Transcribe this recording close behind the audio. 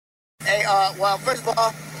Hey, well, first of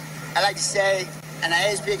all, I'd like to say, and I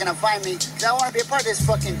hate you're gonna find me, because I want to be a part of this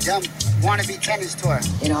fucking dumb wannabe tennis tour.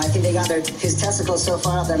 You know, I think they got his testicles so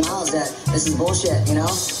far up their mouths that this is bullshit, you know?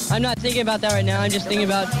 I'm not thinking about that right now. I'm just thinking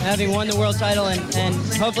about having won the world title and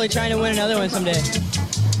hopefully trying to win another one someday.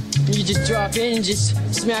 You just drop in and just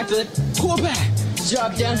smack the quarterback,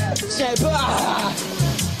 drop down, snap, ah!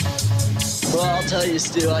 Well, I'll tell you,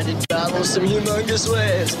 Stu, I did battle some humongous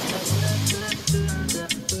waves.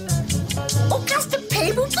 Oh, just a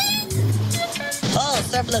table thing? Oh,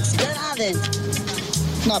 stuff looks good, Alvin.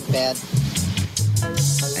 Not bad.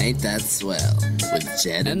 Ain't That Swell with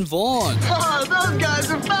Jed and Vaughn. Oh, those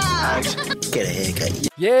guys are back! Get a haircut.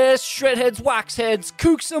 Yes, shredheads, waxheads,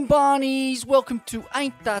 kooks and barneys, welcome to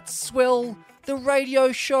Ain't That Swell, the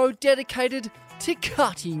radio show dedicated to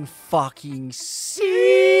cutting fucking sick.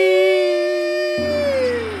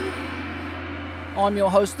 I'm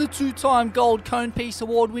your host, the two-time Gold Cone Piece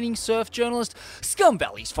award-winning surf journalist, Scum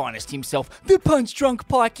Valley's finest himself, the punch-drunk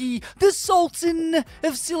pikey, the sultan of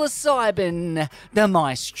psilocybin, the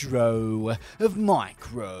maestro of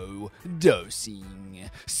micro-dosing,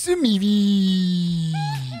 Smeevy.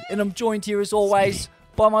 And I'm joined here, as always,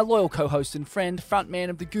 by my loyal co-host and friend, frontman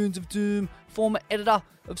of the Goons of Doom, former editor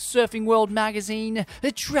of Surfing World magazine,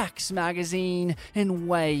 Tracks magazine, and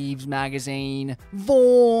Waves magazine,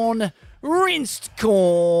 Vaughn Rinsed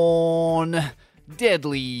Corn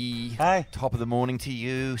Deadly. Hey, top of the morning to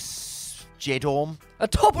you, Jedorm. A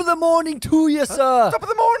top of the morning to you, sir. Top of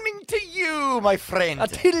the morning to you, my friend. A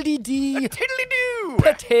tiddly-dee. A tiddly-doo.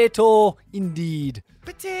 Potato, indeed.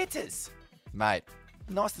 Potatoes. Mate,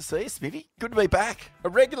 nice to see you, Smithy. Good to be back. A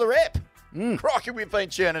regular rep. Crikey, we've been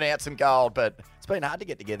churning out some gold, but it's been hard to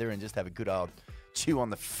get together and just have a good old chew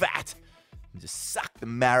on the fat and just suck the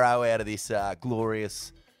marrow out of this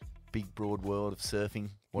glorious, big, broad world of surfing,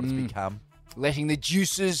 what it's become. Letting the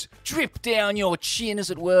juices drip down your chin, as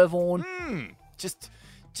it were, Vaughn. Just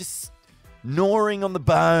gnawing on the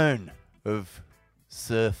bone of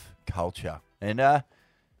surf culture. And, I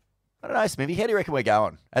don't know, Smithy, how do you reckon we're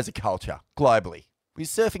going as a culture, globally? We're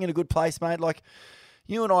surfing in a good place, mate. Like,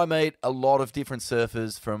 you and I meet a lot of different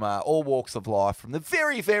surfers from all walks of life, from the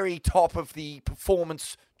very, very top of the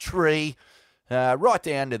performance tree, right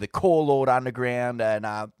down to the Core Lord Underground and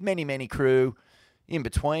many, many crew in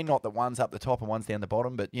between. Not that one's up the top and one's down the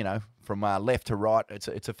bottom, but, you know, from left to right,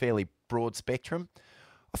 it's a fairly broad spectrum.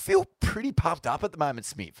 I feel pretty pumped up at the moment,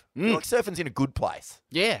 Smith. I feel like surfing's in a good place.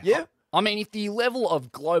 Yeah. Yeah? I mean, if the level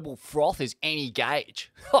of global froth is any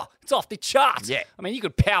gauge, it's off the charts. Yeah. I mean, you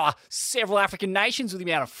could power several African nations with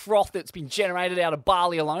the amount of froth that's been generated out of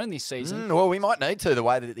Bali alone this season. Well, we might need to, the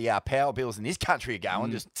way that the power bills in this country are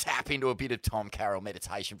going. Just tap into a bit of Tom Carroll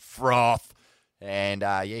meditation froth. And,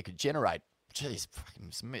 you could generate, as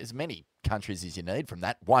many countries as you need from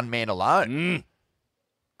that one man alone.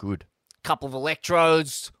 Good. Couple of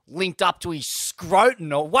electrodes linked up to his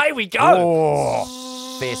scrotum. Away we go.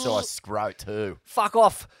 Oh, fair size scrote too. Fuck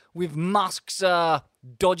off with Musk's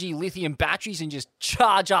dodgy lithium batteries and just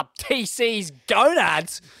charge up TC's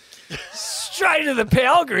gonads straight to the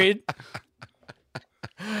power grid.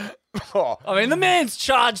 I mean, the man's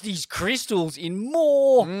charged his crystals in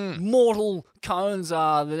more mortal cones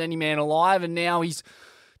than any man alive, and now he's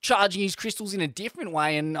charging his crystals in a different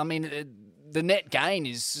way. And I mean, the net gain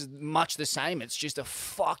is much the same. It's just a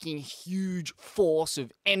fucking huge force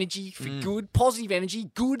of energy for good, positive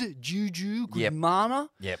energy, good juju, good mana.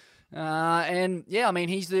 Yep. And yeah, I mean,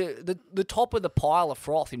 he's the top of the pile of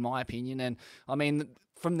froth, in my opinion. And I mean,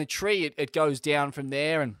 from the tree, it goes down from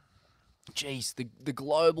there. And geez, the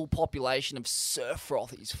global population of surf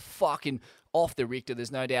froth is fucking off the Richter.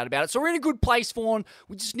 There's no doubt about it. So we're in a good place, Vaughn.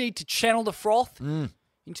 We just need to channel the froth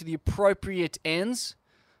into the appropriate ends.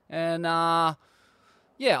 And,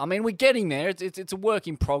 yeah, I mean, we're getting there. It's a work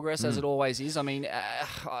in progress, as it always is. I mean,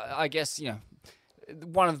 I guess, you know,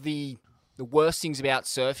 one of the worst things about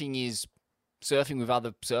surfing is surfing with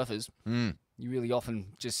other surfers. You really often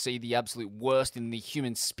just see the absolute worst in the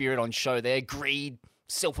human spirit on show there. Greed,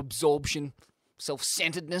 self-absorption,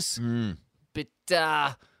 self-centeredness. But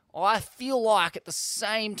I feel like at the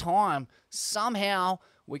same time, somehow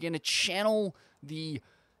we're going to channel the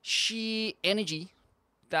sheer energy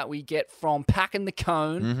that we get from packing the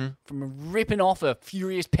cone, from ripping off a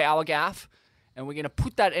furious power gaff, and we're going to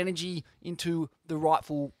put that energy into the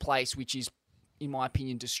rightful place, which is, in my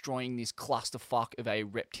opinion, destroying this clusterfuck of a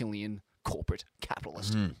reptilian corporate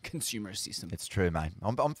capitalist consumer system. It's true, mate.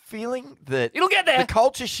 I'm feeling that It'll get there. The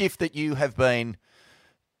culture shift that you have been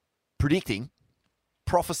predicting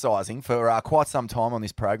prophesizing for quite some time on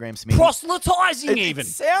this program, Smithy. Proselytizing, It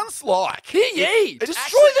sounds like Destroy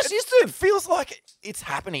the system. It feels like it's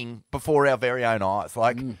happening before our very own eyes.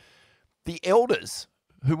 Like the elders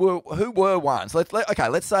who were once.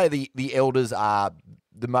 Let's say the elders are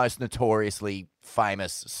the most notoriously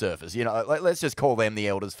famous surfers. You know, let's just call them the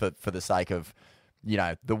elders for the sake of, you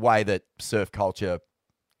know, the way that surf culture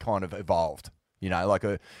kind of evolved. You know, like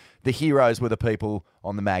the heroes were the people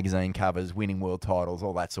on the magazine covers, winning world titles,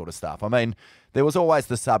 all that sort of stuff. I mean, there was always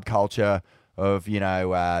the subculture of, you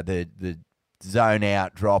know, the zone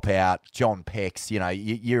out, drop out, John Peck's, you know,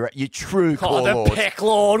 your true core the lords. Peck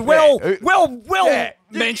Lord. Well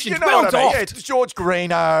mentioned. You know well what I mean? doffed. Yeah, it's George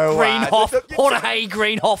Greenhoff.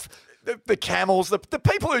 Greenhoff. The Camels, the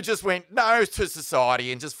people who just went no to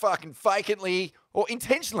society and just fucking vacantly, or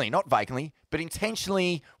intentionally, not vacantly, but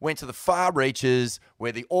intentionally went to the far reaches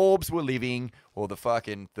where the orbs were living, or the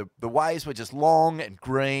fucking, the waves were just long and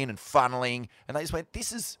green and funneling, and they just went,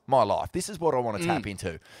 this is my life. This is what I want to tap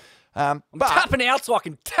into. I'm tapping out so I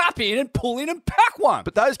can tap in and pull in and pack one.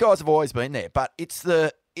 But those guys have always been there. But it's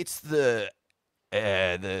the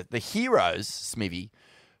heroes, Smithy,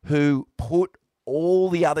 who put all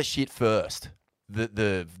the other shit first.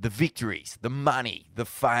 The victories, the money, the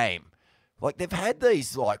fame. Like, they've had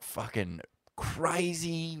these, like, fucking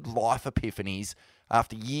crazy life epiphanies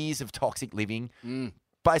after years of toxic living,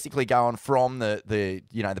 basically going from the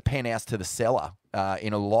penthouse to the cellar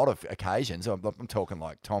in a lot of occasions. I'm talking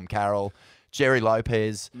like Tom Carroll, Jerry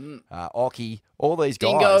Lopez, Occy, all these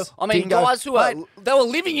guys. Dingo. I mean, guys who they were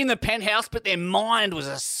living in the penthouse, but their mind was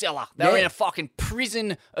a cellar. They were in a fucking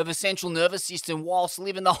prison of a central nervous system whilst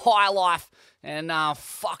living the high life, and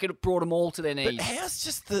it brought them all to their knees. But how's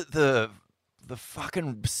just the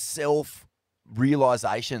fucking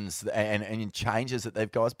self-realizations and changes that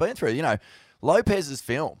they've guys been through? You know, Lopez's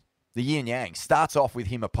film, The Yin Yang, starts off with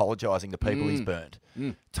him apologising to people he's burned.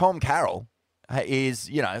 Tom Carroll is,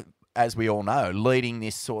 you know, as we all know, leading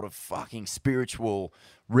this sort of fucking spiritual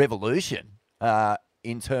revolution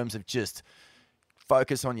in terms of just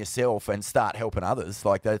focus on yourself and start helping others.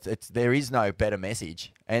 Like, there is no better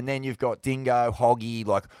message. And then you've got Dingo, Hoggy,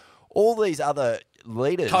 like all these other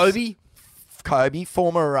leaders. Kobe,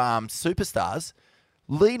 former superstars,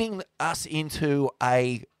 leading us into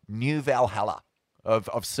a new Valhalla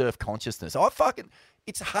of surf consciousness.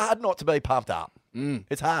 It's hard not to be pumped up.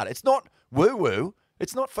 It's hard. It's not woo-woo.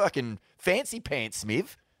 It's not fucking fancy pants,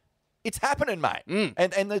 Smiv. It's happening, mate.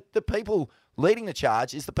 And the people leading the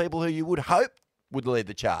charge is the people who you would hope would lead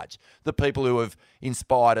the charge. The people who have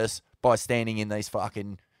inspired us by standing in these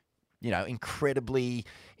fucking, you know, incredibly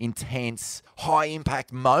intense,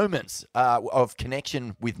 high-impact moments of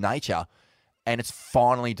connection with nature. And it's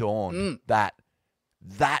finally dawned that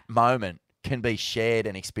moment can be shared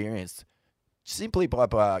and experienced simply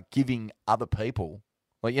by giving other people,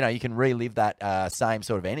 like, you know, you can relive that same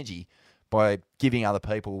sort of energy by giving other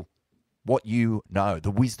people what you know,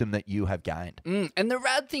 the wisdom that you have gained. And the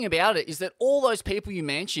rad thing about it is that all those people you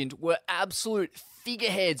mentioned were absolute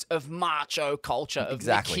figureheads of macho culture, of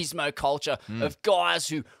machismo culture, of guys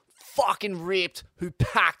who fucking ripped, who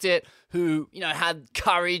packed it, who, you know, had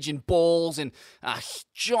courage and balls and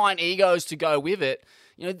giant egos to go with it.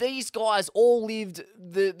 You know, these guys all lived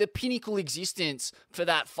the pinnacle existence for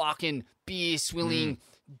that fucking beer swilling,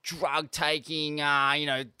 drug taking,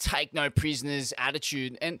 take no prisoners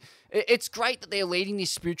attitude. And it's great that they're leading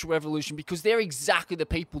this spiritual revolution because they're exactly the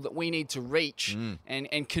people that we need to reach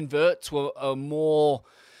and convert to a more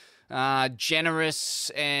generous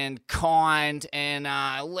and kind and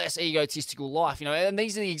less egotistical life, you know. And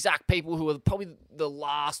these are the exact people who are probably the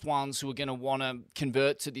last ones who are going to want to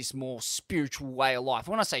convert to this more spiritual way of life.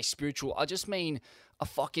 When I say spiritual, I just mean a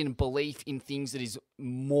fucking belief in things that is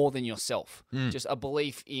more than yourself. Just a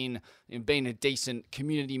belief in being a decent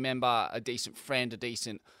community member, a decent friend, a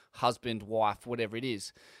decent husband, wife, whatever it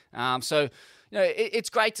is. So, you know, it's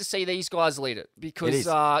great to see these guys lead it because,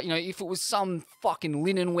 you know, if it was some fucking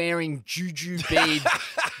linen-wearing, juju bead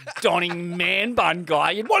donning man bun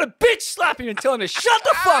guy, you'd want to bitch slap him and tell him to shut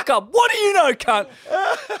the fuck up. What do you know, cunt?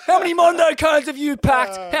 How many Mondo cones have you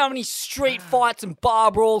packed? How many street fights and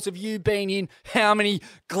bar brawls have you been in? How many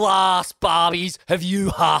glass Barbies have you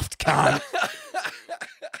huffed, cunt?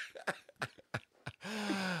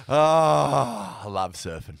 Oh, I love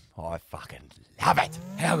surfing. I fucking love it.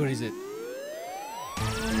 How good is it?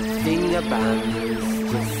 Finger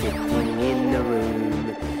buns just sitting in the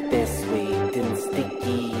room. They're sweet and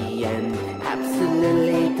sticky and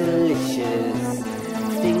absolutely delicious.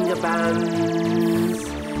 Finger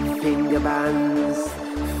buns,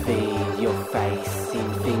 feed your face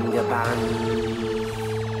in finger buns.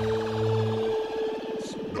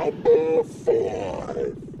 Number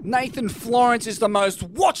 5. Nathan Florence is the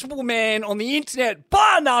most watchable man on the internet,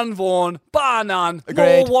 bar none, Vaughn, bar none.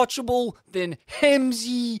 Agreed. More watchable than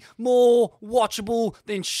Hemsey, more watchable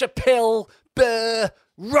than Chappelle, Burr,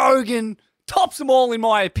 Rogan. Tops them all, in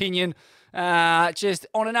my opinion. Just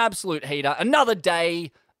on an absolute heater. Another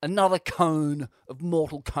day, another cone of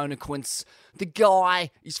mortal conequence. The guy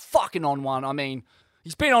is fucking on one. I mean,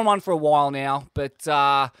 he's been on one for a while now, but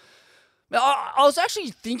I was actually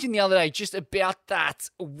thinking the other day just about that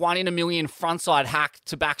 1 in a million frontside hack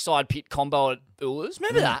to backside pit combo at Ullers.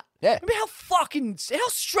 Remember that? Yeah. Remember how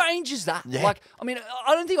strange is that? Yeah. Like, I mean,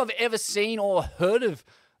 I don't think I've ever seen or heard of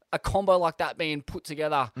a combo like that being put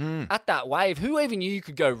together at that wave. Who even knew you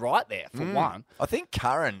could go right there, for one? I think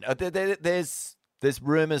Curran, there's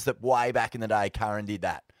rumours that way back in the day Curran did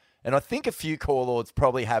that. And I think a few core lords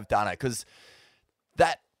probably have done it because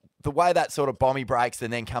the way that sort of bomby breaks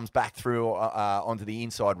and then comes back through onto the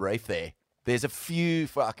inside reef there's a few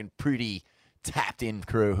fucking pretty tapped-in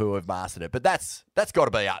crew who have mastered it. But that's got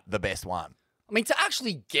to be the best one. I mean, to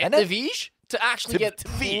actually get And the that- vish, to actually get to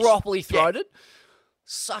vish, properly yeah. throated,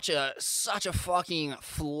 such a fucking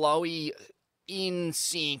flowy, in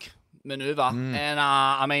sync maneuver. And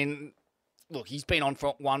I mean, look, he's been on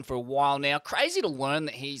one for a while now. Crazy to learn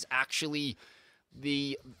that he's actually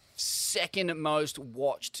the second most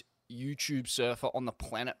watched YouTube surfer on the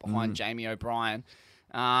planet behind Jamie O'Brien.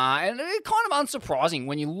 And it's kind of unsurprising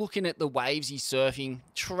when you're looking at the waves he's surfing,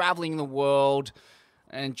 traveling the world,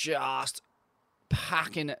 and just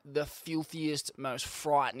packing the filthiest, most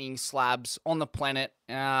frightening slabs on the planet.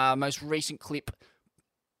 Most recent clip,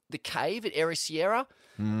 the cave at Ericeira,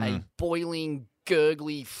 a boiling,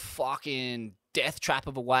 gurgly, fucking death trap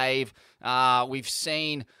of a wave. We've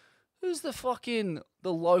seen, who's the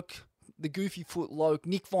Loke, the goofy foot Loke,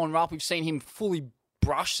 Nick Von Rupp. We've seen him fully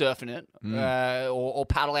brush surfing it or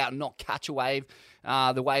paddle out and not catch a wave.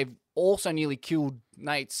 The wave also nearly killed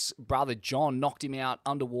Nate's brother John, knocked him out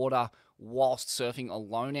underwater whilst surfing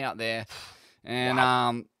alone out there. And,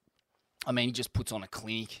 I mean, he just puts on a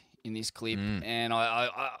clinic in this clip. And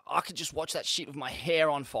I could just watch that shit with my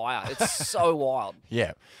hair on fire. It's so wild.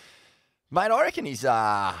 Yeah. Mate, I reckon he's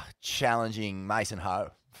challenging Mason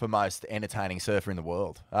Ho for most entertaining surfer in the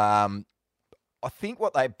world. I think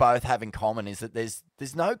what they both have in common is that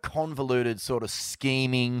there's no convoluted sort of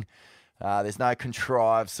scheming. There's no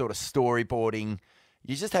contrived sort of storyboarding.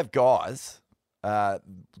 You just have guys,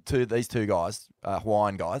 these two guys,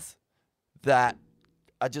 Hawaiian guys, that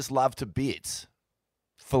are just loved to bits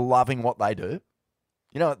for loving what they do.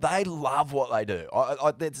 You know, they love what they do.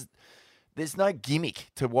 There's no gimmick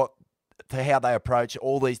to how they approach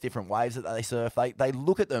all these different waves that they surf. They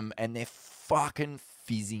look at them and they're fucking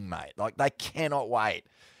fizzing, mate. Like, they cannot wait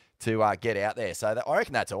to get out there. So I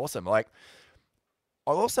reckon that's awesome. Like,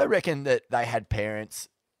 I also reckon that they had parents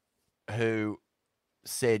who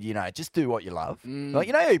said, you know, just do what you love. Like,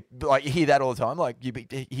 you know, like you hear that all the time. Like, you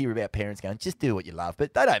hear about parents going, just do what you love.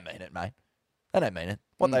 But they don't mean it, mate. They don't mean it.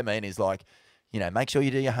 What they mean is, like, you know, make sure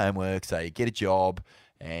you do your homework so you get a job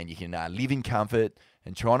and you can live in comfort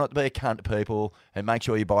and try not to be a cunt to people and make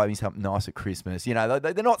sure you buy me something nice at Christmas. You know,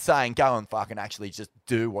 they're not saying go and fucking actually just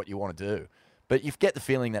do what you want to do. But you get the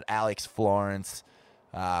feeling that Alex, Florence,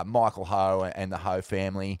 Michael Ho and the Ho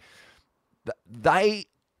family, they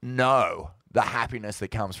know the happiness that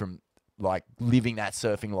comes from, like, living that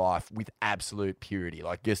surfing life with absolute purity.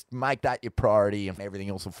 Like, just make that your priority and everything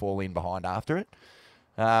else will fall in behind after it.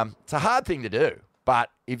 It's a hard thing to do. But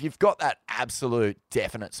if you've got that absolute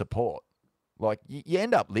definite support, like, you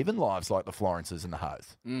end up living lives like the Florences and the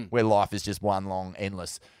Hoes, where life is just one long,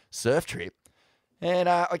 endless surf trip. And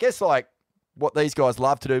I guess, like, what these guys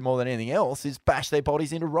love to do more than anything else is bash their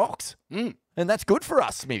bodies into rocks. And that's good for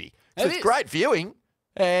us, Smithy. So it's great viewing.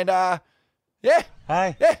 And, yeah.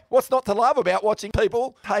 Hey. Yeah, what's not to love about watching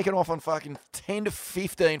people taking off on fucking 10 to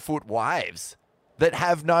 15-foot waves that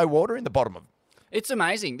have no water in the bottom of them? It's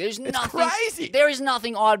amazing. It's crazy. There is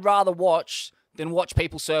nothing I'd rather watch than watch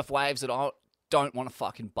people surf waves that I don't want to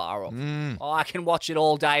fucking bar off. I can watch it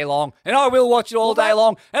all day long, and I will watch it all day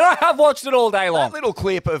long, and I have watched it all day long. That little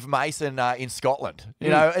clip of Mason in Scotland, you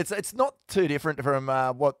know, it's not too different from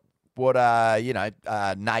what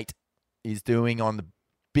Nate is doing on the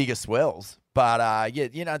bigger swells. But, yeah,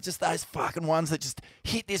 you know, just those fucking ones that just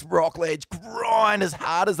hit this rock ledge, grind as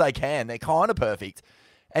hard as they can. They're kind of perfect.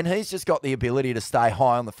 And he's just got the ability to stay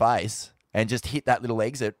high on the face and just hit that little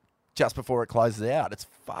exit just before it closes out. It's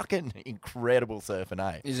fucking incredible surfing,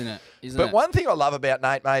 eh? Isn't it? But one thing I love about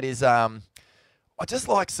Nate, mate, is I just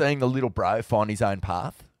like seeing the little bro find his own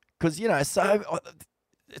path. Because, you know, it's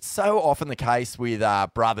so often the case with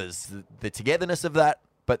brothers, the togetherness of that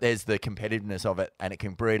but there's the competitiveness of it, and it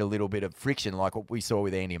can breed a little bit of friction, like what we saw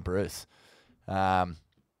with Andy and Bruce.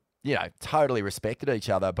 Totally respected each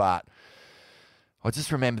other, but I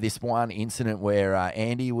just remember this one incident where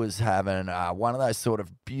Andy was having one of those sort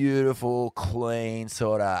of beautiful, clean,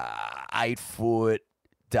 sort of 8-foot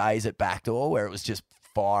days at Backdoor where it was just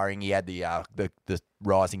firing. He had the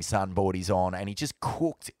Rising Sun boardies on, and he just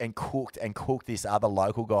cooked and cooked and cooked this other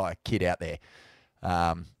local kid out there.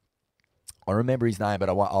 I remember his name, but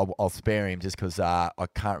I'll spare him just because I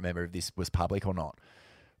can't remember if this was public or not.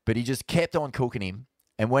 But he just kept on cooking him,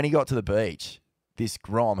 and when he got to the beach, this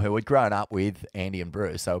Grom, who had grown up with Andy and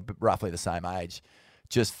Bruce, so roughly the same age,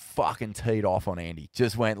 just fucking teed off on Andy.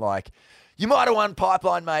 Just went like, you might have won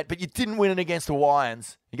Pipeline, mate, but you didn't win it against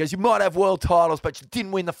Hawaiians. He goes, you might have world titles, but you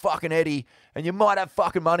didn't win the fucking Eddie. And you might have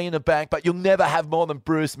fucking money in the bank, but you'll never have more than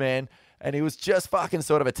Bruce, man. And he was just fucking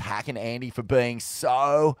sort of attacking Andy for being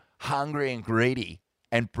so hungry and greedy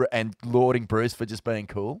and lauding Bruce for just being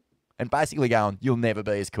cool. And basically going, you'll never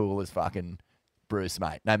be as cool as fucking Bruce,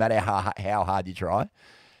 mate, no matter how hard you try.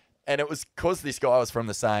 And it was because this guy was from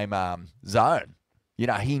the same zone. You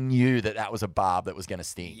know, he knew that was a barb that was going to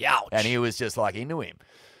sting. Youch. And he was just like into him.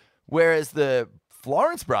 Whereas the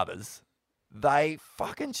Florence brothers, they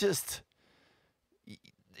fucking just,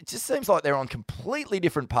 it just seems like they're on completely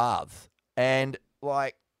different paths. And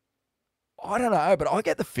like, I don't know, but I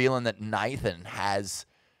get the feeling that Nathan has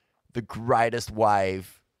the greatest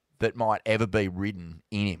wave that might ever be ridden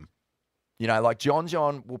in him. You know, like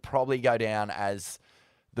John will probably go down as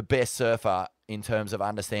the best surfer in terms of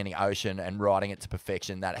understanding ocean and riding it to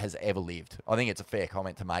perfection that has ever lived. I think it's a fair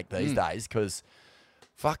comment to make these days because,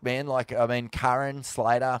 fuck, man, like, I mean, Curran,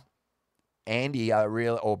 Slater, Andy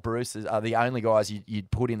or Bruce are the only guys you'd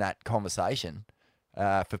put in that conversation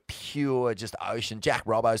for pure just ocean. Jack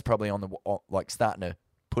Robbo's probably starting to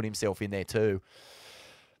put himself in there too.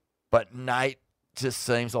 But Nate just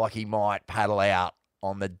seems like he might paddle out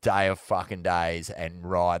on the day of fucking days and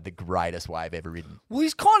ride the greatest wave ever ridden. Well,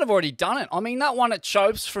 he's kind of already done it. I mean, that one at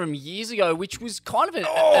Chopes from years ago, which was kind of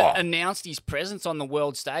announced his presence on the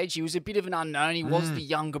world stage. He was a bit of an unknown. He was the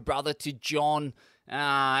younger brother to John,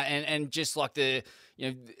 and just like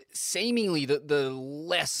seemingly the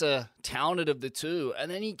lesser talented of the two. And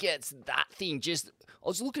then he gets that thing. I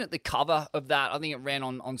was looking at the cover of that. I think it ran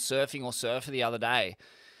on Surfing or Surfer the other day.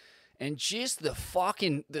 And just the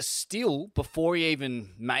still before he even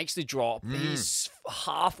makes the drop, he's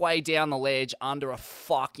halfway down the ledge under a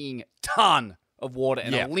fucking ton of water,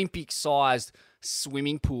 an Olympic-sized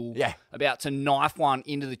swimming pool, about to knife one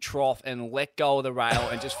into the trough and let go of the rail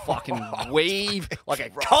and just fucking weave like a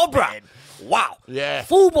cobra. Man. Wow. Yeah.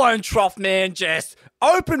 Full-blown trough, man, just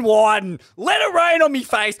open wide and let it rain on me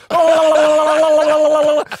face.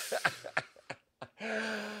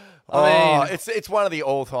 I mean, it's one of the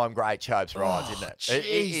all-time great Chopes rides, isn't it? It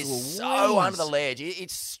is so under the ledge.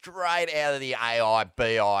 It's straight out of the AI,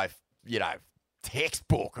 BI,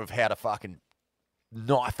 textbook of how to fucking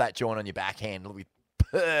knife that joint on your backhand with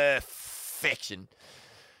perfection.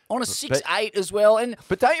 On a 6'8" as well.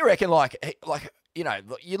 But don't you reckon,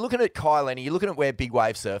 you're looking at Kyle Lenny, you're looking at where big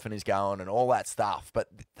wave surfing is going and all that stuff, but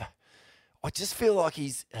I just feel like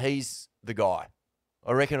he's the guy.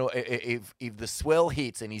 I reckon if the swell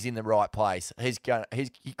hits and he's in the right place,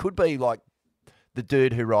 he could be like the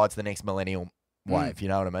dude who rides the next millennial wave. You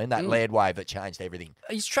know what I mean? That lead wave that changed everything.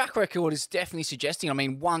 His track record is definitely suggesting. I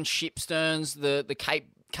mean, won Shipsterns, the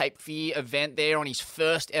Cape Fear event there on his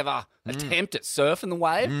first ever attempt at surfing the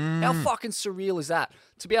wave. How fucking surreal is that?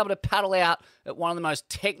 To be able to paddle out at one of the most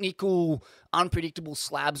technical, unpredictable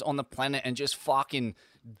slabs on the planet and just fucking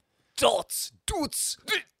dots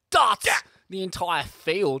the entire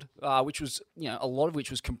field, which was, a lot of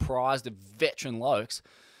which was comprised of veteran lokes.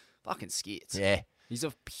 Fucking skits. Yeah. He's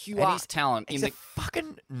a pure talent. He's a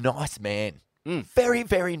fucking nice man. Very,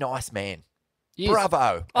 very nice man. Yes.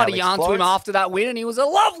 Bravo. I had a yarn to him after that win, and he was a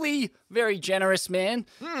lovely, very generous man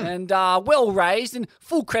and well-raised. And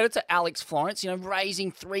full credit to Alex Florence,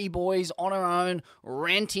 raising 3 boys on her own,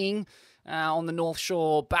 renting on the North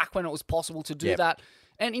Shore back when it was possible to do that.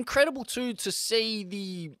 And incredible, too, to see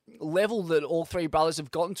the level that all 3 brothers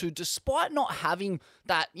have gotten to, despite not having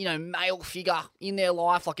that, male figure in their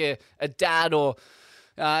life, like a dad or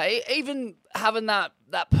even having that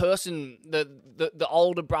person, the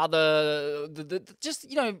older brother,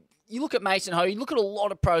 you look at Mason Ho, you look at a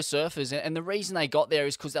lot of pro surfers, and the reason they got there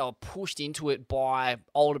is because they were pushed into it by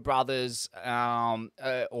older brothers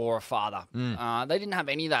or a father. They didn't have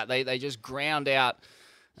any of that. They just ground out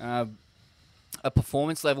a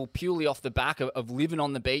performance level purely off the back of living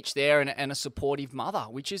on the beach there and a supportive mother,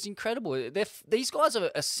 which is incredible. These guys are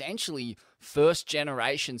essentially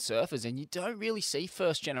first-generation surfers, and you don't really see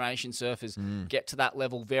first-generation surfers get to that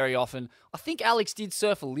level very often. I think Alex did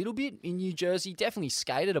surf a little bit in New Jersey, definitely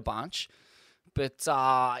skated a bunch. But,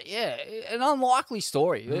 yeah, an unlikely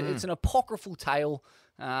story. It's an apocryphal tale.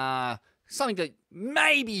 Something that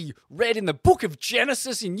may be read in the book of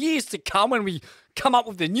Genesis in years to come when we come up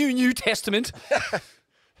with the New Testament.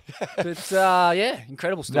 But, yeah,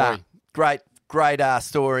 incredible story. Great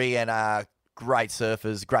story and great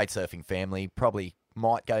surfers, great surfing family. Probably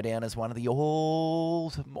might go down as one of the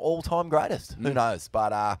all-time greatest. Who knows?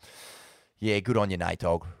 But, yeah, good on you, Nate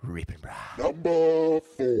Dogg. Ripping, bruh. Number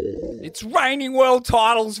 4. It's raining world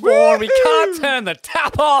titles, Vaughn. We can't turn the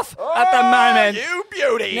tap off at the moment. You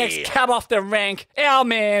beauty. Next cab off the rank, our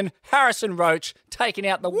man, Harrison Roach, taking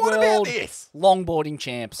out the world longboarding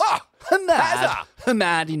champs.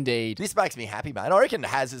 Hamad indeed. This makes me happy, mate. I reckon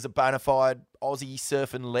Haz is a bona fide Aussie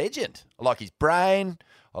surfing legend. I like his brain.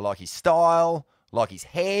 I like his style. I like his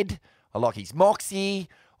head. I like his moxie.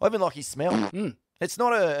 I even like his smell. It's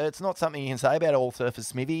not something you can say about all surfers,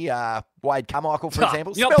 Smithy. Wade Carmichael, for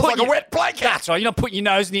example, smells like a wet blanket. That's right. You're not putting your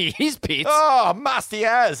nose near his pits. Oh, must he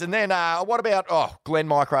has. And then what about Glenn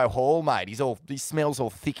Micro Hall, mate? He smells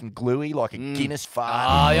all thick and gluey like a Guinness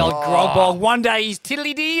fart. The old grog bog. One day he's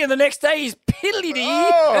tiddly-dee and the next day he's piddly-dee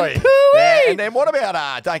and yeah, and then what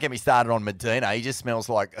about, don't get me started on Medina. He just smells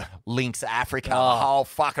like Lynx Africa. The whole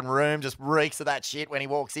fucking room just reeks of that shit when he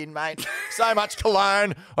walks in, mate. So much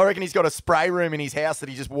cologne. I reckon he's got a spray room in his house that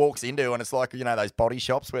he just walks into, and it's like, those body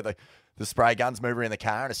shops where the spray guns move around the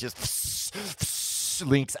car and it's just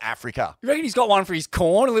Lynx Africa. You reckon he's got one for his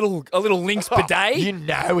corn, a little Lynx bidet? You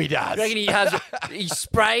know he does. You reckon he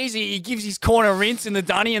sprays, he gives his corn a rinse in the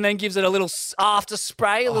dunny and then gives it a little after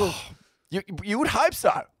spray, a little... You would hope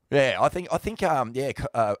so. Yeah, I think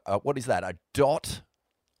what is that? A Dot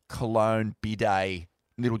cologne bidet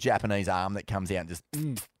little Japanese arm that comes out and just...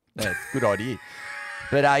 Yeah, good idea.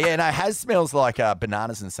 But, Haz smells like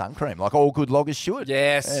bananas and sun cream, like all good loggers should.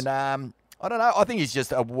 Yes. And I don't know. I think he's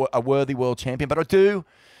just a worthy world champion. But I do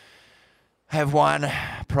have one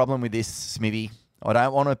problem with this, Smithy. I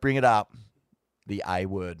don't want to bring it up. The A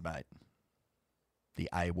word, mate. The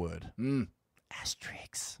A word.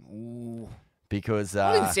 Asterix. Ooh. Because...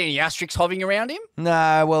 I didn't see any asterisks hovering around him.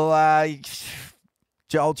 No, well...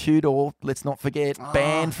 Joel Tudor, let's not forget,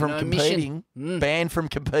 banned from competing. Banned from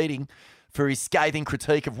competing for his scathing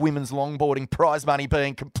critique of women's longboarding prize money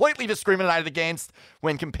being completely discriminated against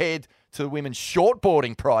when compared to the women's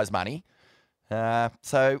shortboarding prize money.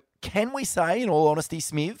 So can we say, in all honesty,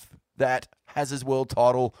 Smiv, that Haz's world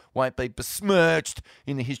title won't be besmirched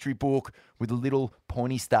in the history book with a little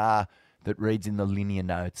pointy star that reads in the linear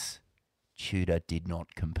notes, Tudor did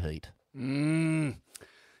not compete?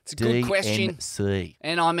 It's a good question. DMC.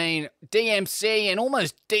 And I mean, DMC and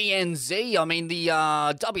almost DNZ, I mean, the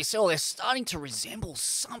WSL, they're starting to resemble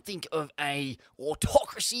something of a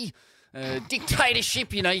autocracy,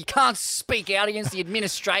 dictatorship. You can't speak out against the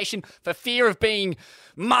administration for fear of being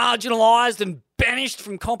marginalised and banished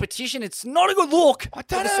from competition. It's not a good look for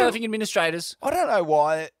the surfing administrators. I don't know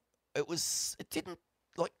why it didn't,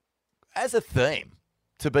 as a theme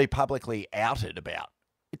to be publicly outed about.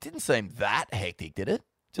 It didn't seem that hectic, did it?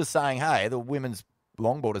 Just saying, hey, the women's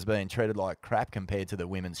longboarders being treated like crap compared to the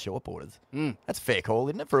women's shortboarders. That's a fair call,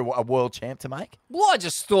 isn't it, for a world champ to make? Well, I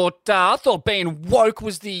just thought being woke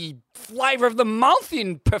was the flavour of the month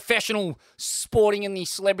in professional sporting in the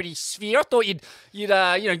celebrity sphere. I thought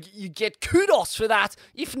you'd get kudos for that,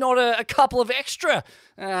 if not a couple of extra.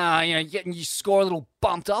 Getting you score a little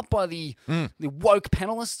bumped up by the woke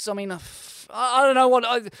panelists. I mean, I don't know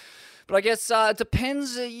what. But I guess it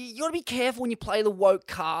depends. You got to be careful when you play the woke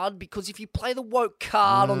card, because if you play the woke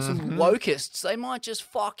card on some wokists, they might just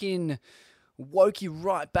fucking woke you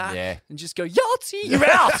right back and just go, Yahtzee,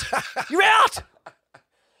 you're out. You're out.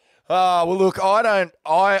 Oh, well, look,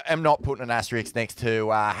 I am not putting an asterisk next to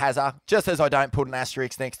Hazza, just as I don't put an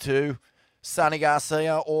asterisk next to Sonny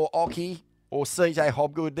Garcia or Oki or CJ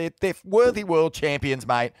Hobgood. They're worthy world champions,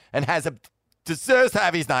 mate, and Hazza deserves to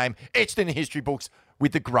have his name etched in the history books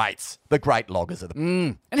with the greats, the great loggers of the...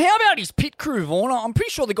 And how about his pit crew, Vaughn? I'm pretty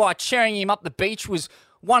sure the guy cheering him up the beach was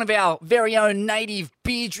one of our very own native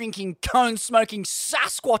beer-drinking, cone-smoking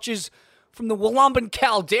Sasquatches from the Wollumban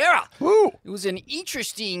Caldera. Ooh. It was an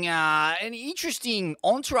interesting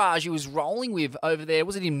entourage he was rolling with over there.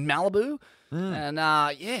 Was it in Malibu? And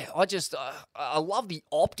I love the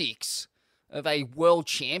optics of a world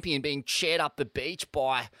champion being chaired up the beach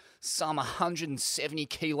by some 170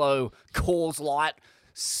 kilo Coors Light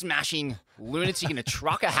smashing lunatic in a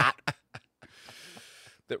trucker hat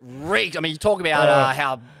that reeked. I mean, you talk about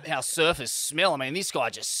how surfers smell. I mean, this guy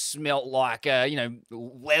just smelled like,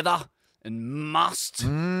 leather and must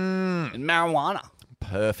and marijuana.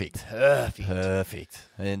 Perfect.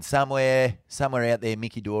 And somewhere out there,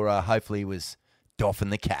 Mickey Dora hopefully was doffing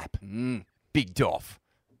the cap. Big doff.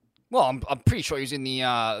 Well, I'm pretty sure he was in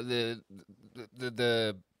the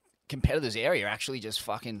competitors area, actually just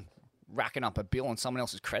fucking racking up a bill on someone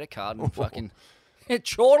else's credit card and fucking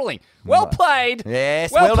chortling. Well played.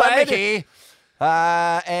 Yes, well done, Mickey.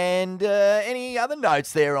 And any other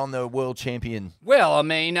notes there on the world champion? Well, I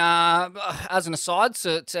mean, as an aside,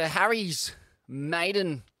 to Harry's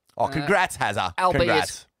maiden. Oh, congrats, Hazza. Albeit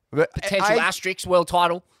Congrats. potential asterisk world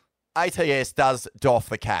title. ATS does doff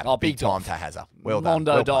the cap. Oh, big time doff. to Hazza. Well done.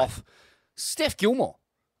 Mondo Well doff. Steph Gilmore.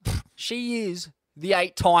 She is the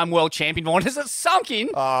 8-time world champion. Has it sunk in?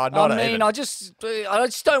 Oh, not I mean, even. I just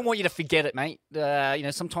don't want you to forget it, mate.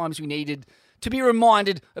 Sometimes we needed to be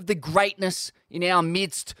reminded of the greatness in our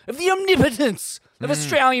midst, of the omnipotence of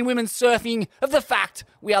Australian women's surfing, of the fact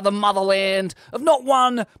we are the motherland of not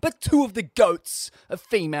one, but two of the GOATs of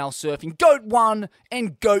female surfing. GOAT 1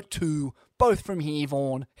 and GOAT 2, both from here,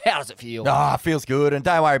 Vaughan. How does it feel? Feels good. And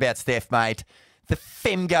don't worry about Steph, mate. The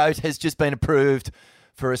FemGoat has just been approved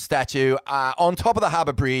for a statue on top of the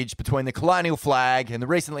Harbour Bridge between the colonial flag and the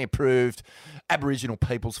recently approved Aboriginal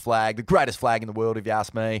people's flag, the greatest flag in the world, if you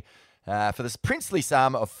ask me, for this princely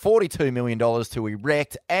sum of $42 million to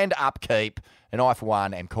erect and upkeep. And I, for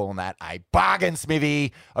one, am calling that a bargain,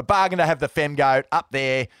 Smithy. A bargain to have the FemGoat up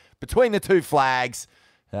there between the two flags.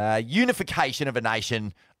 Unification of a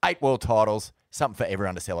nation, 8 world titles, something for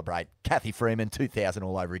everyone to celebrate. Kathy Freeman, 2000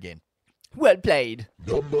 all over again. Well played.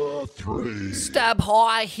 Number 3. Stab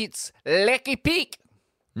High hits Lecky Peak.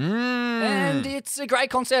 And it's a great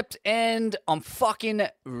concept, and I'm fucking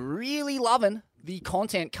really loving the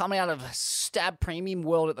content coming out of Stab Premium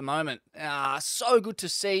World at the moment. So good to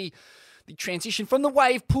see the transition from the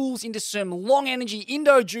wave pools into some long energy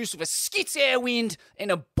Indo juice with a skits air wind and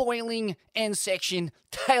a boiling end section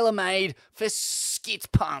tailor-made for skits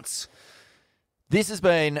punts. This has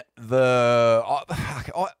been I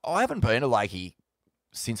haven't been to Lakey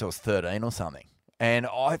since I was 13 or something. And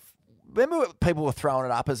I remember people were throwing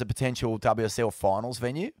it up as a potential WSL finals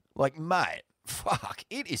venue. Like, mate, fuck,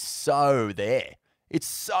 it is so there. It's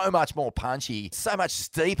so much more punchy, so much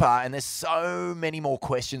steeper, and there's so many more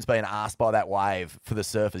questions being asked by that wave for the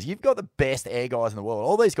surfers. You've got the best air guys in the world.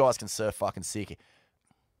 All these guys can surf fucking sick,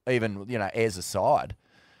 even, airs aside.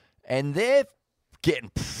 And they're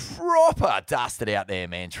getting proper dusted out there,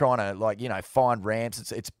 man, trying to, find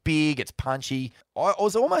ramps. It's big, it's punchy. I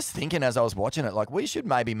was almost thinking as I was watching it, we should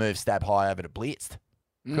maybe move Stab High over to Blitzed.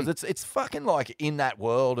 Because it's fucking, in that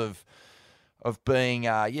world of being,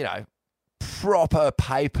 proper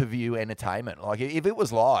pay-per-view entertainment. If it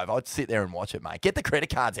was live, I'd sit there and watch it, mate. Get the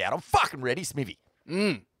credit cards out. I'm fucking ready, Smithy.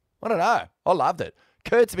 I don't know. I loved it.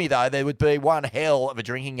 Occurred to me, though, there would be one hell of a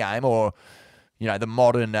drinking game, or, the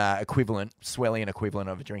modern Swellian equivalent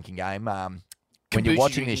of a drinking game when you're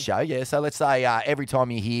watching this show. Yeah, so let's say every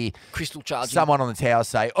time you hear Crystal charging someone on the tower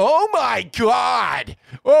say, "Oh, my God!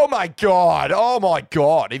 Oh, my God! Oh, my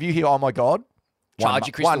God!" If you hear, "Oh, my God," charge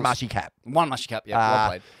your crystals. one mushy cap. One mushy cap, yeah. Well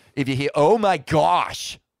played. If you hear, "Oh my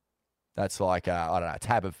gosh," that's like, a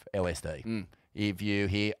tab of LSD. If you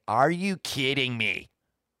hear, "Are you kidding me?"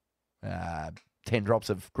 10 drops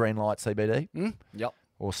of green light CBD. Yep.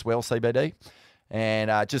 Or Swell CBD.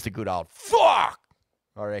 And just a good old fuck.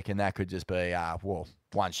 I reckon that could just be,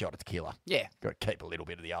 one shot of tequila. Yeah. Got to keep a little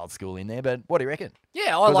bit of the old school in there. But what do you reckon?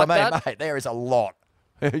 Yeah, I like that. Mate, there is a lot.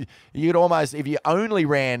 You'd almost, if you only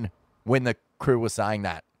ran when the crew was saying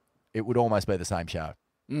that, it would almost be the same show.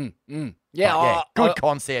 Yeah, good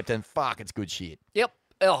concept, and fuck, it's good shit. Yep.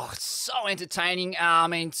 Oh, it's so entertaining. I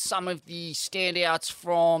mean, some of the standouts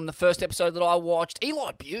from the first episode that I watched,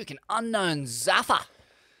 Eli Buick and Unknown Zaffa.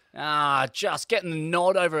 Just getting the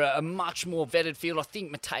nod over a much more vetted field. I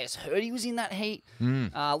think Matthias Hurdy was in that heat.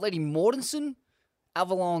 Letty Mortensen,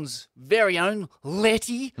 Avalon's very own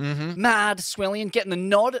Letty, Mad Swellian, getting the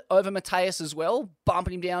nod over Matthias as well,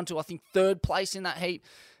 bumping him down to, I think, 3rd place in that heat.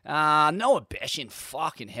 Noah Beshin,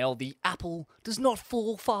 fucking hell, the apple does not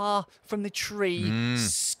fall far from the tree.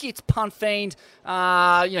 Skits punt fiend,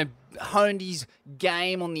 honed his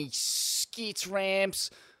game on the skits ramps.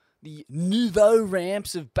 the nouveau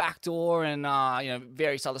ramps of Backdoor and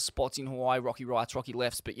various other spots in Hawaii, rocky rights, rocky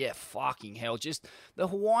lefts. But yeah, fucking hell, just the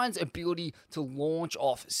Hawaiians' ability to launch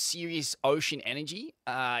off serious ocean energy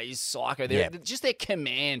is psycho. Just their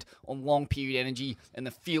command on long period energy and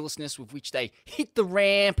the fearlessness with which they hit the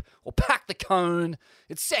ramp or pack the cone,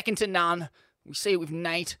 it's second to none. We see it with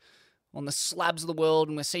Nate on the slabs of the world,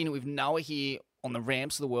 and we're seeing it with Noah here on the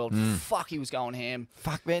ramps of the world. Fuck, he was going ham.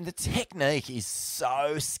 Fuck, man, the technique is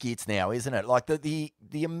so skits now, isn't it? Like the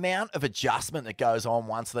amount of adjustment that goes on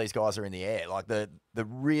once these guys are in the air, like the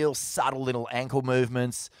real subtle little ankle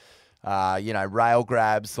movements, rail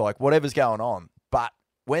grabs, like whatever's going on. But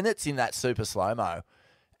when it's in that super slow-mo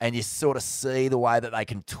and you sort of see the way that they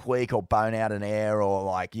can tweak or bone out an air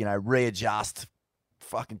or readjust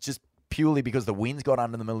fucking just purely because the wind's got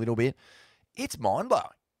under them a little bit, it's mind-blowing.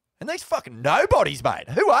 And these fucking nobodies, mate.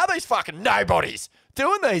 Who are these fucking nobodies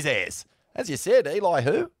doing these airs? As you said, Eli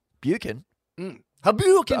who? Buchan.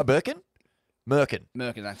 Merkin,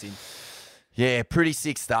 that's in. Yeah, pretty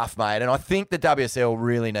sick stuff, mate. And I think the WSL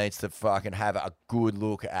really needs to fucking have a good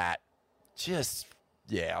look at I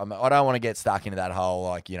don't want to get stuck into that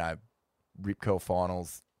whole, Rip Curl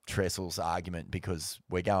Finals, Trestles argument because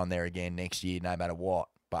we're going there again next year no matter what.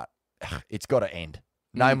 But it's got to end.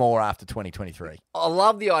 No more after 2023. I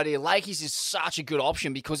love the idea. Lakey's is such a good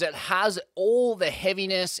option because it has all the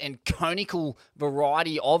heaviness and conical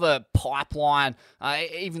variety of a pipeline.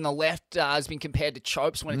 Even the left has been compared to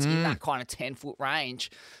Chopes when it's in that kind of 10-foot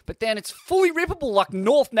range. But then it's fully rippable like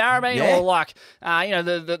North Narrabeen or like,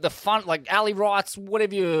 the front, like alley rights,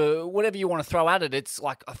 whatever you want to throw at it. It's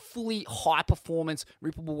like a fully high-performance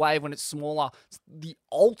rippable wave when it's smaller. It's the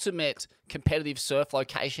ultimate competitive surf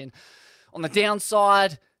location. On the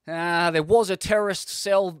downside, there was a terrorist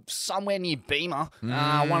cell somewhere near Beamer.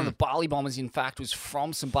 One of the Bali bombers, in fact, was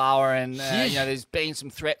from Sumbawa, and there's been some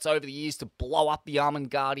threats over the years to blow up the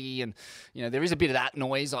Armengadi, and there is a bit of that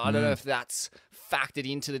noise. I don't know if that's factored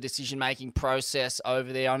into the decision-making process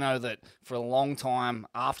over there. I know that for a long time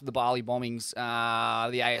after the Bali bombings,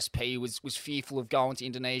 the ASP was fearful of going to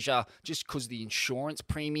Indonesia just because of the insurance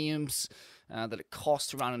premiums that it costs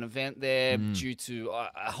to run an event there due to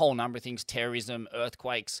a whole number of things, terrorism,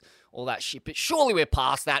 earthquakes, all that shit. But surely we're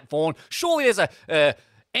past that, Vaughn. Surely there's a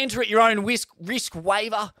enter at your own risk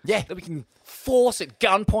waiver that we can force at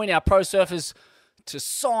gunpoint our pro surfers to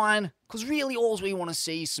sign. Because really all we want to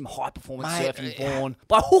see is some high-performance surfing, Vaughn.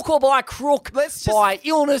 By hook or by crook, by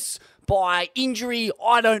illness, by injury,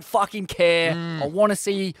 I don't fucking care. I want to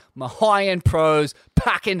see my high-end pros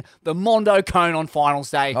packing the Mondo Cone on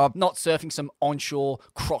finals day, not surfing some onshore,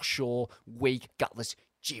 cross-shore, weak, gutless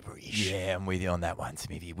gibberish. Yeah, I'm with you on that one,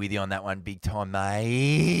 Smithy. With you on that one big time,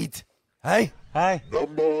 mate. Hey.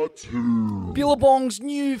 Number 2. Billabong's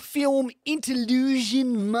new film,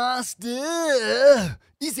 Interlusion Master,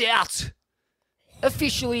 is out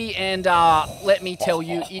officially, and let me tell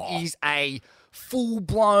you, it is a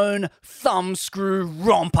full-blown thumbscrew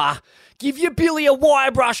romper. Give your Billy a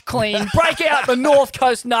wire brush clean, break out the North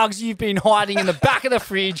Coast nugs you've been hiding in the back of the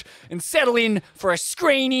fridge, and settle in for a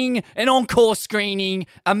screening, an encore screening,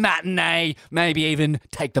 a matinee, maybe even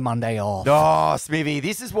take the Monday off. Oh, Smithy,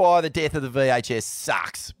 this is why the death of the VHS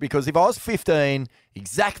sucks. Because if I was 15,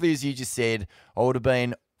 exactly as you just said, I would have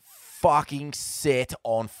been fucking set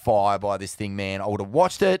on fire by this thing, man. I would have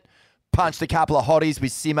watched it, punched a couple of hotties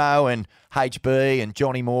with Simo and HB and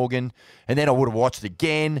Johnny Morgan, and then I would have watched it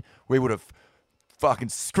again. We would have fucking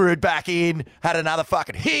screwed back in, had another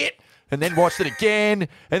fucking hit, and then watched it again,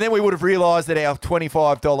 and then we would have realised that our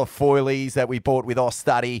 $25 foilies that we bought with our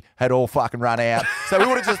study had all fucking run out. So we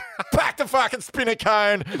would have just packed the fucking spinner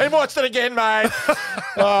cone and watched it again, mate.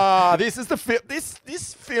 This is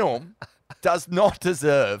this film does not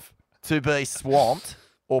deserve to be swamped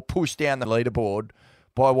or pushed down the leaderboard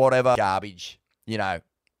by whatever garbage,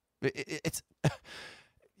 it's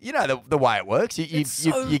the way it works.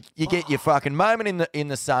 You get your fucking moment in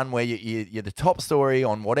the sun where you're the top story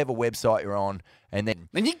on whatever website you're on, and then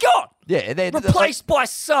you got replaced by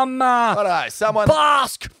some I don't know, someone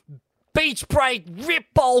Basque beach break rip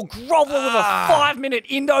bowl grovel with a 5-minute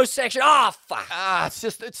Indo section. Fuck.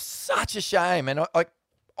 It's such a shame, and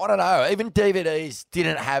I don't know. Even DVDs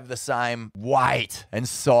didn't have the same weight and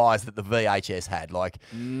size that the VHS had. Like,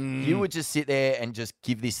 you would just sit there and just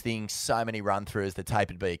give this thing so many run-throughs, the tape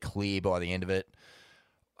would be clear by the end of it.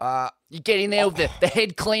 You get in there with the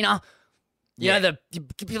head cleaner. You know,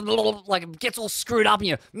 it gets all screwed up and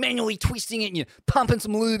you're manually twisting it and you're pumping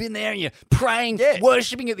some lube in there and you're praying,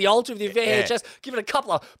 worshipping at the altar of your VHS. Give it a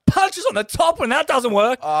couple of punches on the top when that doesn't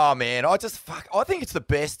work. Oh, man. I think it's the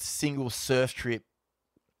best single surf trip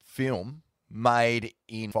film made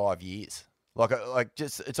in 5 years. Like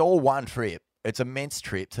just it's all one trip. It's a men's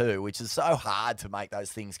trip too, which is so hard to make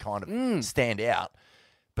those things kind of stand out.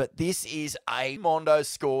 But this is a Mondo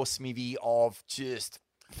score smithy of just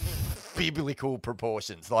biblical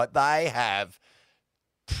proportions. Like they have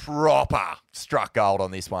proper struck gold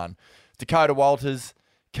on this one. Dakota Walters,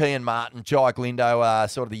 Kean Martin, Jai Glindo are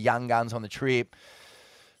sort of the young guns on the trip.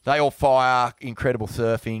 They all fire, incredible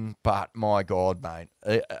surfing, but my God, mate,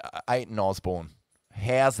 Aiton Osborne,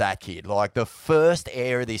 how's that kid? Like the first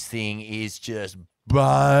air of this thing is just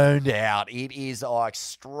boned out. It is like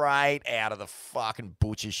straight out of the fucking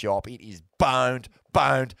butcher shop. It is boned,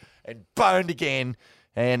 and boned again.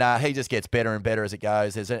 And he just gets better and better as it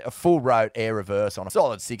goes. There's a full rote air reverse on a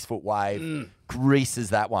solid 6 foot wave. Greases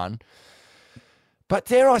that one. But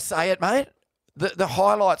dare I say it, mate? The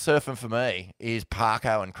highlight surfing for me is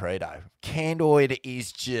Parko and Credo. Candoid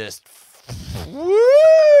is just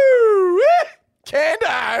woo!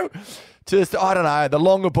 Cando! Just, I don't know, the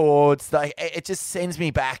longer boards, it just sends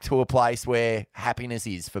me back to a place where happiness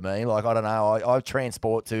is for me. Like, I don't know, I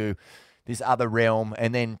transport to this other realm.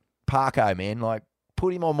 And then Parko, man, like,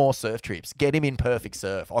 put him on more surf trips. Get him in perfect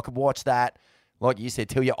surf. I could watch that, like you said,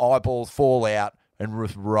 till your eyeballs fall out and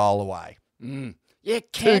roll away. Yeah,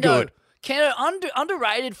 Too good. Kendo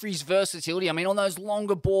underrated for his versatility. I mean, on those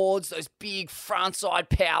longer boards, those big frontside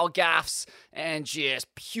power gaffs, and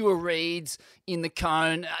just pure reads in the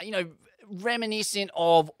cone. Reminiscent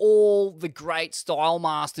of all the great style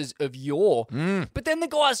masters of yore. But then the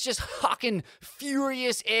guy's just hucking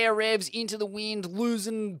furious air revs into the wind,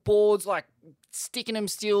 losing boards, like sticking them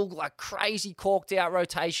still, like crazy corked out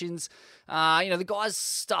rotations. The guy's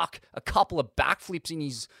stuck a couple of backflips in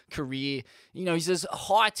his career. He's as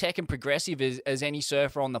high tech and progressive as any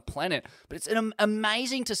surfer on the planet. But it's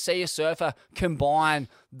amazing to see a surfer combine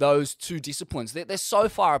those two disciplines. They're so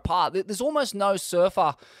far apart. There's almost no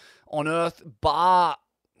surfer on earth bar,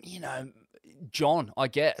 John, I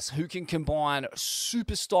guess, who can combine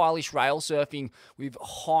super stylish rail surfing with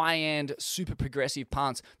high-end, super progressive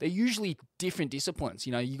punts. They're usually different disciplines.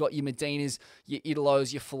 You got your Medinas, your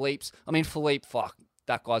Italos, your Philippes. I mean, Philippe, fuck,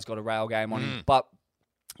 that guy's got a rail game on him. But,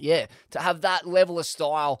 yeah, to have that level of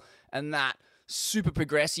style and that super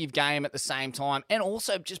progressive game at the same time, and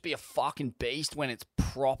also just be a fucking beast when it's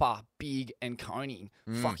proper big and coning.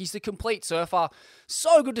 Fuck, he's the complete surfer.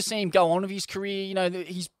 So good to see him go on with his career.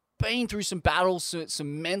 He's been through some battles,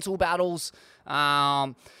 some mental battles,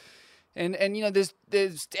 and there's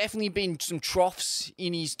definitely been some troughs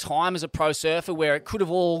in his time as a pro surfer where it could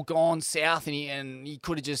have all gone south, and he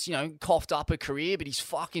could have just coughed up a career, but he's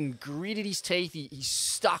fucking gritted his teeth. He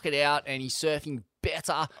stuck it out, and he's surfing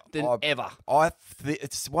better than ever.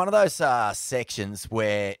 It's one of those sections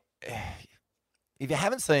where if you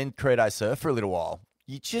haven't seen Credo surf for a little while,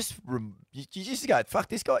 you just go, fuck,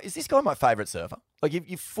 this guy, is this guy my favourite surfer? Like,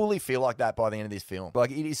 you fully feel like that by the end of this film.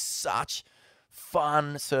 Like, it is such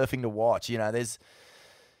fun surfing to watch. There's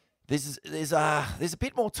a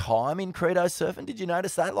bit more time in Credo surfing. Did you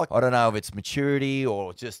notice that? Like, I don't know if it's maturity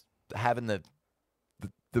or just having the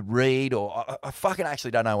read, or I fucking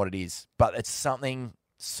actually don't know what it is, but it's something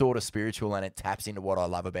sort of spiritual, and it taps into what I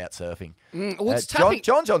love about surfing.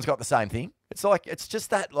 John's got the same thing. It's like, it's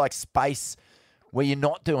just that like space where you're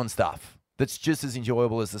not doing stuff that's just as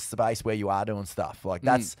enjoyable as the space where you are doing stuff. Like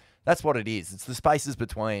that's what it is. It's the spaces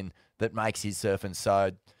between that makes his surfing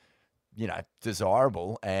so,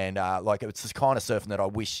 desirable. And it's this kind of surfing that I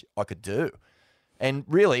wish I could do. And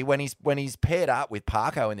really, when he's paired up with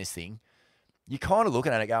Parko in this thing, you're kind of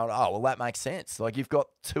looking at it going, oh, well, that makes sense. Like, you've got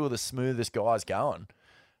two of the smoothest guys going.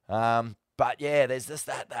 But yeah, there's just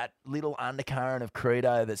that little undercurrent of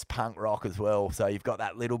Credo that's punk rock as well. So you've got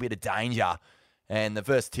that little bit of danger, and the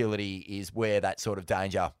versatility is where that sort of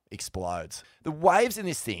danger explodes. The waves in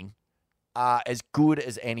this thing are as good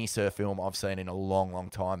as any surf film I've seen in a long, long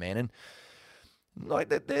time, man. And like,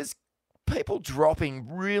 there's people dropping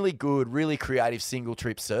really good, really creative single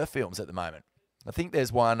trip surf films at the moment. I think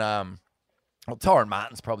there's one, Torren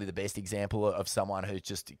Martin's probably the best example of someone who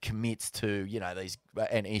just commits to, these,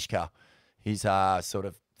 and Ishka, his sort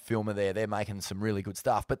of filmer there. They're making some really good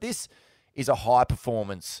stuff. But this is a high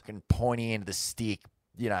performance and pointy end of the stick,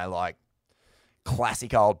 like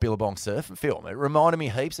classic old Billabong surfing film. It reminded me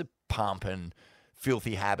heaps of Pump and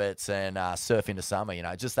Filthy Habits and Surf Into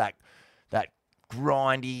Summer, just that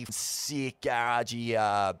grindy, sick, garagey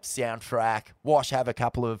soundtrack. Wash have a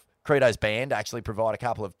couple of, Credo's band actually provide a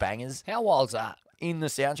couple of bangers. How wild's that? In the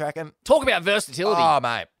soundtrack. And talk about versatility. Oh,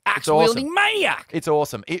 mate. Axe-wielding awesome. maniac. It's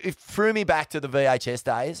awesome. It threw me back to the VHS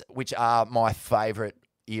days, which are my favourite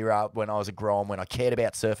era when I was a grom, when I cared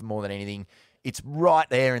about surfing more than anything. it's right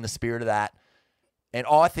there in the spirit of that. And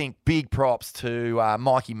I think big props to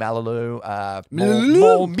Mikey Malalou,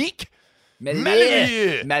 Mick. And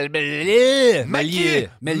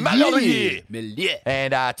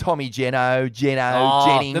Tommy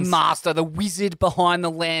Jennings. The master, the wizard behind the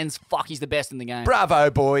lens. Fuck, he's the best in the game. Bravo,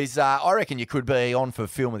 boys. I reckon you could be on for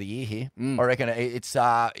Film of the Year here. I reckon it's,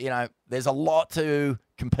 there's a lot to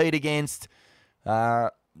compete against.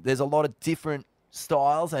 There's a lot of different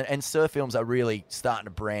styles, and surf films are really starting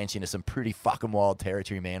to branch into some pretty fucking wild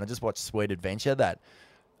territory, man. I just watched Sweet Adventure.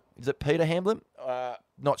 Is it Peter Hamblin?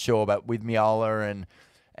 Not sure, but with Miola and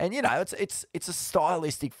it's a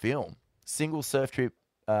stylistic film, single surf trip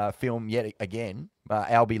film yet again.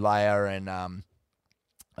 Albie Layer and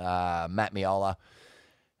Matt Miola,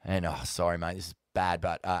 and sorry mate, this is bad,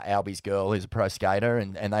 but Albie's girl who's a pro skater,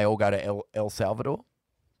 and they all go to El Salvador.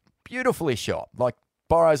 Beautifully shot, like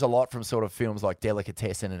borrows a lot from sort of films like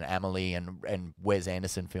Delicatessen and Amelie and Wes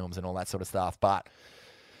Anderson films and all that sort of stuff, but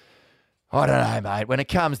I don't know, mate. When it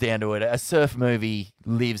comes down to it, a surf movie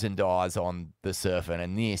lives and dies on the surfing,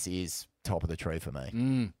 and this is top of the tree for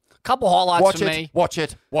me. Couple highlights for me. Watch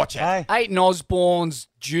it. Aiton Osborne's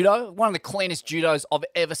judo, one of the cleanest judos I've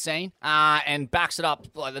ever seen, and backs it up.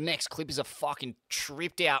 Like, the next clip is a fucking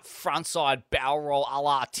tripped out frontside barrel roll a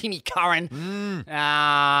la Timmy Curran.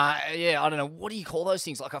 I don't know. What do you call those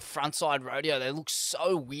things? Like a frontside rodeo. They look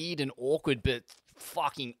so weird and awkward, but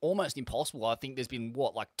fucking almost impossible. I think there's been,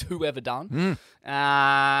 like 2 ever done.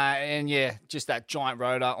 And yeah, just that giant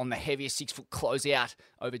rotor on the heaviest 6-foot closeout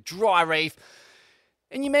over dry reef.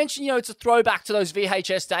 And you mentioned, it's a throwback to those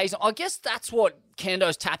VHS days. I guess that's what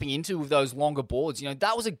Kando's tapping into with those longer boards.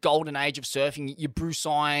 That was a golden age of surfing. Your Bruce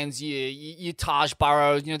Irons, your Taj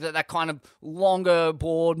Burrows, that kind of longer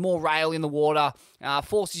board, more rail in the water,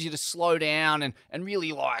 forces you to slow down and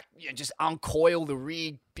really just uncoil the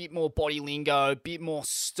rig, bit more body lingo, bit more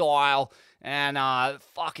style. And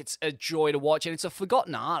it's a joy to watch. And it's a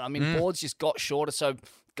forgotten art. I mean, boards just got shorter, so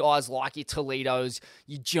guys like your Toledos,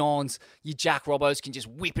 your Johns, your Jack Robbos can just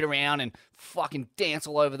whip it around and fucking dance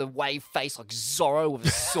all over the wave face like Zorro with a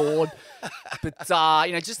sword. But,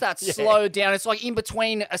 just that slow down. It's like in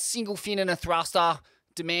between a single fin and a thruster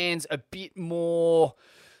demands a bit more,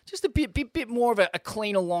 just a bit more of a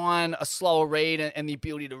cleaner line, a slower read, and the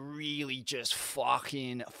ability to really just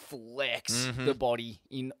fucking flex the body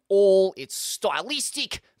in all its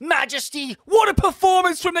stylistic majesty. What a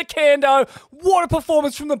performance from the Kando. What a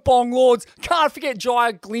performance from the Bong Lords. Can't forget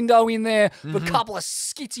Jaya Glindo in there with a couple of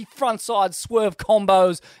skitsy frontside swerve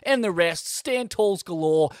combos, and the rest, stand talls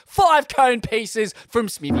galore, 5 cone pieces from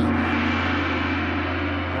Smithy.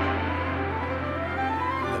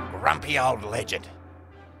 The grumpy old legend.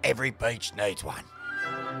 Every beach needs one.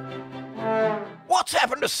 What's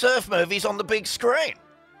happened to surf movies on the big screen?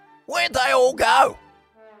 Where'd they all go?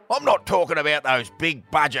 I'm not talking about those big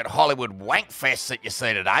budget Hollywood wank fests that you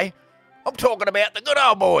see today. I'm talking about the good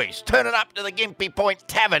old boys turning up to the Gympie Point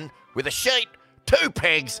Tavern with a sheet, 2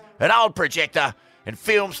 pegs, an old projector, and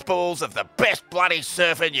film spools of the best bloody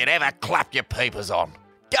surfing you'd ever clap your peepers on.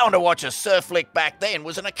 Going to watch a surf flick back then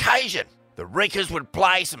was an occasion. The Reekers would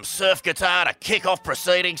play some surf guitar to kick off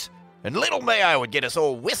proceedings, and Little Mio would get us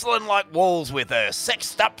all whistling like wolves with her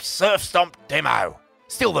sexed up surf stomp demo.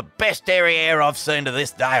 Still the best derriere I've seen to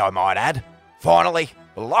this day, I might add. Finally,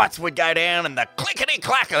 the lights would go down and the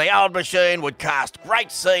clickety-clack of the old machine would cast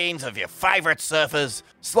great scenes of your favourite surfers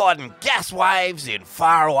sliding gas waves in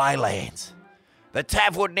faraway lands. The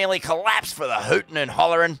Tav would nearly collapse for the hooting and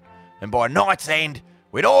hollering, and by night's end,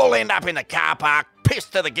 we'd all end up in the car park,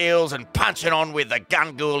 pissed to the gills and punching on with the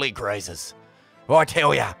Gungooly greasers. I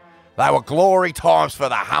tell ya, they were glory times for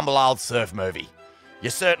the humble old surf movie. You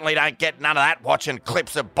certainly don't get none of that watching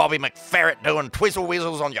clips of Bobby McFerret doing twizzle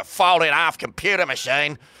whizzles on your folded half computer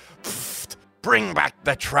machine. Pfft, bring back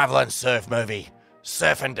the travelling surf movie.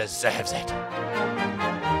 Surfing deserves it.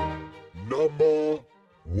 Number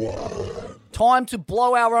 1. Time to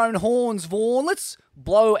blow our own horns, Vaughan. Let's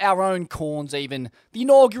blow our own corns even. The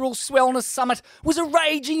inaugural Swellness Summit was a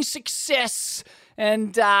raging success.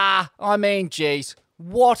 And, geez,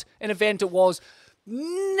 what an event it was.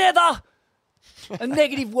 Never a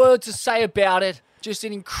negative word to say about it. Just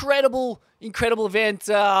an incredible event.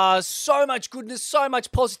 So much goodness, so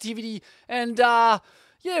much positivity. And, how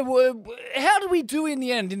did we do in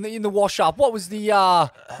the end, in the wash-up? What was the...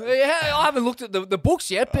 I haven't looked at the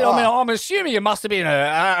books yet, but I'm assuming it must have been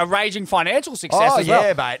a raging financial success as well.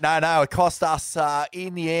 Yeah, mate. No, it cost us,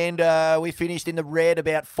 in the end, we finished in the red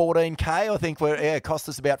about 14K. I think it cost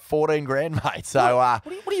us about 14 grand, mate. So, what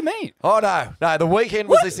do you mean? Oh, no, the weekend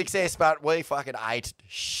was a success, but we fucking ate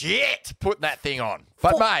shit putting that thing on.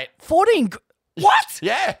 But, mate... 14... What?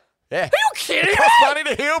 Yeah. Yeah. Are you kidding It costs me?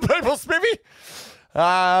 money to heal people, Smithy. Yeah.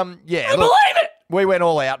 I Look, believe it. we went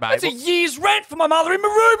all out, mate. It's a year's rent for my mother in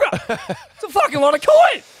Maroubra. It's a fucking lot of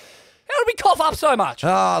coin. How did we cough up so much?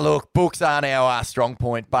 Look, books aren't our strong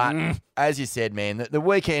point, but as you said, man, the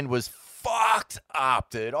weekend was fucked up,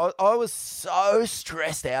 dude. I was so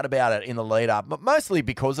stressed out about it in the lead up, but mostly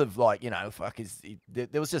because of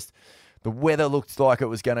there was just the weather looked like it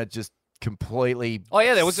was going to just completely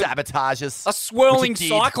there was sabotage us. A swirling which it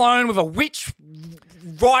did. cyclone with a witch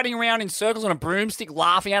riding around in circles on a broomstick,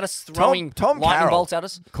 laughing at us, throwing Tom lightning Carroll bolts at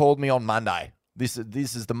us. Called me on Monday. This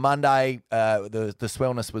is the Monday. The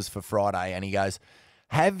swellness was for Friday, and he goes,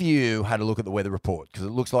 "Have you had a look at the weather report? Because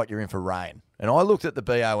it looks like you're in for rain." And I looked at the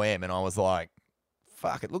BOM, and I was like,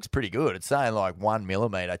 "Fuck, it looks pretty good. It's saying like 1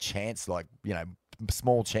 millimeter chance,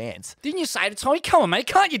 small chance." Didn't you say to Tommy, come on, mate,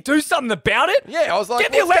 can't you do something about it? Yeah, I was like,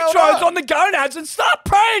 get the "What's going electrodes on?" on the gonads and start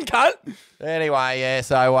praying, cunt. Anyway, yeah,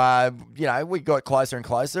 so, we got closer and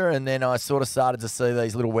closer, and then I sort of started to see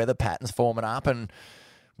these little weather patterns forming up, and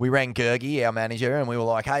we rang Gergie, our manager, and we were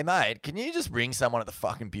like, "Hey, mate, can you just ring someone at the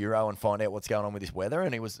fucking bureau and find out what's going on with this weather?"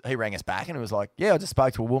 And he rang us back, and he was like, "Yeah, I just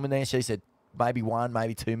spoke to a woman there. She said maybe 1,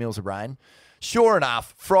 maybe 2 mils of rain." Sure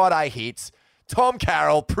enough, Friday hits. Tom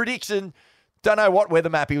Carroll, prediction, don't know what weather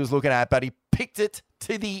map he was looking at, but he picked it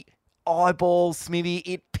to the eyeballs, Smithy.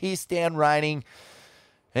 It pissed down raining.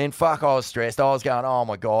 And fuck, I was stressed. I was going, oh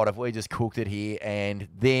my God, have we just cooked it here? And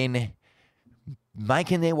then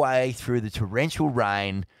making their way through the torrential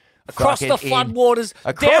rain. Across the floodwaters,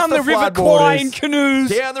 down the River Kwai in canoes.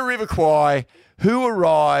 Down the River Kwai. Who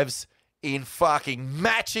arrives in fucking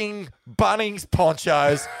matching Bunnings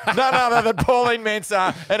ponchos? None other than Pauline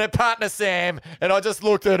Mensah and her partner Sam. And I just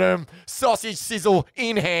looked at him, sausage sizzle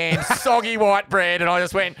in hand, soggy white bread, and I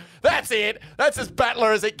just went, that's it. That's as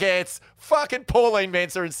battler as it gets. Fucking Pauline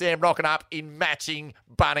Mensah and Sam rocking up in matching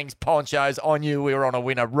Bunnings ponchos. I knew we were on a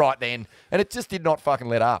winner right then. And it just did not fucking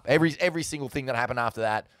let up. Every single thing that happened after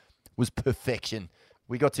that was perfection.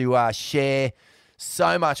 We got to share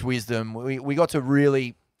so much wisdom. We got to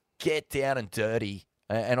really get down and dirty.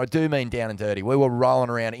 And I do mean down and dirty. We were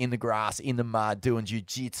rolling around in the grass, in the mud, doing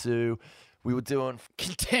jiu-jitsu. We were doing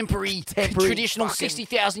contemporary traditional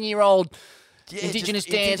 60,000-year-old Indigenous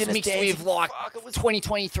dance mixed with like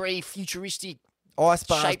 2023 futuristic ice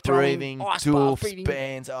bath shape breathing, doofs,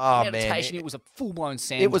 bands. Oh, man. Meditation. It was a full-blown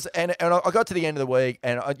sand. It was, and I got to the end of the week,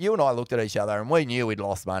 and you and I looked at each other, and we knew we'd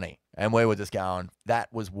lost money. And we were just going,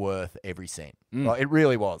 that was worth every cent. Like, it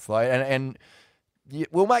really was. Like, and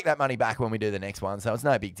we'll make that money back when we do the next one, so it's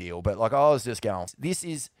no big deal. But, like, I was just going, this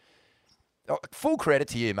is full credit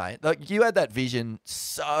to you, mate. Like, you had that vision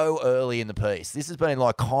so early in the piece. This has been,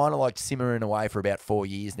 like, kind of like simmering away for about 4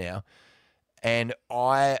 years now. And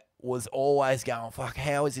I was always going, fuck,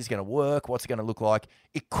 how is this going to work? What's it going to look like?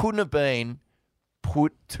 It couldn't have been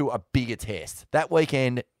put to a bigger test. That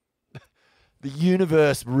weekend, the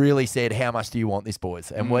universe really said, how much do you want this,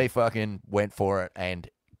 boys? And we fucking went for it, and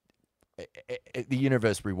the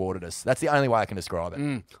universe rewarded us. That's the only way I can describe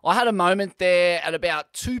it. I had a moment there at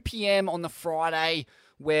about 2 p.m. on the Friday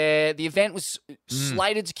where the event was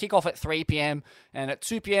slated to kick off at 3 p.m. And at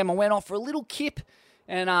 2 p.m. I went off for a little kip.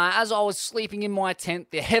 And as I was sleeping in my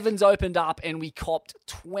tent, the heavens opened up and we copped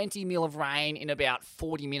 20 mil of rain in about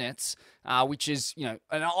 40 minutes, which is, and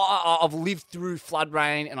I've lived through flood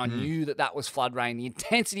rain and I knew that was flood rain. The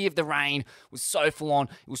intensity of the rain was so full on.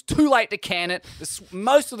 It was too late to can it.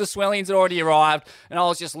 Most of the swellings had already arrived and I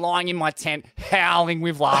was just lying in my tent howling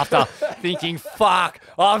with laughter, thinking, fuck,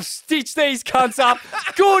 I've stitched these cunts up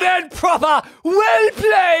good and proper. Well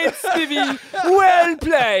played, Smithy. Well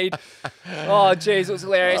played. Oh, jeez, it was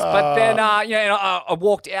hilarious. But then, I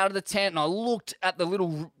walked out of the tent and I looked at the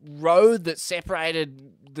little road that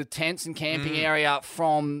separated the tents and camping area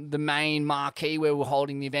from the main marquee where we were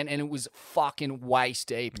holding the event, and it was fucking waist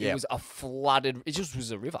deep. Yep. It was a flooded, it just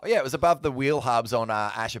was a river. Yeah, it was above the wheel hubs on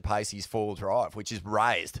Asher Pacey's 4-wheel drive, which is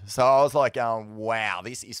raised. So I was like going, wow,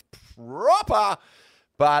 this is proper.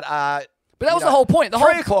 But that was the whole point.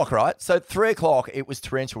 3 o'clock, right? So 3 o'clock, it was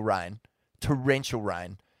torrential rain.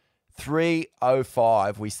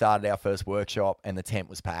 3:05, we started our first workshop and the tent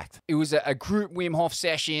was packed. It was a group Wim Hof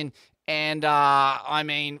session. And, that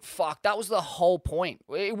was the whole point.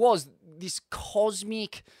 It was this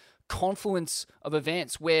cosmic confluence of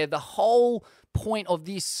events where the whole point of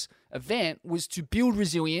this event was to build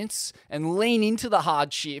resilience and lean into the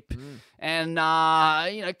hardship and,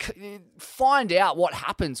 find out what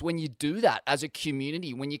happens when you do that as a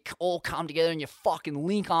community, when you all come together and you fucking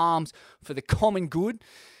link arms for the common good.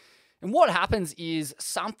 And what happens is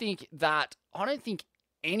something that I don't think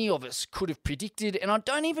any of us could have predicted, and I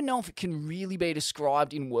don't even know if it can really be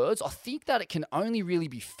described in words. I think that it can only really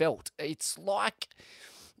be felt. It's like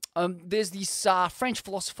there's this French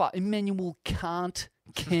philosopher, Immanuel Kant,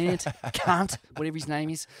 whatever his name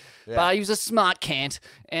is. Yeah. But he was a smart Kant,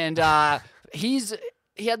 and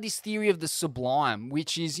he had this theory of the sublime,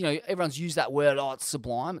 which is, everyone's used that word, it's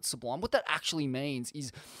sublime, it's sublime. What that actually means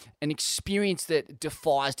is an experience that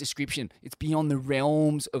defies description. It's beyond the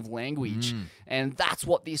realms of language. And that's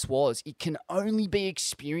what this was. It can only be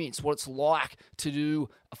experienced, what it's like to do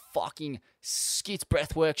a fucking skits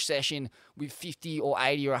breathwork session with 50 or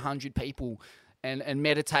 80 or 100 people. And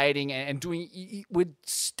meditating and doing, we're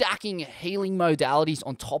stacking healing modalities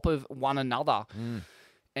on top of one another.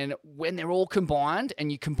 And when they're all combined and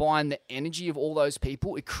you combine the energy of all those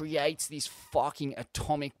people, it creates this fucking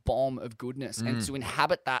atomic bomb of goodness. And to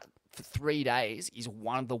inhabit that for 3 days is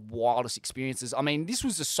one of the wildest experiences. I mean, this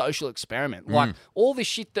was a social experiment. Like all the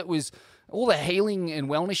shit that was, all the healing and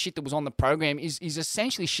wellness shit that was on the program is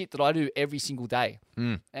essentially shit that I do every single day.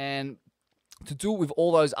 And to do it with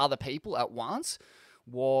all those other people at once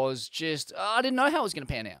was just, I didn't know how it was going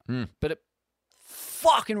to pan out. But it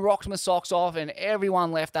fucking rocked my socks off, and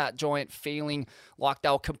everyone left that joint feeling like they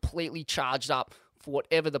were completely charged up for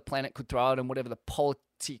whatever the planet could throw at them, whatever the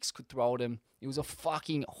politics could throw at them. It was a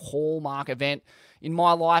fucking hallmark event in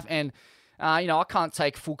my life, and I can't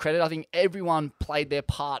take full credit. I think everyone played their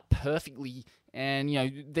part perfectly, and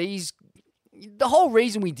the whole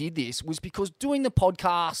reason we did this was because doing the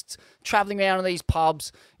podcast, traveling around to these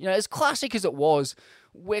pubs, as classic as it was,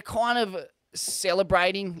 we're kind of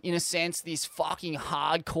celebrating, in a sense, this fucking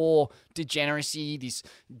hardcore degeneracy, this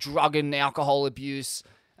drug and alcohol abuse,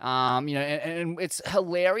 and it's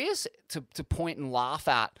hilarious to point and laugh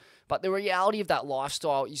at. But the reality of that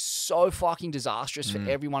lifestyle is so fucking disastrous for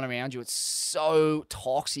everyone around you. It's so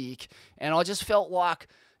toxic. And I just felt like,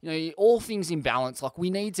 all things in balance, like we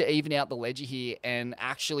need to even out the ledger here and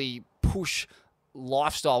actually push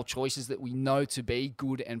lifestyle choices that we know to be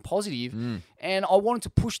good and positive. And I wanted to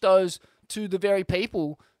push those to the very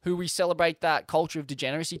people who we celebrate that culture of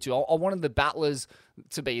degeneracy to. I wanted the battlers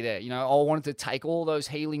to be there. I wanted to take all those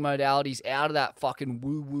healing modalities out of that fucking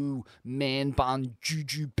woo-woo, man bun,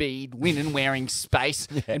 juju bead, linen-wearing space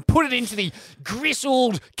and put it into the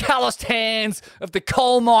grizzled, calloused hands of the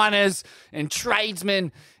coal miners and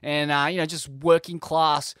tradesmen and, just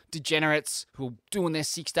working-class degenerates who are doing their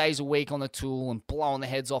 6 days a week on the tool and blowing their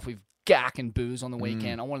heads off with gack and booze on the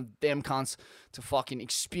weekend. I wanted them cunts to fucking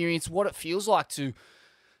experience what it feels like to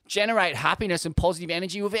generate happiness and positive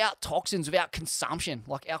energy without toxins, without consumption.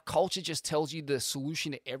 Like our culture just tells you the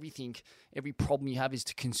solution to everything. Every problem you have is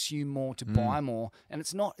to consume more, to buy more. And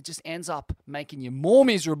it's not. It just ends up making you more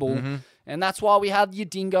miserable. And that's why we have your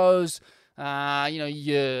Dingoes,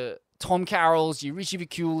 your Tom Carrolls, your Richie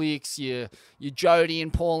Vikuliks, your Jody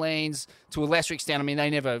and Paulines, to a lesser extent. I mean, they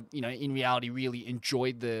never, in reality really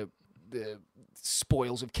enjoyed the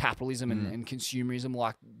spoils of capitalism and consumerism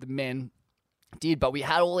like the men did. But we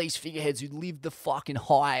had all these figureheads who lived the fucking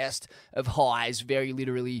highest of highs, very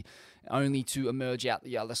literally, only to emerge out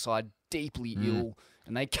the other side deeply ill.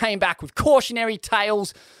 And they came back with cautionary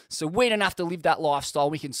tales, so we don't have to live that lifestyle.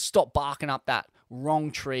 We can stop barking up that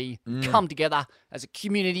wrong tree, come together as a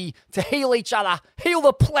community to heal each other, heal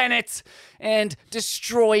the planet, and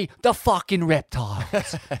destroy the fucking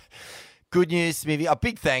reptiles. Good news, Smithy. A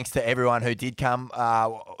big thanks to everyone who did come.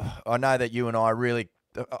 I know that you and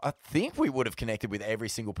I think we would have connected with every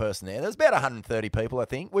single person there. There's about 130 people, I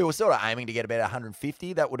think. We were sort of aiming to get about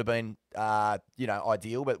 150. That would have been,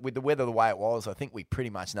 ideal. But with the weather the way it was, I think we pretty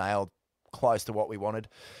much nailed close to what we wanted.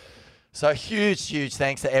 So huge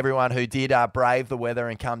thanks to everyone who did brave the weather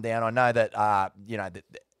and come down. I know that,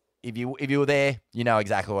 if you were there, you know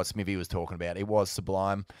exactly what Smithy was talking about. It was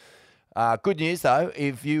sublime. Good news, though,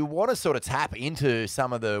 if you want to sort of tap into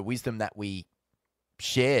some of the wisdom that we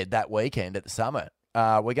shared that weekend at the summit,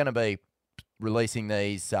 we're going to be releasing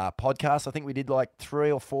these podcasts. I think we did like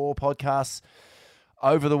 3 or 4 podcasts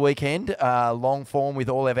over the weekend, long form with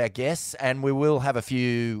all of our guests, and we will have a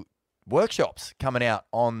few workshops coming out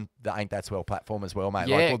on the Ain't That Swell platform as well, mate.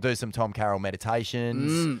 Yeah. Like we'll do some Tom Carroll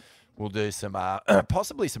meditations. We'll do some,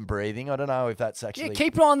 possibly some breathing. I don't know if that's actually... Yeah,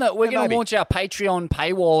 keep on that. We're going to launch our Patreon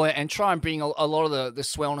paywall and try and bring a lot of the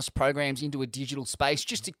Swellness programs into a digital space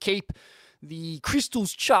just to keep the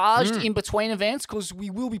crystals charged in between events, because we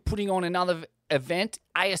will be putting on another event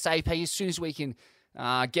ASAP as soon as we can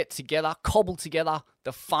get together, cobble together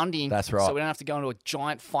the funding. That's right. So we don't have to go into a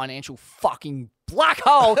giant financial fucking black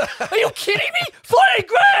hole. Are you kidding me? 40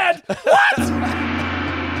 grand! What?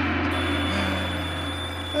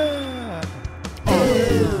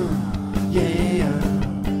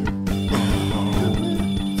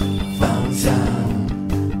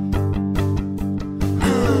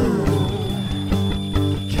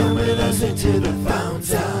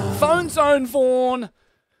 and Vaughan.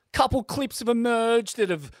 Couple clips have emerged that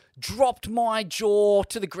have dropped my jaw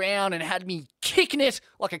to the ground and had me kicking it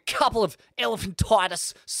like a couple of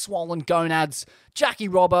elephantitis swollen gonads. Jackie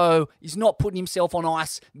Robbo is not putting himself on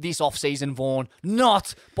ice this off-season, Vaughan.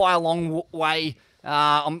 Not by a long way.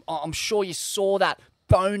 I'm sure you saw that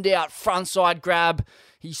boned-out frontside grab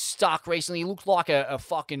he stuck recently. He looked like a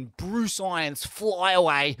fucking Bruce Irons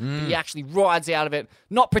flyaway. But he actually rides out of it,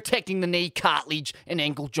 not protecting the knee cartilage and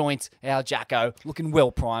ankle joints. Our Jacko looking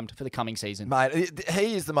well primed for the coming season. Mate,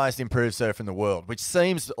 he is the most improved surfer in the world, which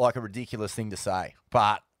seems like a ridiculous thing to say.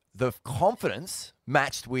 But the confidence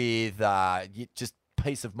matched with just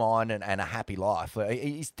peace of mind and a happy life.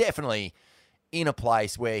 He's definitely in a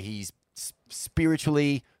place where he's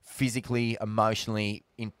spiritually, physically, emotionally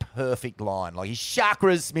in perfect line. Like his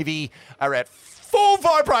chakras, Smithy, are at full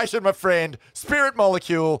vibration, my friend. Spirit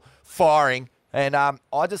molecule firing. And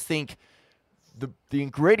I just think the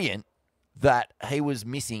ingredient that he was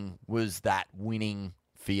missing was that winning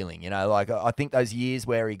feeling. You know, like I think those years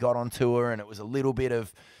where he got on tour and it was a little bit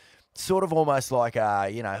of sort of almost like,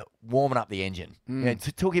 warming up the engine. It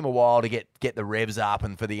took him a while to get the revs up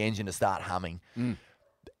and for the engine to start humming.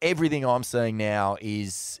 Everything I'm seeing now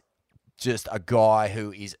is just a guy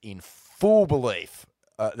who is in full belief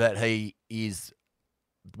that he is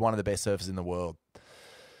one of the best surfers in the world.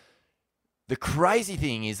 The crazy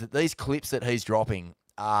thing is that these clips that he's dropping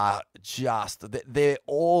are they're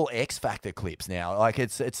all X Factor clips now. Like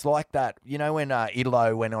it's like that, you know, when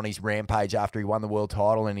Italo went on his rampage after he won the world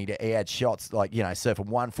title and he had shots like, you know, surfing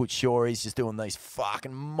 1 foot shore, he's just doing these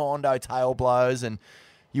fucking mondo tail blows, and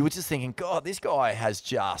you were just thinking, God, this guy has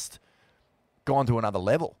just gone to another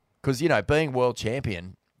level. Because, you know, being world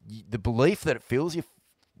champion, the belief that it fills you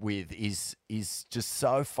with is just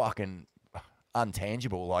so fucking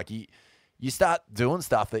untangible. Like, you start doing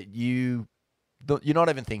stuff that you're not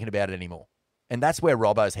even thinking about it anymore. And that's where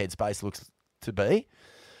Robbo's headspace looks to be.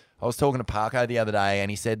 I was talking to Parko the other day, and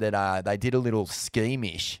he said that they did a little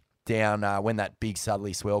ski-mish down when that big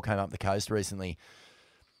southerly swell came up the coast recently.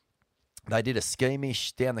 They did a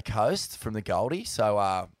ski-mish down the coast from the Goldie.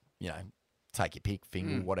 So, take your pick,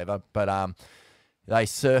 finger, whatever. But they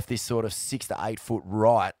surfed this sort of 6 to 8 foot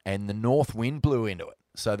right, and the north wind blew into it.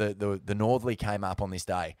 So the northerly came up on this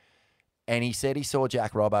day. And he said he saw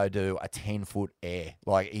Jack Robbo do a 10-foot air.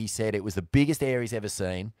 Like, he said it was the biggest air he's ever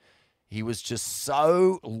seen. He was just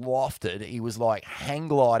so lofted. He was like hang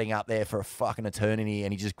gliding up there for a fucking eternity,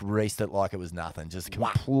 and he just greased it like it was nothing. Just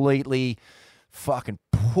completely fucking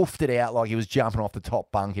poofed it out like he was jumping off the top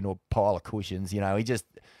bunk into a pile of cushions. You know, he just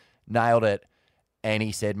nailed it. And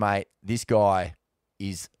he said, mate, this guy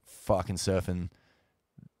is fucking surfing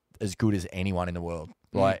as good as anyone in the world.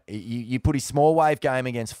 Like, you put his small wave game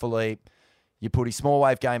against Philippe, you put his small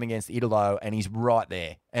wave game against Italo, and he's right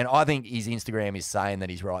there. And I think his Instagram is saying that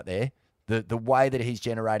he's right there. The way that he's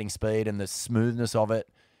generating speed and the smoothness of it,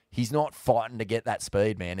 he's not fighting to get that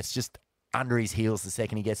speed, man. It's just under his heels the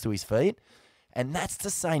second he gets to his feet. And that's to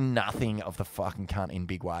say nothing of the fucking cunt in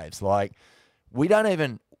big waves. Like, we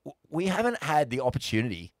haven't had the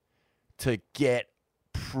opportunity to get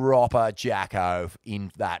proper Jacko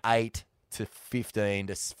in that 8 to 15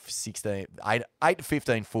 to 16, 8 to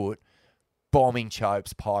 15 foot bombing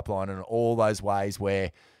chopes pipeline and all those ways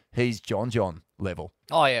where he's John level.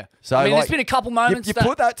 Oh, yeah. So, I mean, there's been a couple moments. You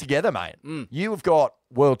put that together, mate. You have got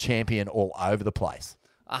world champion all over the place.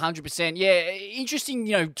 100%. Yeah, interesting,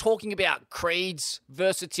 you know, talking about Creed's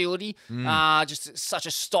versatility. Just such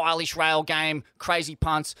a stylish rail game, crazy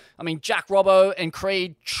punts. I mean, Jack Robbo and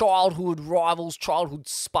Creed, childhood rivals, childhood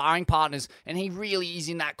sparring partners, and he really is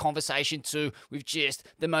in that conversation too with just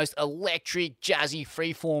the most electric, jazzy,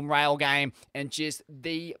 freeform rail game and just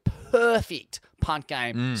the perfect punt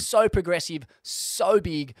game. So progressive, so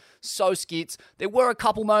big, so skits. There were a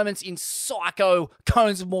couple moments in Psycho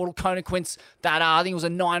Cones of Mortal Consequence that I think it was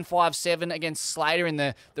a 9.57 against Slater in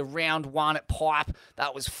the round 1 at Pipe.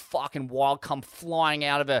 That was fucking wild. Come flying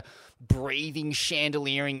out of a breathing,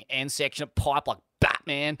 chandeliering end section at Pipe like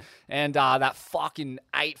Batman. And that fucking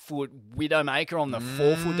 8-foot Widowmaker on the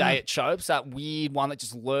 4-foot day at Chopes. That weird one that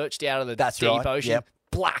just lurched out of the deep ocean. Yep.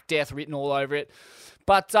 Black Death written all over it.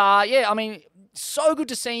 But, yeah, I mean, so good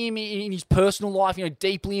to see him in his personal life, you know,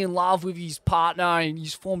 deeply in love with his partner, and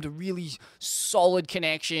he's formed a really solid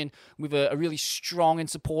connection with a really strong and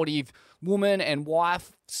supportive woman and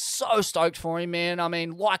wife. So stoked for him, man. I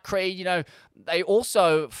mean, like Creed, you know, they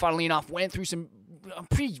also, funnily enough, went through some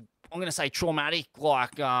pretty, I'm going to say, traumatic,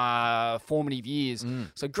 like, formative years.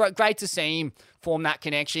 So great to see him form that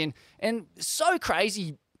connection. And so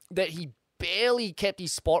crazy that he barely kept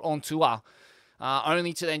his spot on tour.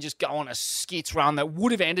 only to then just go on a skits run that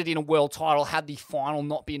would have ended in a world title had the final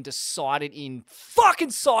not been decided in fucking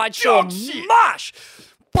sideshow mush.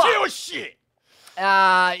 Pure shit.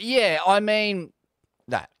 Yeah, I mean,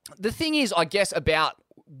 No. the thing is, I guess, about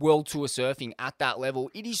World Tour surfing at that level,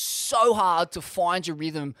 it is so hard to find your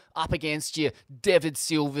rhythm up against your David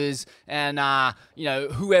Silvers and,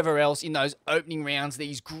 whoever else in those opening rounds,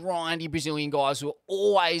 these grindy Brazilian guys who are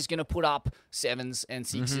always going to put up 7s and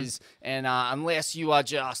 6s. And unless you are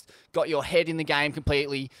just got your head in the game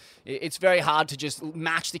completely, it's very hard to just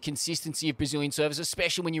match the consistency of Brazilian surfers,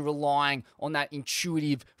 especially when you're relying on that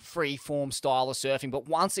intuitive, free-form style of surfing. But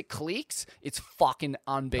once it clicks, it's fucking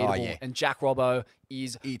unbeatable. Oh, yeah. And Jack Robbo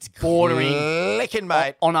is It's bordering clicking,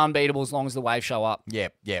 mate. on unbeatable as long as the waves show up.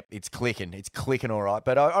 Yep. It's clicking. It's clicking all right.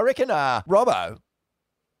 But I reckon Robbo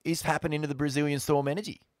is tapping into the Brazilian Storm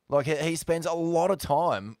energy. Like, he spends a lot of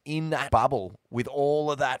time in that bubble with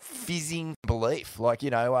all of that fizzing belief. Like,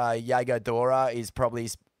 Yago Dora is probably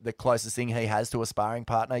the closest thing he has to a sparring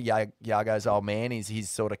partner. Yago's old man is his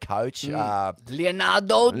sort of coach.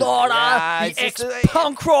 Leonardo Dora, the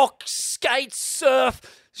ex-punk rock, skate, surf,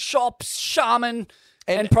 shops, shaman,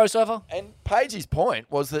 and pro surfer. And Pagey's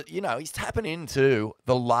point was that, he's tapping into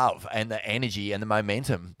the love and the energy and the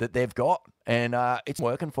momentum that they've got. And it's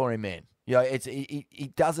working for him, man.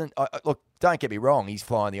 He doesn't look. Don't get me wrong. He's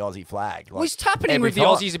flying the Aussie flag. Well, he's tapping in with the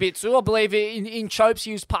Aussies a bit too. I believe in Chopes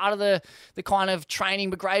he was part of the kind of training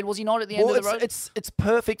brigade. Was he not at the end of the road? It's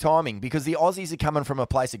perfect timing because the Aussies are coming from a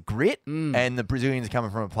place of grit and the Brazilians are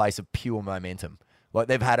coming from a place of pure momentum. Like,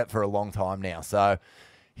 they've had it for a long time now. So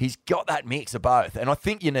he's got that mix of both, and I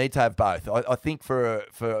think you need to have both. I think for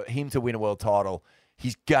him to win a world title,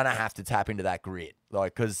 he's gonna have to tap into that grit,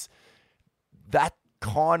 because that.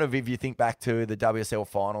 Kind of, if you think back to the WSL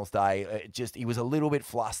finals day, he was a little bit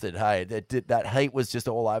flustered. Hey, that heat was just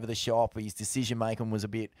all over the shop. His decision making was a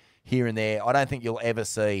bit here and there. I don't think you'll ever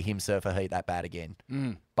see him surf a heat that bad again.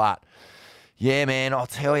 But yeah, man, I'll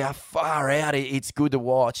tell you, far out. It's good to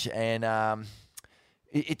watch, and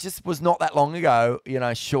it just was not that long ago.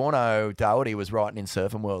 Sean O'Doherty was writing in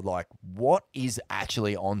Surfing World, like, what is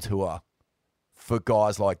actually on tour for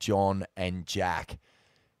guys like John and Jack,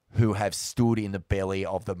 who have stood in the belly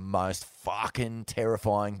of the most fucking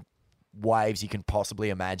terrifying waves you can possibly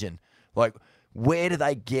imagine. Like, where do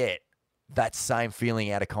they get that same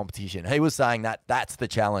feeling out of competition? He was saying that that's the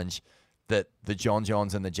challenge that the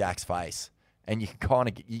Johns and the Jacks face. And you can kind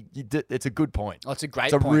of, it's a good point. Oh, it's a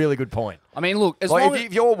great point. It's a really good point. I mean, look,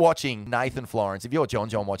 if you're watching Nathan Florence, if you're John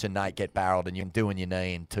watching Nate get barreled and you're doing your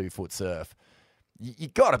knee in 2-foot surf, you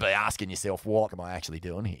got to be asking yourself, what am I actually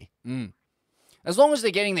doing here? As long as they're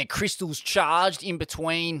getting their crystals charged in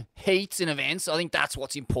between heats and events, I think that's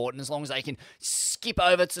what's important. As long as they can skip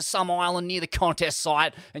over to some island near the contest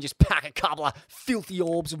site and just pack a couple of filthy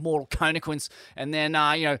orbs of mortal conequence, and then,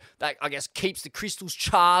 that, I guess, keeps the crystals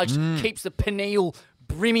charged, keeps the pineal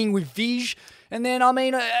brimming with Vij. And then,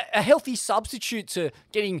 a healthy substitute to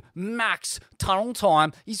getting max tunnel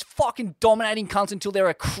time is fucking dominating cunts until they're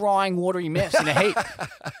a crying watery mess in a heat.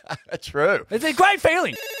 True. It's a great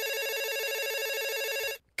feeling.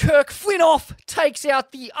 Kirk Flinoff takes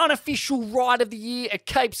out the unofficial ride of the year at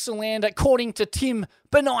Cape Solander, according to Tim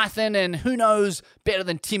Benythan, and who knows better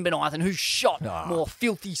than Tim Benythan, who shot more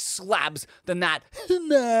filthy slabs than that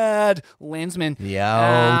mad lensman. The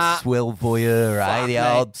old swell voyeur, eh? The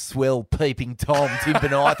mate. Old swell peeping Tom, Tim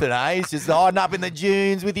Benythan, eh? He's just hiding up in the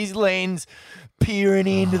dunes with his lens, peering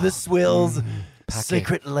into the swell's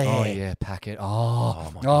secret lair. Oh, yeah, packet.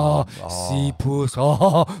 Sea puss.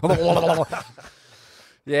 Oh.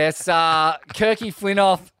 Yes, Kirky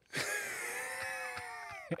Flinoff.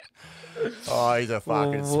 Oh, he's a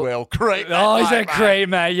fucking swell creep. Oh, he's a creep,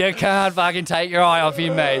 mate. You can't fucking take your eye off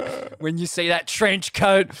him, mate. When you see that trench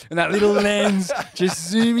coat and that little lens just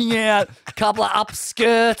zooming out, a couple of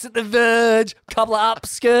upskirts at the verge, a couple of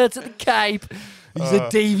upskirts at the Cape. He's a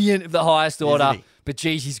deviant of the highest order. But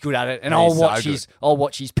geez, he's good at it, and I'll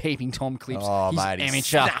watch his peeping Tom clips. Oh, his mate, his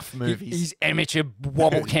amateur snuff movies. His amateur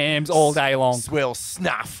wobble cams all day long. Swell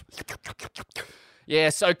snuff.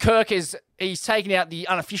 Yeah, so Kirk he's taken out the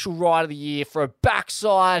unofficial ride of the year for a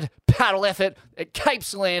backside paddle effort at Cape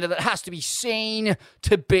Solander that has to be seen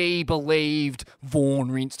to be believed.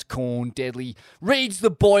 Vaughan rinsed corn deadly, reads the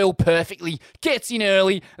boil perfectly, gets in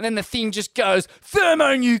early, and then the thing just goes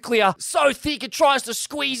thermonuclear. So thick it tries to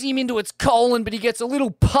squeeze him into its colon, but he gets a little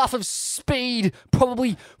puff of speed,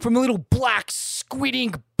 probably from a little black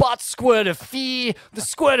squidding butt squirt of fear. The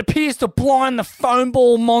squirt appears to blind the foam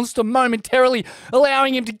ball monster momentarily,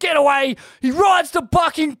 allowing him to get away. He rides the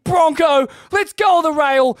bucking bronco, lets go of the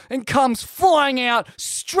rail, and then comes flying out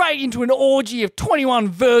straight into an orgy of 21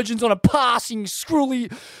 virgins on a passing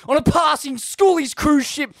schoolies cruise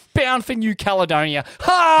ship bound for New Caledonia.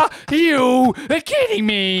 Ha! You are kidding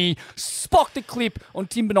me. Spock the clip on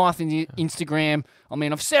Timberknife Instagram. I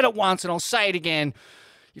mean, I've said it once and I'll say it again.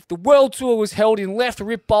 If the world tour was held in left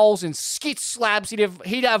rip bowls and skit slabs,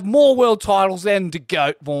 he'd have more world titles than the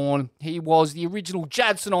GOAT, Vaughn. He was the original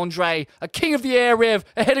Jadson Andre, a king of the air rev,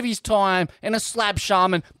 ahead of his time, and a slab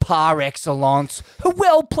shaman par excellence.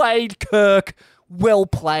 Well played, Kirk. Well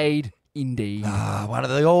played indeed. One of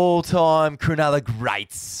the all-time Cronulla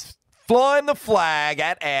greats. Flying the flag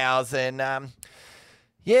at ours, and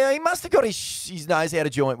he must have got his nose out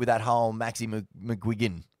of joint with that whole Maxi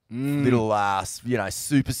McGuigan little,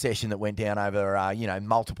 super session that went down over,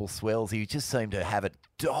 multiple swells. He just seemed to have it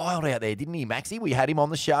dialed out there, didn't he, Maxi? We had him on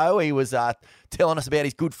the show. He was telling us about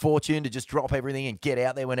his good fortune to just drop everything and get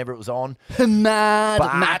out there whenever it was on.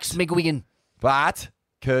 Max McGuigan. But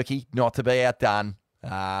Kirky, not to be outdone,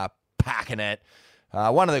 packing it.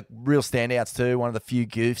 One of the real standouts too, one of the few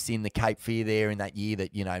goofs in the Cape Fear there in that year that,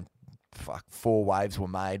 4 waves were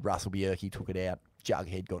made. Russell Bjerke took it out.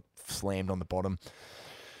 Jughead got slammed on the bottom.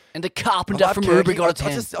 And the carpenter from Uber got a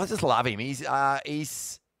 10. I just love him. He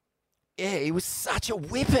was such a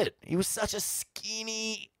whippet. He was such a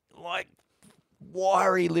skinny,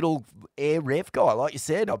 wiry little air rev guy, like you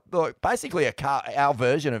said. Basically our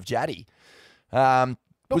version of Jaddy. But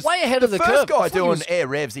way ahead of the curve. The first guy doing air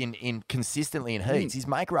revs in consistently in heats. His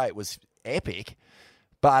make rate was epic.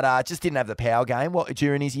 But just didn't have the power game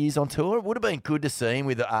during his years on tour. It would have been good to see him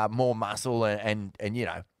with more muscle and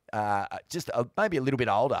just maybe a little bit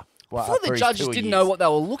older. I thought the judges didn't know what they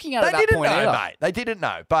were looking at that point either. Mate. They didn't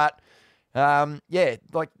know. But,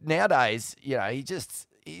 nowadays, he's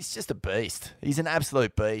just a beast. He's an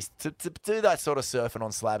absolute beast. To do that sort of surfing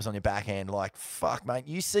on slabs on your backhand, fuck, mate,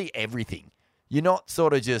 you see everything. You're not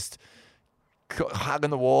sort of just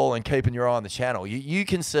hugging the wall and keeping your eye on the channel. You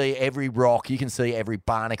can see every rock, you can see every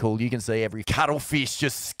barnacle, you can see every cuttlefish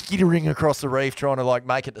just skittering across the reef trying to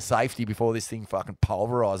make it to safety before this thing fucking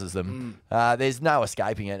pulverizes them. There's no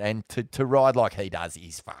escaping it, and to ride like he does,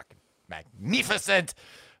 he's fucking magnificent.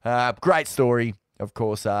 Great story, of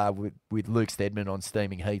course, with Luke Steadman on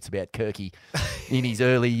Steaming Heats about Kirky in his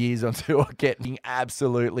early years on tour getting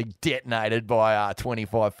absolutely detonated by a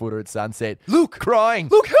 25-footer at Sunset. Luke! Crying.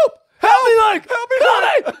 Luke, help! Help me, Luke! Help me!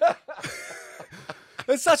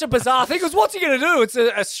 It's such a bizarre thing, because what's he going to do? It's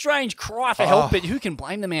a strange cry for help, but who can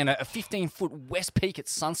blame the man? A 15-foot West Peak at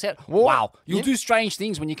sunset? Wow. You'll do strange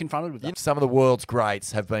things when you're confronted with that. Some of the world's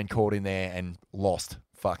greats have been caught in there and lost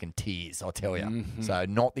fucking tears, I tell you. Mm-hmm. So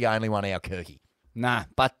not the only one, our Kirky. Nah,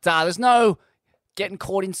 but there's no getting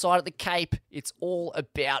caught inside at the Cape. It's all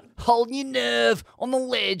about holding your nerve on the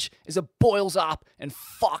ledge as it boils up and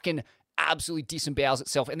fucking absolutely disembowels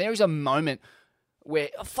itself. And there is a moment where,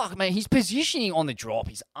 his positioning on the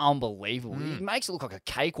drop is unbelievable. He makes it look like a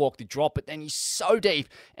cakewalk, the drop, but then he's so deep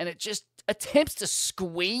and it just attempts to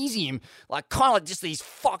squeeze him, kind of just these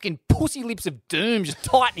fucking pussy lips of doom just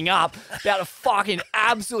tightening up, about to fucking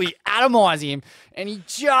absolutely atomize him. And he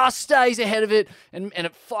just stays ahead of it and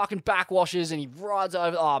it fucking backwashes and he rides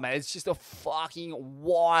over. Oh, man, it's just a fucking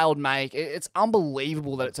wild make. It's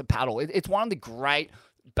unbelievable that it's a paddle. It's one of the great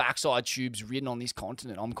backside tubes ridden on this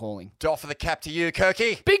continent, I'm calling. Doff of the cap to you,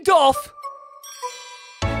 Kirky. Big Doff!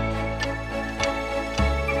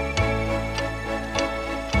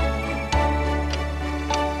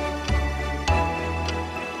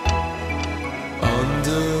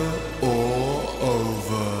 Under or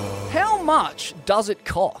over? How much does it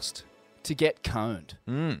cost to get coned?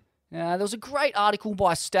 There was a great article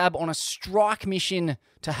by Stab on a strike mission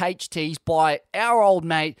to HTs by our old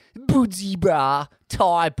mate Boodsy Bra,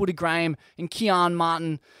 Ty, Buddha Graham, and Kean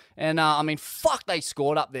Martin. And, they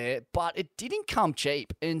scored up there, but it didn't come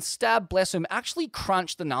cheap. And Stab, bless him, actually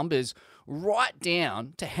crunched the numbers right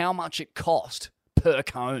down to how much it cost per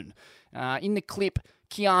cone. In the clip,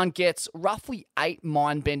 Kean gets roughly 8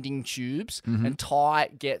 mind-bending tubes, and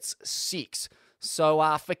Ty gets 6. So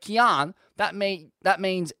for Kean, that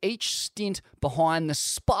means each stint behind the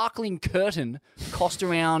sparkling curtain cost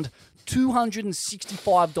around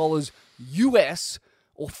 $265 US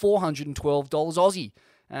or $412 Aussie.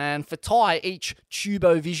 And for Ty, each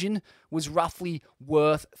Tubovision was roughly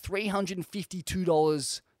worth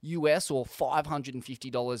 $352 US or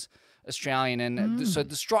 $550 Australian. And so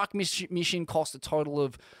the strike mission cost a total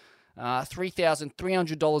of $3,300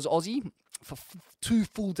 Aussie for 2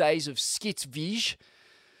 full days of skits viz.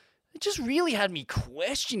 It just really had me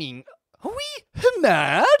questioning, are we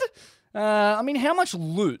mad? How much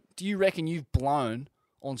loot do you reckon you've blown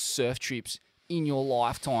on surf trips in your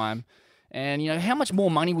lifetime. And, how much more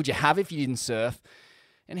money would you have if you didn't surf?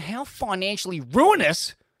 And how financially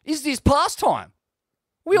ruinous is this pastime?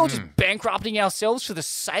 We all just bankrupting ourselves for the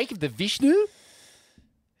sake of the Vishnu?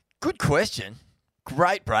 Good question.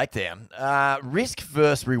 Great breakdown. Risk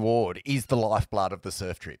versus reward is the lifeblood of the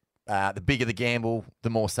surf trip. The bigger the gamble, the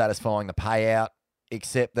more satisfying the payout,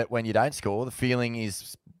 except that when you don't score, the feeling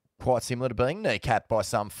is quite similar to being kneecapped by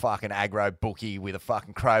some fucking aggro bookie with a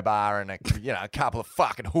fucking crowbar and a couple of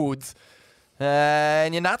fucking hoods,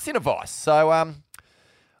 and your nuts in a vice. So, I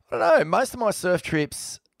don't know. Most of my surf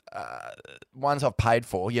trips, ones I've paid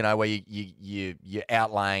for, where you're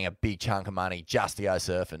outlaying a big chunk of money just to go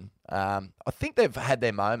surfing. I think they've had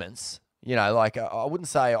their moments. I wouldn't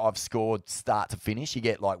say I've scored start to finish. You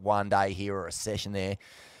get like one day here or a session there.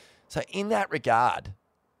 So in that regard,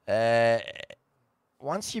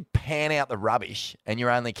 once you pan out the rubbish and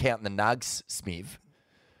you're only counting the nugs, Smiv,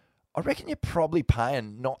 I reckon you're probably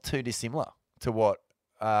paying not too dissimilar to what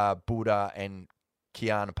Buddha and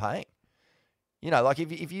Kian are paying.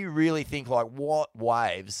 If you really think like, what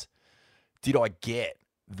waves did I get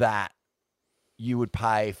that you would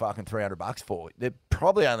pay fucking $300 for? There'd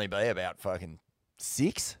probably only be about fucking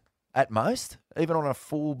 6 at most, even on a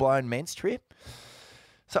full-blown men's trip.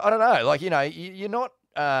 So I don't know,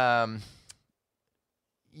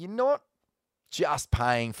 you're not just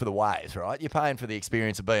paying for the waves, right? You're paying for the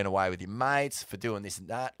experience of being away with your mates, for doing this and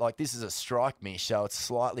that. Like, this is a strike mish, so it's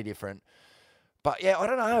slightly different. But yeah, I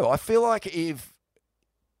don't know. I feel like if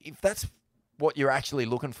that's what you're actually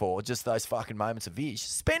looking for, just those fucking moments of vish,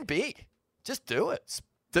 spend big. Just do it.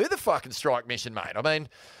 Do the fucking strike mission, mate. I mean,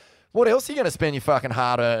 what else are you going to spend your fucking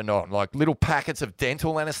hard-earned on? Like little packets of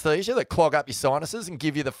dental anesthesia that clog up your sinuses and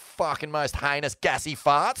give you the fucking most heinous gassy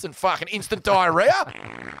farts and fucking instant diarrhea?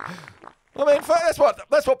 I mean, that's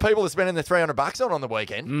what people are spending their $300 on the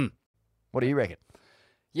weekend. What do you reckon?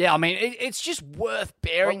 Yeah, I mean, it's just worth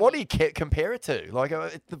bearing. What do you compare it to? Like,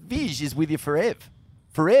 the vish is with you forever.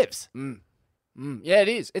 Forevs. Yeah, it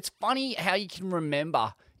is. It's funny how you can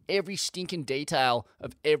remember every stinking detail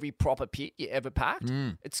of every proper pit you ever packed.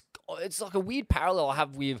 It's like a weird parallel I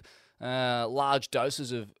have with large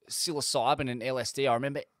doses of psilocybin and LSD. I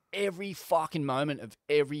remember every fucking moment of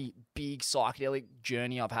every big psychedelic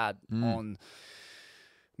journey I've had on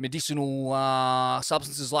medicinal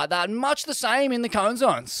substances like that, and much the same in the cone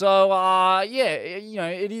zone. So,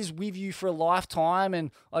 it is with you for a lifetime, and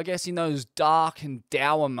I guess in those dark and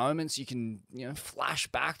dour moments, you can, flash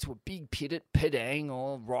back to a big pit at Padang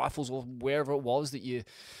or Rifles or wherever it was that you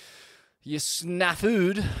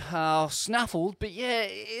snaffled. But yeah,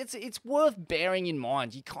 it's worth bearing in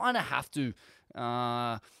mind. You kind of have to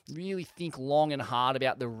really think long and hard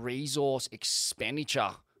about the resource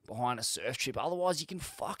expenditure behind a surf trip. Otherwise, you can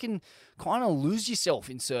fucking kind of lose yourself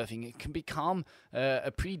in surfing. It can become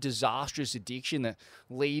a pretty disastrous addiction that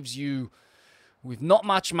leaves you with not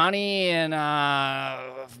much money and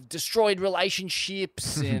destroyed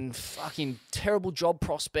relationships and fucking terrible job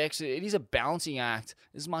prospects. It is a balancing act.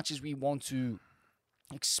 As much as we want to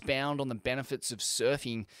expound on the benefits of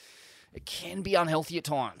surfing, it can be unhealthy at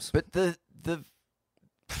times. But the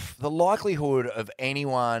likelihood of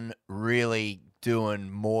anyone really doing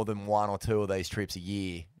more than 1 or 2 of these trips a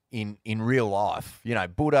year in real life,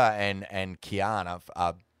 Buddha and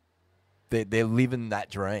Kian they're living that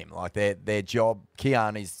dream. Like their job,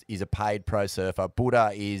 Kian is a paid pro surfer.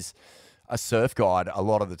 Buddha is a surf guide a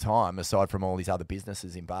lot of the time, aside from all these other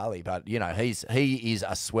businesses in Bali. But he is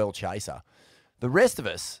a swell chaser. The rest of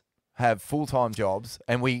us have full-time jobs,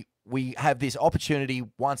 and we have this opportunity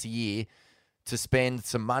once a year to spend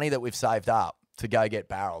some money that we've saved up to go get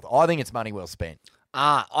barreled. I think it's money well spent.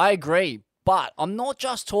 I agree. But I'm not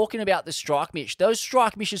just talking about the strike mish. Those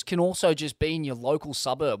strike mishes can also just be in your local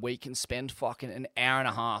suburb where you can spend fucking an hour and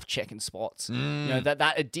a half checking spots.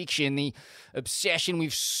 That addiction, the obsession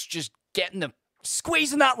with just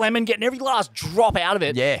squeezing that lemon, getting every last drop out of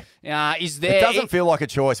it. Yeah. Is there. It doesn't feel like a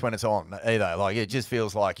choice when it's on either. Like, it just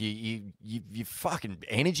feels like you fucking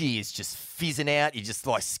energy is just fizzing out. You're just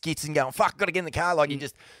like skitzing, going, fuck, got to get in the car. Like,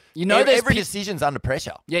 every decision's under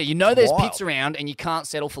pressure. Yeah, there's pits around and you can't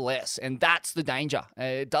settle for less. And that's the danger.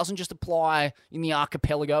 It doesn't just apply in the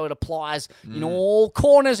archipelago. It applies in all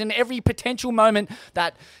corners and every potential moment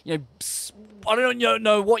that, I don't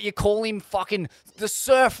know what you call him, fucking the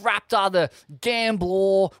surf raptor, the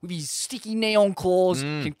gambler with his sticky neon claws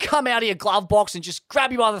can come out of your glove box and just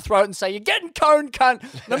grab you by the throat and say, you're getting coned, cunt,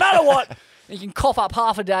 no matter what. And you can cough up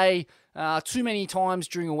half a day too many times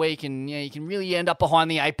during a week, and you can really end up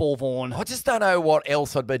behind the 8 ball, Vaughan. I just don't know what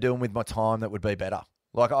else I'd be doing with my time that would be better.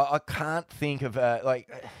 Like, I can't think of,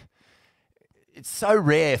 it's so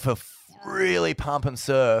rare for really pump and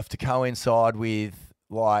surf to coincide with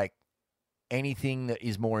like anything that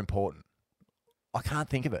is more important? I can't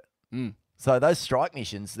think of it. So those strike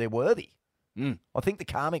missions, they're worthy. I think the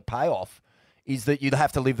karmic payoff is that you'd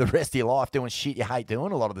have to live the rest of your life doing shit you hate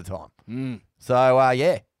doing a lot of the time. So,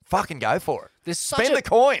 yeah, fucking go for it. Spend the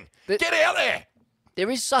coin. Get out there. There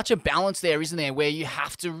is such a balance there, isn't there, where you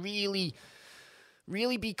have to really,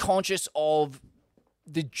 really be conscious of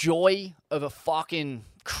the joy of a fucking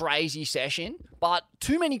crazy session, but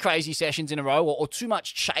too many crazy sessions in a row or too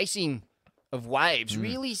much chasing of waves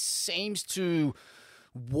really seems to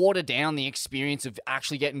water down the experience of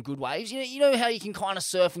actually getting good waves. You know how you can kind of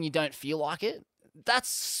surf when you don't feel like it?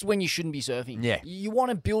 That's when you shouldn't be surfing. Yeah. You want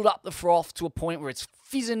to build up the froth to a point where it's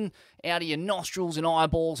fizzing out of your nostrils and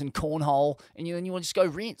eyeballs and cornhole, and then you want to just go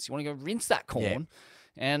rinse. You want to go rinse that corn.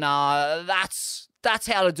 Yeah. And that's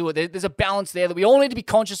how to do it. There's a balance there that we all need to be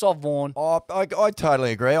conscious of, Vaughn. Oh, I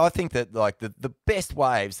totally agree. I think that like the best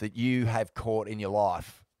waves that you have caught in your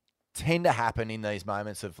life tend to happen in these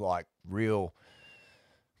moments of like real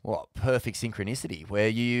perfect synchronicity where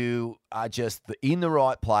you are just in the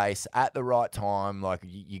right place at the right time. Like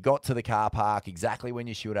you got to the car park exactly when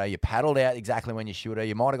you should have. You paddled out exactly when you should have.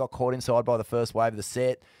 You might have got caught inside by the first wave of the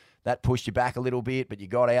set. That pushed you back a little bit, but you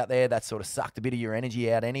got out there. That sort of sucked a bit of your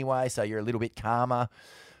energy out anyway, so you're a little bit calmer.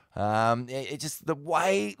 It's just the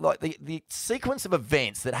way, like the sequence of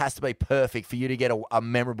events that has to be perfect for you to get a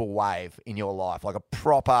memorable wave in your life, like a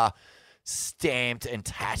proper stamped and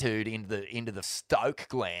tattooed into the stoke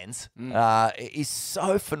glands, is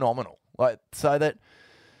so phenomenal. Like, so that,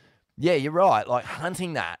 yeah, you're right. Like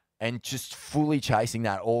hunting that and just fully chasing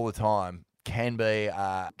that all the time can be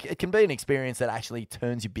it can be an experience that actually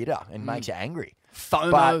turns you bitter and makes you angry.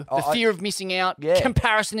 FOMO, the fear of missing out. Yeah.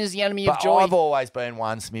 Comparison is the enemy of joy. I've always been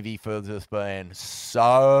one, Smithy, for just being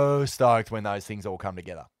so stoked when those things all come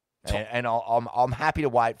together. And I'm happy to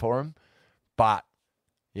wait for them, but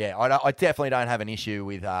yeah, I definitely don't have an issue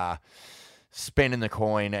with spending the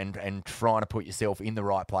coin and trying to put yourself in the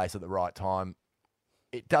right place at the right time.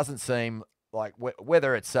 It doesn't seem like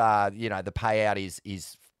whether it's the payout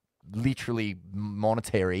is literally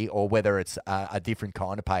monetary or whether it's a different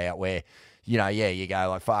kind of payout where you go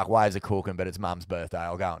like, fuck, waves are cooking, but it's mum's birthday.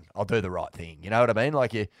 I'll do the right thing. You know what I mean?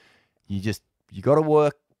 Like you got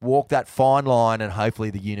to walk that fine line, and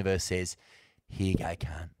hopefully the universe says, here you go,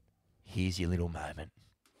 cunt. Here's your little moment.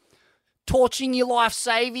 Torching your life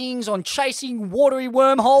savings on chasing watery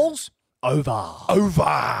wormholes? Over.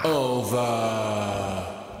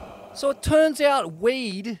 So it turns out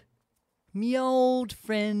weed, me old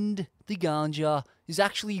friend the ganja, is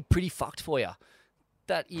actually pretty fucked for you.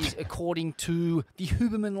 That is according to the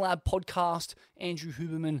Huberman Lab podcast. Andrew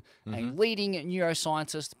Huberman, a leading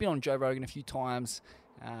neuroscientist, been on Joe Rogan a few times.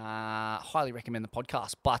 Highly recommend the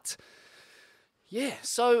podcast. But yeah,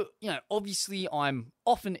 so, obviously I'm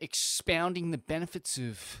often expounding the benefits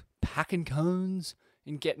of packing cones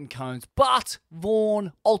and getting cones. But,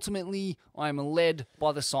 Vaughn, ultimately, I am led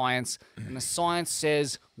by the science. And the science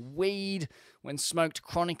says weed, when smoked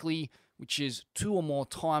chronically, which is 2 or more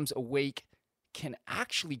times a week, can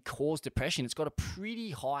actually cause depression. It's got a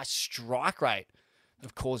pretty high strike rate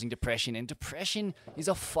of causing depression. And depression is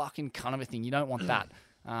a fucking cunt of a thing. You don't want that.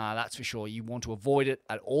 That's for sure. You want to avoid it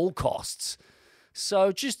at all costs.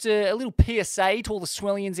 So just a little PSA to all the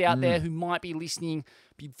Swellians out there who might be listening.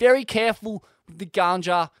 Be very careful with the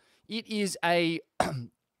ganja. It is a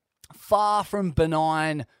far from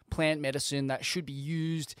benign plant medicine that should be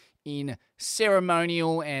used in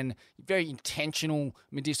ceremonial and very intentional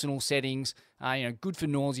medicinal settings. Good for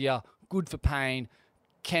nausea, good for pain,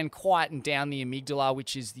 can quieten down the amygdala,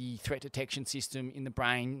 which is the threat detection system in the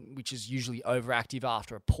brain, which is usually overactive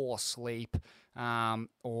after a poor sleep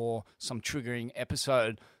or some triggering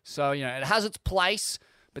episode. So, it has its place,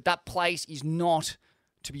 but that place is not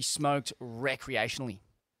to be smoked recreationally.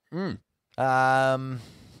 I've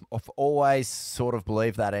always sort of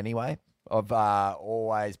believed that anyway. I've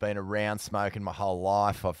always been around smoking my whole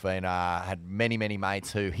life. I've been had many, many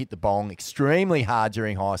mates who hit the bong extremely hard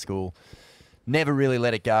during high school. Never really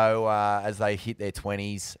let it go as they hit their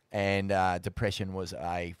 20s, and depression was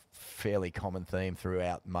a fairly common theme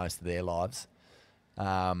throughout most of their lives.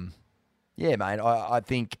 Yeah, mate, I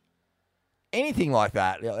think anything like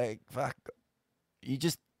that, fuck, you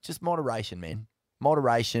just moderation, man.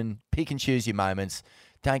 Moderation, pick and choose your moments.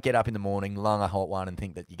 Don't get up in the morning, lung a hot one, and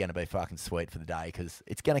think that you're going to be fucking sweet for the day, because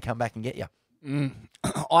it's going to come back and get you.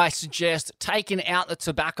 I suggest taking out the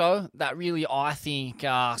tobacco. That really, I think,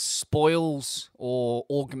 spoils or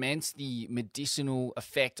augments the medicinal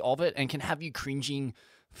effect of it and can have you cringing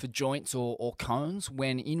for joints or cones,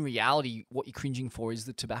 when in reality, what you're cringing for is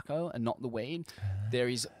the tobacco and not the weed. There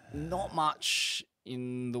is not much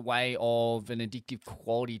in the way of an addictive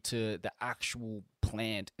quality to the actual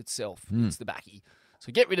plant itself. It's the backy.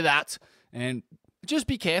 So get rid of that and just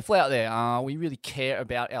be careful out there. We really care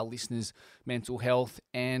about our listeners' mental health.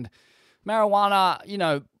 And marijuana, you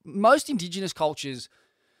know, most Indigenous cultures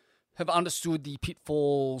have understood the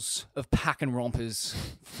pitfalls of pack and rompers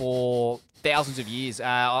for thousands of years.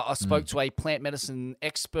 I spoke to a plant medicine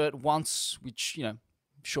expert once, which, you know,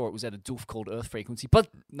 sure it was at a doof called Earth Frequency, but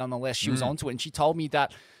nonetheless she was onto it, and she told me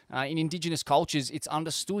that in Indigenous cultures it's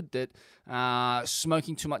understood that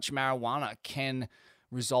smoking too much marijuana can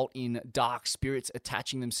result in dark spirits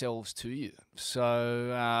attaching themselves to you.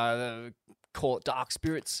 So call it dark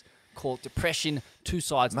spirits, call it depression, two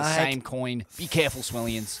sides of the same coin. Be careful,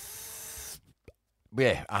 Swellians.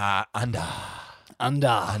 Yeah, under.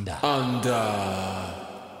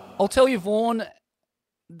 I'll tell you, Vaughn,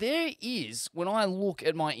 there is, when I look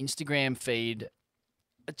at my Instagram feed,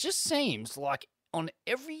 it just seems like on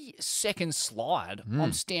every second slide,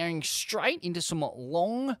 I'm staring straight into some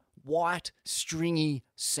long, white, stringy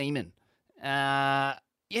semen. Yeah,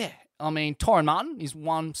 I mean, Torren Martin is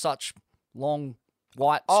one such long,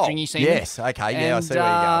 white, stringy semen. Yes, okay, yeah, I see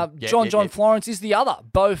where you're going. John Florence is the other.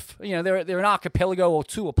 Both, you know, they're an archipelago or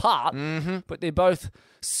two apart, but they're both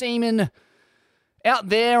semen out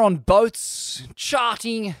there on boats,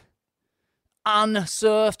 charting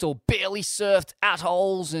unsurfed or barely surfed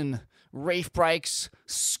atolls and reef breaks,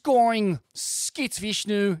 scoring skits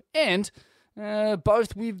Vishnu, and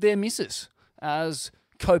both with their missus as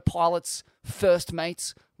co-pilots, first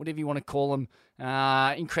mates, whatever you want to call them.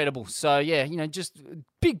 Incredible. So, yeah, you know, just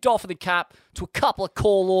big doff of the cap to a couple of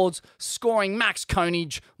core lords scoring max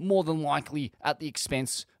coinage, more than likely at the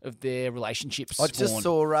expense of their relationships. I just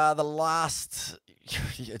saw the last...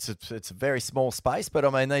 It's a very small space, but I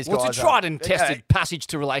mean, these guys... It's a tried and tested passage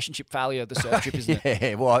to relationship failure, the surf trip, isn't it?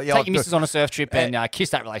 Yeah, well... Take your missus on a surf trip and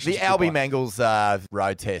kiss that relationship. The Albie Mangles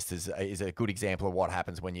road test is a good example of what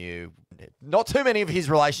happens when you... Not too many of his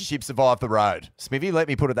relationships survive the road. Smithy, let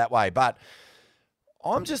me put it that way. But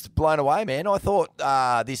I'm just blown away, man. I thought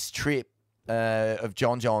this trip of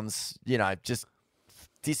John's, you know, just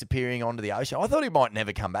disappearing onto the ocean, I thought he might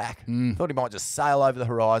never come back. I thought he might just sail over the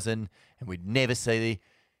horizon and we'd never see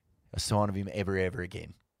a sign of him ever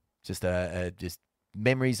again. Just just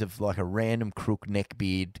memories of like a random crook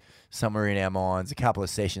neckbeard somewhere in our minds, a couple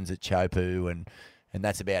of sessions at Chopu, and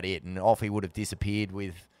that's about it. And off he would have disappeared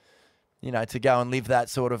with, you know, to go and live that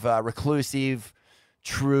sort of reclusive,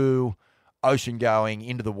 true, ocean-going,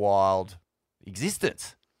 into the wild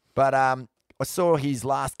existence. But I saw his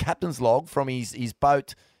last captain's log from his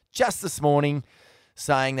boat just this morning,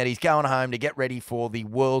 saying that he's going home to get ready for the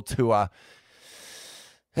world tour.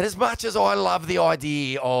 And as much as I love the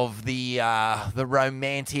idea of the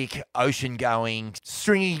romantic, ocean-going,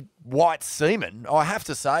 stringy white semen, I have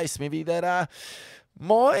to say, Smithy, that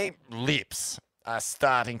my lips are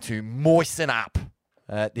starting to moisten up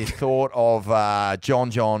at the thought of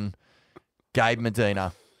John, Gabe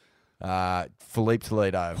Medina, Philippe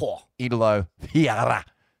Toledo, Italo Fiara,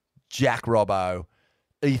 Jack Robbo,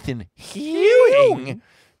 Ethan Hewing,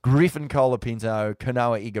 Griffin Colapinto,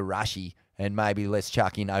 Kanoa Igarashi, and maybe let's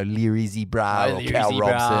chuck in O'Leary Bra or Cal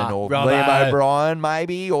Robson or Liam O'Brien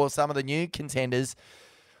maybe, or some of the new contenders.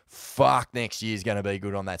 Fuck, next year's going to be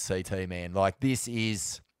good on that CT, man. Like, this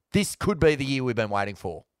could be the year we've been waiting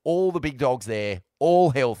for. All the big dogs there, all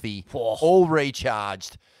healthy, all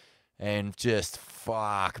recharged, and just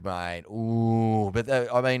fuck, mate. Ooh, but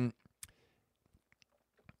I mean,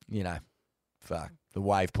 you know, fuck. The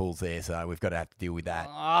wave pool's there, so we've got to have to deal with that.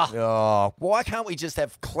 Oh, why can't we just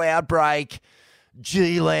have Cloudbreak,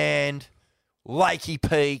 G-Land, Lakey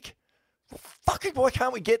Peak? Fucking, why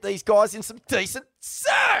can't we get these guys in some decent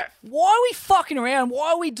surf? Why are we fucking around?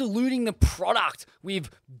 Why are we diluting the product with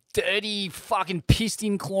dirty fucking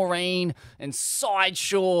pissed-in chlorine and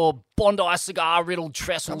sideshore Bondi cigar-riddled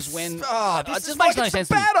trestles This it is just like makes no it's sense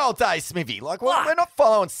the to me. bad old days, Smithy. Like, we're not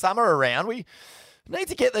following summer around. We need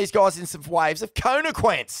to get these guys in some waves of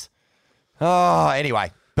Conaquents. Oh,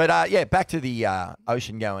 anyway. But, yeah, back to the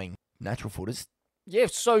ocean-going natural footers. Yeah,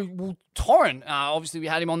 so Torren, obviously we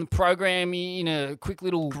had him on the program in a quick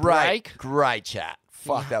little break. Great chat.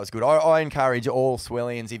 Fuck, that was good. I encourage all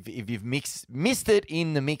Swellians, if you've missed it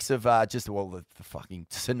in the mix of the fucking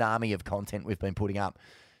tsunami of content we've been putting up,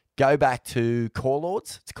 go back to Core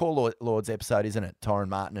Lords. It's Core Lords episode, isn't it? Torren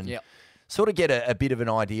Martin. And sort of get a bit of an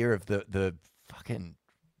idea of the fucking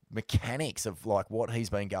mechanics of like what he's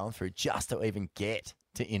been going through just to even get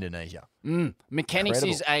to Indonesia. Mechanics Incredible.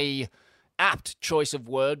 is a apt choice of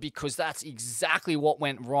word because that's exactly what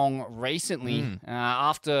went wrong recently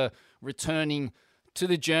after returning to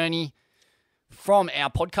the journey from our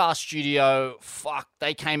podcast studio.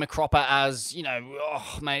 They came a cropper as,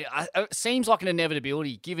 mate, it seems like an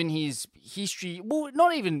inevitability given his history. Well,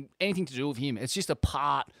 not even anything to do with him. It's just a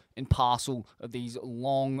part and parcel of these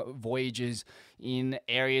long voyages in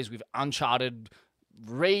areas with uncharted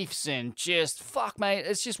reefs and just, mate,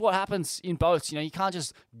 it's just what happens in boats. You can't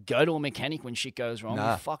just go to a mechanic when shit goes wrong.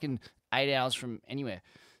 You're fucking 8 hours from anywhere.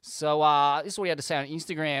 So this is what we had to say on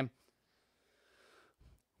Instagram.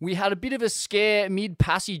 We had a bit of a scare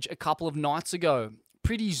mid-passage a couple of nights ago.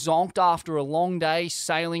 Pretty zonked after a long day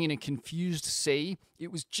sailing in a confused sea.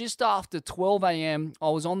 It was just after 12 a.m. I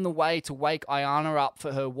was on the way to wake Ayana up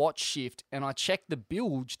for her watch shift, and I checked the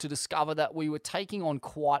bilge to discover that we were taking on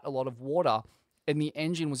quite a lot of water, and the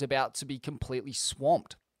engine was about to be completely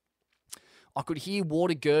swamped. I could hear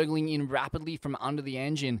water gurgling in rapidly from under the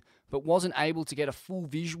engine, but wasn't able to get a full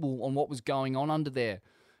visual on what was going on under there.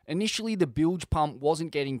 Initially, the bilge pump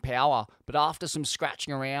wasn't getting power, but after some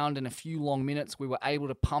scratching around and a few long minutes, we were able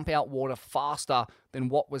to pump out water faster than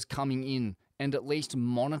what was coming in and at least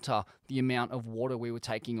monitor the amount of water we were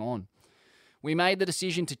taking on. We made the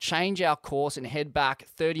decision to change our course and head back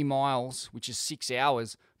 30 miles, which is 6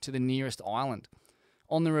 hours, to the nearest island.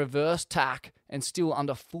 On the reverse tack and still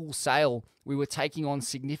under full sail, we were taking on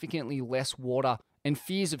significantly less water, and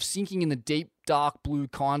fears of sinking in the deep, dark blue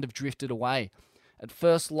kind of drifted away. At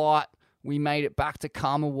first light, we made it back to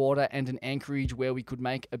calmer water and an anchorage where we could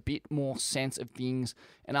make a bit more sense of things,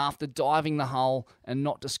 and after diving the hull and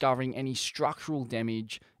not discovering any structural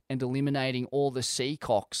damage and eliminating all the sea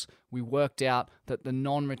cocks, we worked out that the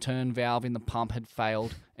non-return valve in the pump had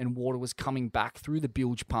failed and water was coming back through the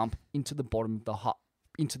bilge pump into the bottom of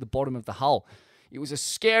the hull. It was a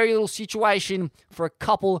scary little situation for a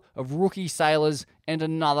couple of rookie sailors and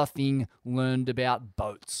another thing learned about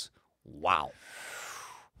boats. Wow.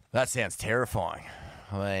 That sounds terrifying.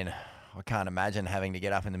 I mean, I can't imagine having to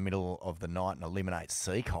get up in the middle of the night and eliminate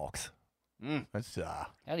sea cocks. That's How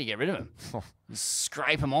do you get rid of them? You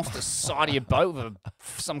scrape them off the side of your boat with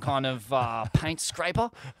some kind of paint scraper?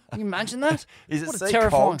 Can you imagine that? Is it What a sea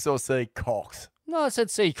terrifying- cocks or sea cocks? No, I said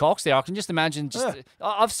sea cocks there. I can just imagine.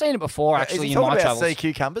 I've seen it before, Is actually, he in my talking about travels. sea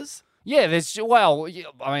cucumbers? Yeah,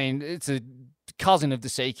 it's a cousin of the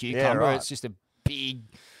sea cucumber. right. It's just a big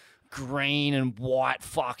green and white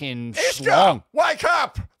fucking Ishka, schlong. wake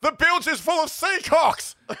up! The bilge is full of sea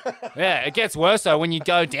cocks! Yeah, it gets worse though when you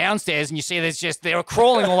go downstairs and you see they're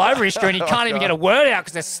crawling all over Ishka and he can't even get a word out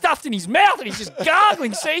because they're stuffed in his mouth and he's just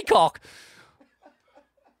gargling sea cock.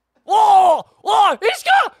 Oh,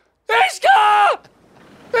 Ishka!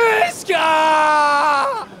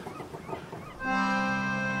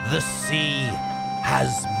 The sea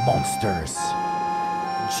has monsters.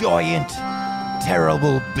 Giant,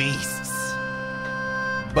 terrible beasts.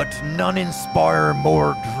 But none inspire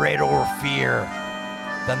more dread or fear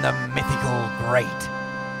than the mythical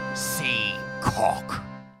great sea cock.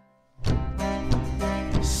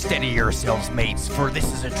 Steady yourselves, mates, for this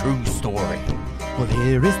is a true story. Well,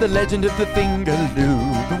 here is the legend of the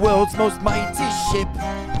Fingaloo, the world's most mighty ship.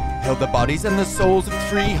 Held the bodies and the souls of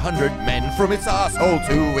 300 men from its asshole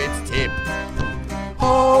to its tip.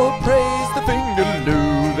 All praise the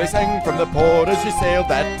Fingaloo, they sang from the port as she sailed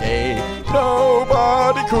that day.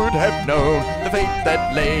 Nobody could have known the fate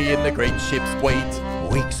that lay in the great ship's weight.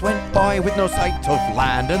 Weeks went by with no sight of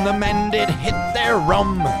land, and the men did hit their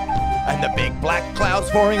rum. And the big black clouds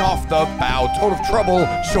pouring off the bow told of trouble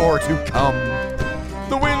sure to come.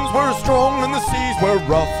 The winds were strong and the seas were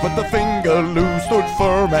rough, but the Fingaloo stood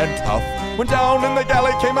firm and tough. When down in the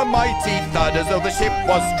galley came a mighty thud, as though the ship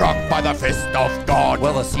was struck by the fist of God.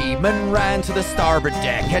 Well, the seamen ran to the starboard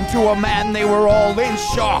deck, and to a man they were all in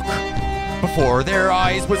shock. Before their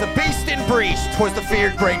eyes was a beast in breach, 'twas the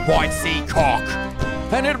feared great white sea cock.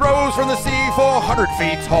 And it rose from the sea 400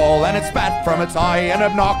 feet tall, and it spat from its eye an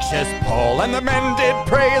obnoxious pull. And the men did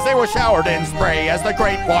pray as they were showered in spray, as the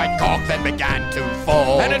great white cock then began to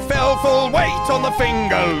fall. And it fell full weight on the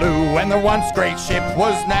Fingaloo, and the once great ship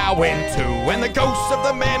was now in two. And the ghosts of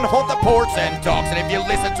the men haunt the ports and docks, and if you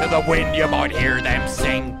listen to the wind, you might hear them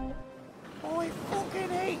sing. I fucking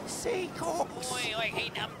hate sea cocks. I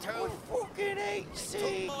hate them too. I fucking hate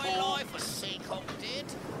sea Took my life, a sea cock did.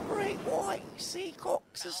 Great white sea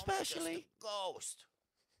cocks especially. Ghost.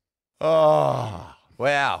 Oh,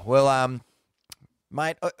 wow. Well,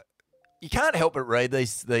 mate, you can't help but read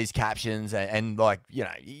these captions and like, you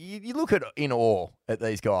know, you look at in awe at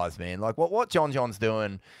these guys, man. Like what John John's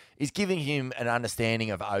doing is giving him an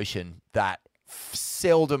understanding of ocean that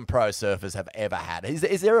seldom pro surfers have ever had.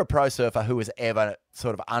 Is there a pro surfer who has ever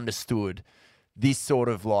sort of understood this sort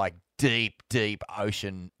of like deep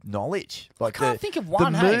ocean knowledge? Like I can't think of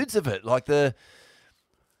one. The moods of it, like the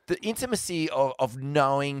intimacy of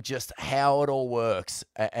knowing just how it all works.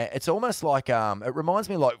 It's almost like it reminds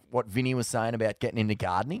me like what Vinny was saying about getting into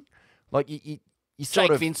gardening. Like you sort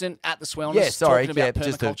Jake of, Vincent at the Swellness. yeah, sorry, talking about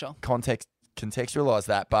just to permaculture. contextualize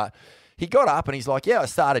that. But he got up and he's like, yeah, I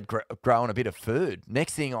started growing a bit of food.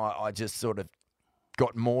 Next thing I just sort of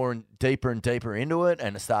got more and deeper into it,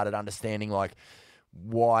 and I started understanding like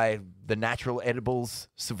why the natural edibles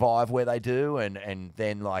survive where they do, and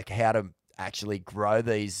then like how to actually grow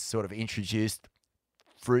these sort of introduced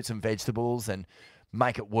fruits and vegetables and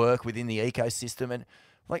make it work within the ecosystem. And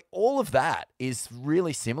like all of that is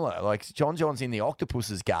really similar. Like John's in the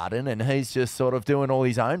octopus's garden and he's just sort of doing all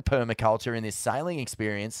his own permaculture in this sailing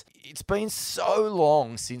experience. It's been so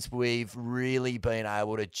long since we've really been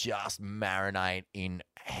able to just marinate in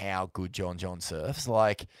how good John surfs.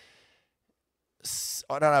 Like,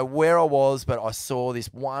 I don't know where I was, but I saw this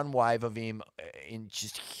one wave of him in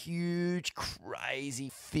just huge,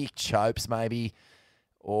 crazy, thick chopes maybe,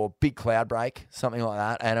 or big cloud break, something like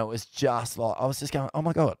that. And it was just like, I was just going, oh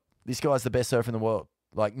my God, this guy's the best surfer in the world.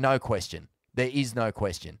 Like, no question. There is no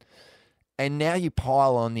question. And now you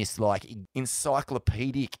pile on this like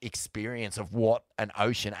encyclopedic experience of what an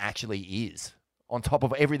ocean actually is on top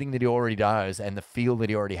of everything that he already knows and the feel that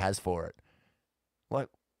he already has for it. Like,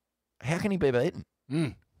 how can he be beaten?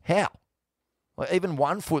 How? Like, even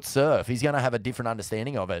 1 foot surf, he's going to have a different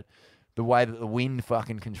understanding of it, the way that the wind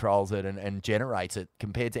fucking controls it and generates it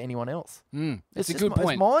compared to anyone else. It's a good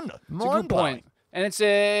point. It's It's a good point. And it's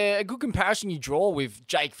a good comparison you draw with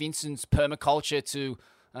Jake Vincent's permaculture to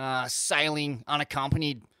sailing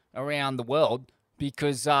unaccompanied around the world.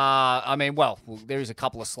 Because, I mean, well, there is a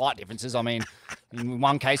couple of slight differences. I mean, in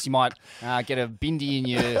one case, you might get a bindi in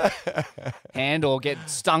your hand or get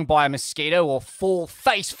stung by a mosquito or fall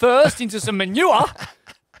face first into some manure.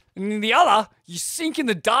 And in the other, you sink in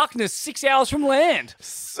the darkness 6 hours from land.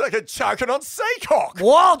 It's like a choking on seacock.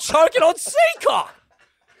 While choking on seacock.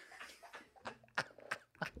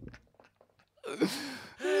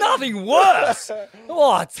 Nothing worse.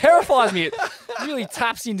 Oh, it terrifies me. It really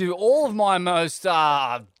taps into all of my most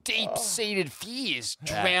deep-seated fears.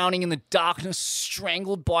 Drowning in the darkness,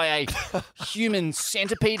 strangled by a human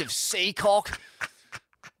centipede of seacock.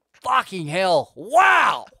 Fucking hell.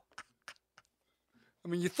 Wow. I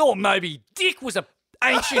mean, you thought maybe Dick was an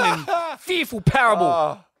ancient and fearful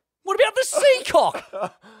parable. What about the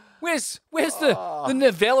seacock? Where's the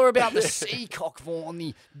novella about the seacock, Vaughn?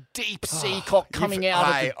 The deep seacock coming out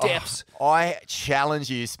of the depths. I challenge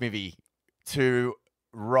you, Smithy, to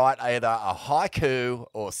write either a haiku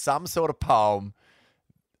or some sort of poem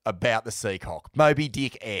about the seacock. Moby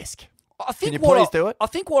Dick-esque. Can you please do it? I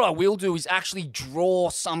think what I will do is actually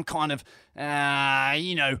draw some kind of,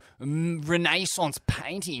 Renaissance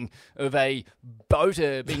painting of a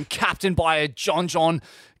boater being captained by a John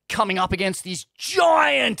coming up against this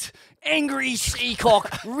giant, angry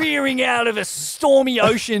seacock rearing out of a stormy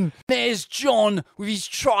ocean. There's John with his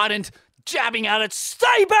trident jabbing at it.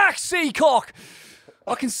 Stay back, seacock!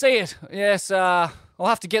 I can see it. Yes, I'll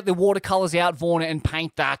have to get the watercolors out, Vaughn, and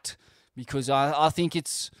paint that because I think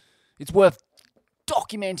it's worth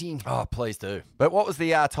documenting. Oh, please do. But what was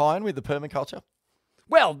the tie-in with the permaculture?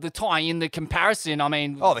 Well, the tie-in, the comparison, I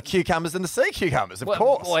mean... Oh, the cucumbers and the sea cucumbers, of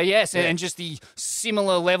course. Well, yes, and just the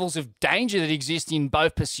similar levels of danger that exist in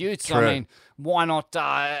both pursuits. True. I mean, why not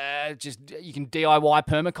you can DIY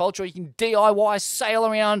permaculture, or you can DIY sail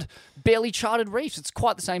around barely charted reefs. It's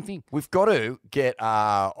quite the same thing. We've got to get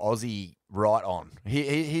Aussie right on.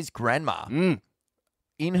 His grandma,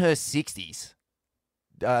 in her 60s,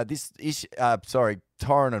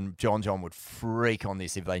 Torrin and John would freak on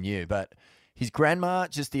this if they knew, but... His grandma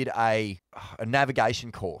just did a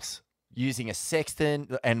navigation course using a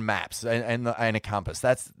sextant and maps and a compass.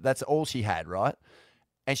 That's all she had, right?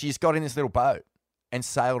 And she just got in this little boat and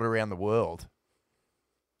sailed around the world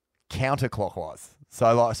counterclockwise.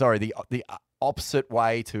 So, the opposite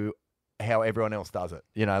way to how everyone else does it.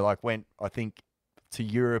 You know, like went, I think, to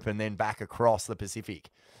Europe and then back across the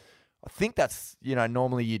Pacific. I think that's,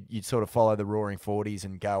 normally you'd sort of follow the Roaring 40s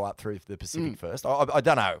and go up through the Pacific first. I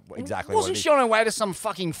don't know exactly. Wasn't she on her way to some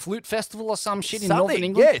fucking flute festival or some shit in Northern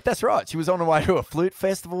England? Yeah, that's right. She was on her way to a flute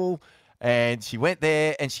festival and she went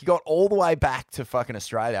there and she got all the way back to fucking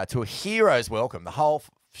Australia to a hero's welcome.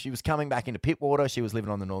 She was coming back into Pittwater. She was living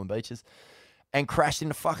on the northern beaches and crashed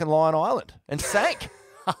into fucking Lion Island and sank.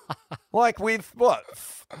 Like with,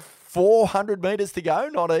 400 metres to go?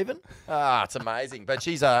 Not even? It's amazing. But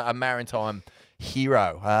she's a maritime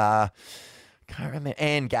hero. Can't remember.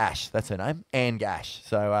 Anne Gash. That's her name. Anne Gash.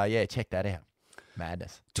 So, yeah, check that out.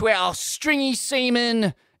 Madness. To our stringy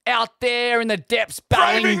seamen out there in the depths,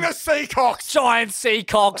 Braving the Seacocks. Giant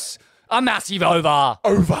Seacocks. A massive over.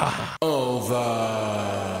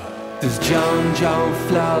 Does John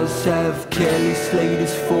Flowers have Kelly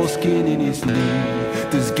Slater's foreskin in his knee?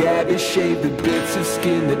 Does Gabby shave the bits of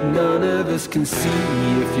skin that none of us can see?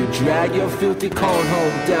 If you drag your filthy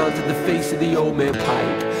cornhole down to the face of the old man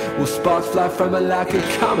pipe, will sparks fly from it like a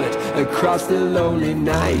comet across the lonely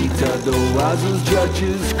night? Are the Wazzles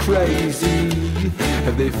judges crazy?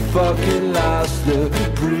 Have they fucking lost the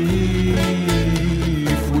brief?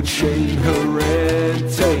 Would Shane Horan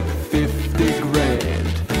take 50 grand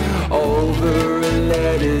over a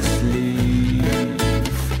lettuce leaf?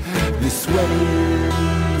 This way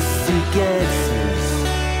seek answers,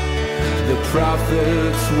 the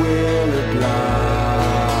prophets will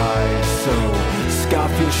oblige. So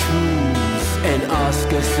scoff your shrews and ask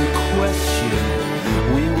us a question,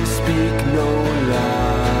 we will speak no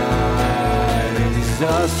lies.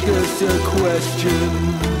 Ask us a question,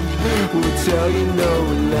 we'll tell you no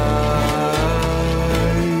lies.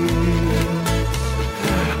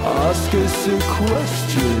 Ask us a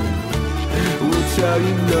question, we'll tell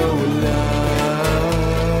you no lies.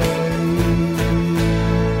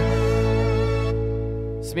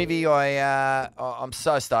 Smithy, I'm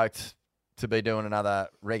so stoked to be doing another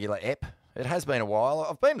regular ep. It has been a while.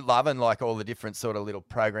 I've been loving like all the different sort of little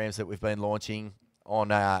programs that we've been launching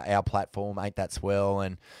on our platform, Ain't That Swell,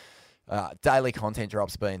 and daily content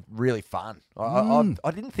drops been really fun.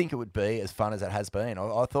 I didn't think it would be as fun as it has been.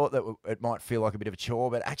 I thought that it might feel like a bit of a chore,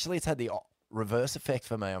 but actually it's had the reverse effect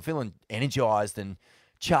for me. I'm feeling energized and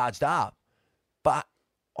charged up, but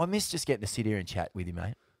I miss just getting to sit here and chat with you,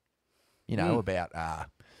 mate. You know, about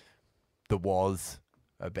the Was,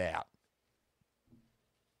 about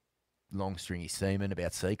long stringy seamen,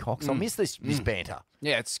 about Seacocks. I miss this banter.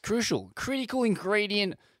 Yeah, it's crucial. Critical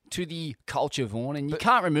ingredient to the culture, Vaughn, and you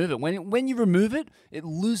can't remove it. When you remove it, it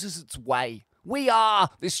loses its way. We are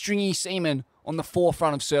the stringy seamen on the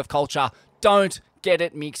forefront of surf culture. Don't get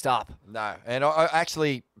it mixed up. No, and I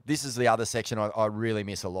actually, this is the other section I really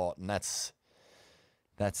miss a lot, and that's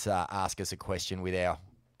Ask Us a Question with our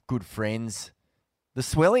good friends, the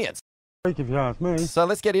Swellians. If you ask me. So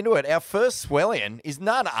let's get into it. Our first Swellian is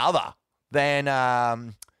none other than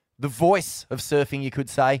the voice of surfing, you could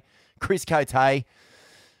say, Chris Cote.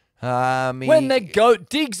 When the goat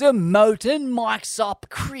digs a moat and mics up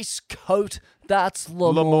Chris Cote, that's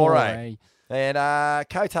Lamore. And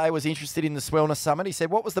Cote was interested in the Swellness Summit. He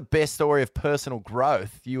said, what was the best story of personal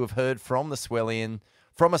growth you have heard from a Swellian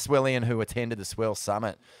who attended the Swell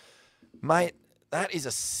Summit? Mate, that is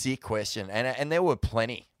a sick question. And there were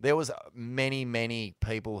plenty. There was many, many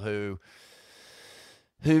people who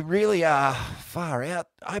really are far out,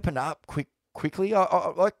 opened up quickly.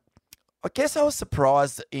 I guess I was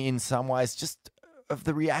surprised in some ways just of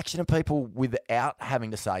the reaction of people without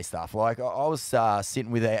having to say stuff. Like I was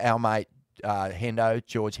sitting with our mate Hendo,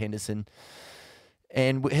 George Henderson,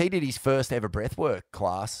 and he did his first ever breathwork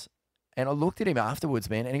class, and I looked at him afterwards,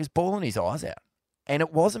 man, and he was bawling his eyes out. And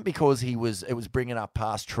it wasn't because it was bringing up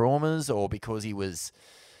past traumas or because he was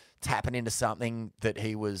tapping into something that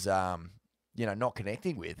he was not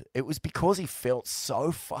connecting with. It was because he felt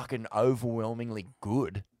so fucking overwhelmingly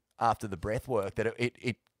good after the breath work that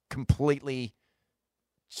it completely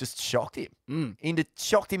just shocked him.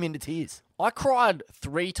 Shocked him into tears. I cried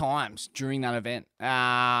 3 times during that event.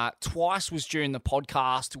 Twice was during the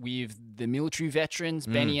podcast with the military veterans,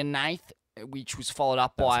 Benny and Nath, which was followed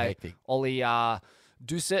up by Ollie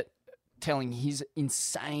Doucet telling his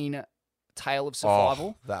insane tale of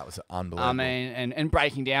survival. Oh, that was unbelievable. I mean, and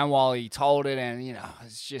breaking down while he told it, and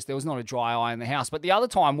it's just there was not a dry eye in the house. But the other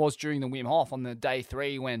time was during the Wim Hof on the day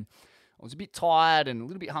 3 when I was a bit tired and a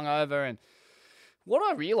little bit hungover. And what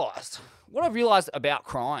I realized about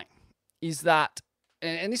crying is that,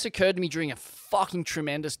 and this occurred to me during a fucking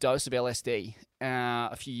tremendous dose of LSD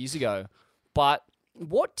a few years ago. But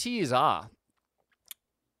what tears are,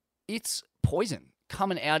 it's poison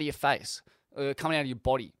coming out of your face, coming out of your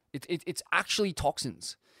body. It's actually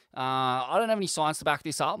toxins. I don't have any science to back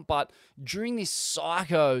this up, but during this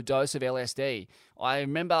psycho dose of LSD, I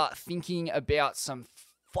remember thinking about some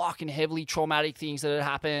fucking heavily traumatic things that had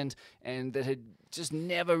happened and that had just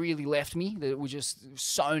never really left me, that were just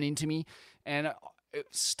sewn into me. And it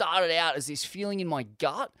started out as this feeling in my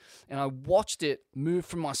gut, and I watched it move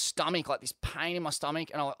from my stomach, like this pain in my stomach,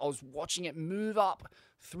 and I was watching it move up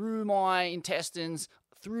through my intestines,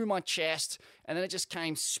 through my chest, and then it just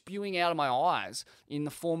came spewing out of my eyes in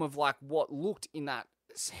the form of like what looked in that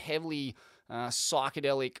heavily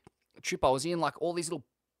psychedelic trip I was in, like all these little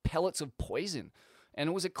pellets of poison. And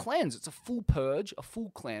it was a cleanse. It's a full purge, a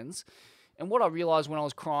full cleanse. And what I realized when I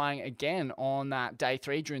was crying again on that day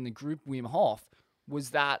 3 during the group Wim Hof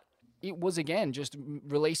was that it was, again, just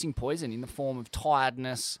releasing poison in the form of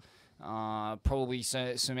tiredness, probably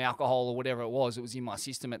some alcohol or whatever it was in my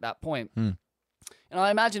system at that point. And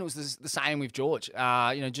I imagine it was the same with George.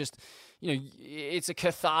 It's a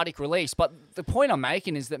cathartic release. But the point I'm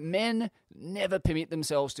making is that men never permit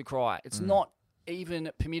themselves to cry. It's not even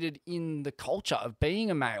permitted in the culture of being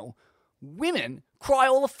a male. Women cry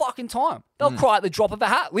all the fucking time. They'll cry at the drop of a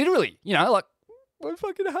hat, literally. Like, my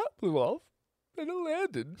fucking hat blew off and it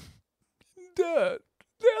landed in dirt.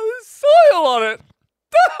 Now there's soil on it.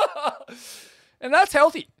 And that's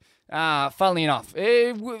healthy. Funnily enough,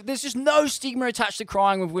 there's just no stigma attached to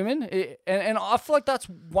crying with women. And I feel like that's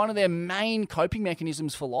one of their main coping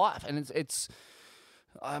mechanisms for life. And it's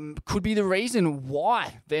could be the reason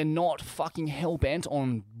why they're not fucking hell-bent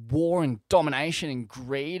on war and domination and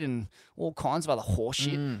greed and all kinds of other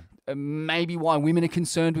horseshit. Maybe why women are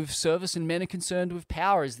concerned with service and men are concerned with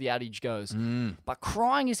power, as the adage goes. But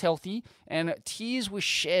crying is healthy, and tears were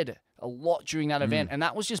shed a lot during that event, and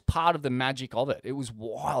that was just part of the magic of it. It was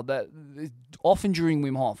wild. That often during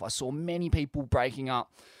Wim Hof, I saw many people breaking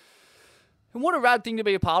up. And what a rad thing to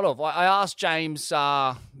be a part of. I asked James,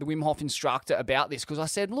 the Wim Hof instructor, about this because I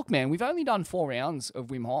said, look, man, we've only done 4 rounds of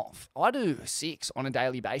Wim Hof. I do 6 on a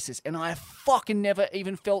daily basis, and I fucking never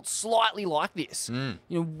even felt slightly like this.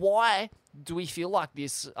 Why do we feel like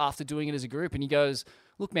this after doing it as a group? And he goes,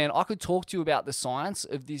 look, man, I could talk to you about the science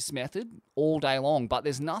of this method all day long, but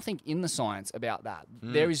there's nothing in the science about that.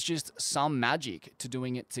 There is just some magic to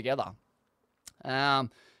doing it together. In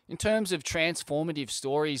terms of transformative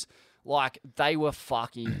stories, like, they were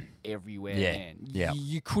fucking everywhere, man. Yeah.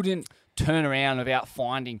 You couldn't turn around without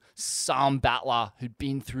finding some battler who'd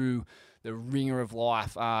been through the ringer of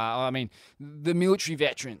life. I mean, the military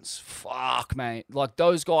veterans, fuck, mate. Like,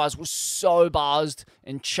 those guys were so buzzed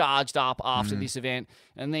and charged up after this event.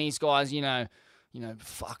 And these guys,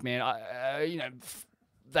 fuck, man.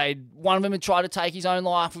 One of them had tried to take his own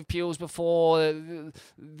life with pills before.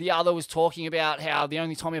 The other was talking about how the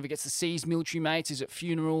only time he ever gets to see his military mates is at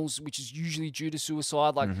funerals, which is usually due to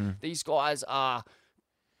suicide. Like, these guys are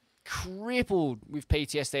crippled with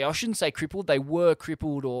PTSD. I shouldn't say crippled. They were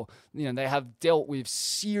crippled, or, they have dealt with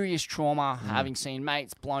serious trauma, having seen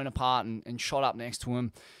mates blown apart and shot up next to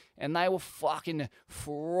them. And they were fucking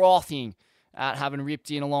frothing at having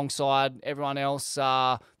ripped in alongside everyone else.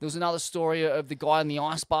 There was another story of the guy in the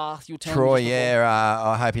ice bath. You were telling Troy, me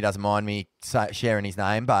I hope he doesn't mind me sharing his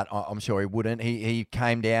name, but I'm sure he wouldn't. He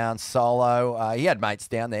came down solo. He had mates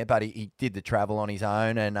down there, but he did the travel on his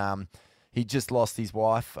own, and he just lost his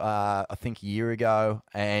wife, I think, a year ago,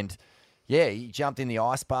 and yeah, he jumped in the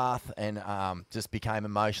ice bath and just became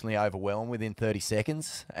emotionally overwhelmed within 30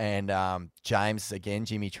 seconds. And James, again,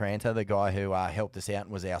 Jimmy Tranter, the guy who helped us out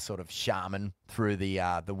and was our sort of shaman through the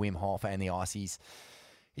Wim Hof and the ices,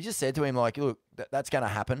 he just said to him, like, look, that's going to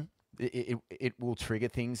happen. It will trigger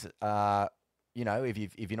things. If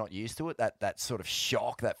you're not used to it, that sort of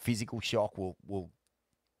shock, that physical shock will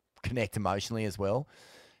connect emotionally as well.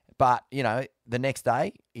 But, the next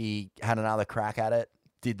day he had another crack at it,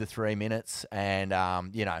 did the 3 minutes, and, I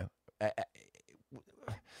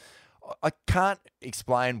can't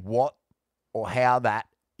explain what or how that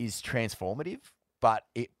is transformative, but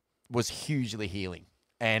it was hugely healing.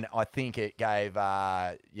 And I think it gave,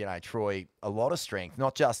 Troy a lot of strength,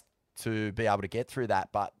 not just to be able to get through that,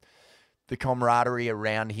 but the camaraderie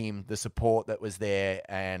around him, the support that was there,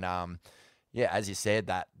 and, as you said,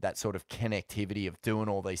 that sort of connectivity of doing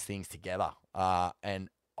all these things together. And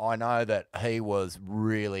I know that he was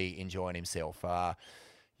really enjoying himself. A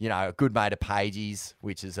good mate of Pagey's,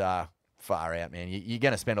 which is far out, man. You're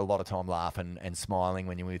going to spend a lot of time laughing and smiling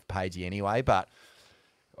when you're with Pagey anyway. But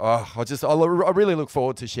I really look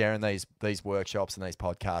forward to sharing these workshops and these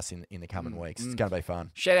podcasts in the coming weeks. It's going to be fun.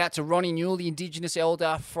 Shout out to Ronnie Newell, the Indigenous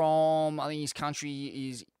elder from, I think his country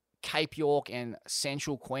is Cape York and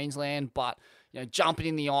Central Queensland, but jumping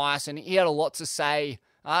in the ice, and he had a lot to say.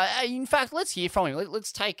 In fact, let's hear from him.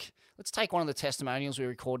 Let's take one of the testimonials we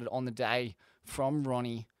recorded on the day from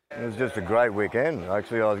Ronnie. It was just a great weekend.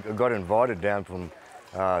 Actually, I got invited down from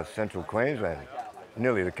Central Queensland,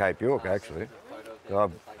 nearly to Cape York, actually. So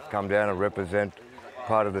I've come down and represent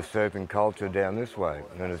part of the surfing culture down this way,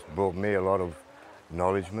 and it's brought me a lot of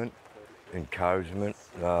acknowledgement, encouragement,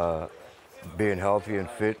 being healthy and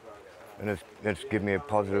fit, and it's given me a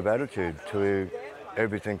positive attitude to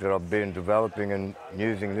everything that I've been developing and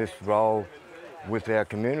using this role with our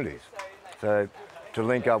communities. So to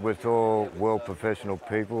link up with all world professional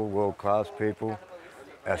people, world-class people,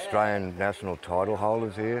 Australian national title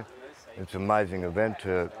holders here. It's an amazing event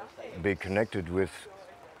to be connected with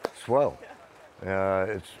Swell.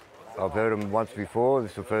 I've heard them once before.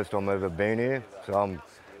 This is the first time I've ever been here, so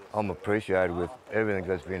I'm appreciated with everything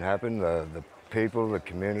that's been happening, the people, the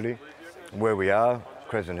community, where we are,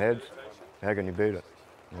 Crescent Heads. How can you beat it?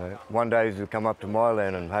 You know? One day is to come up to my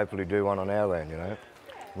land and hopefully do one on our land, you know,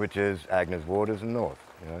 which is Agnes Waters and North,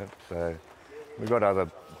 you know. So we've got other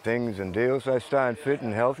things and deals, so staying fit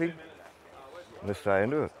and healthy, let's stay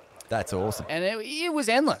into it. That's awesome. And it was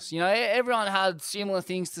endless. You know, everyone had similar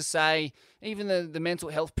things to say. Even the mental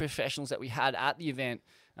health professionals that we had at the event,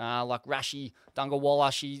 like Rashi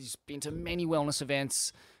Dungawalla, she's been to many wellness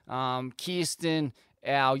events. Kirsten,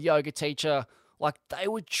 our yoga teacher, like they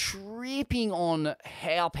were tripping on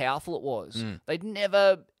how powerful it was. They'd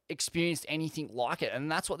never experienced anything like it. And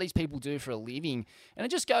that's what these people do for a living. And it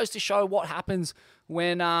just goes to show what happens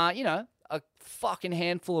when, you know, a fucking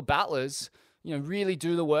handful of battlers, you know, really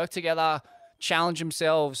do the work together, challenge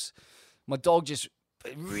themselves. My dog just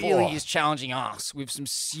really is challenging us with some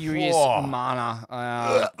serious mana.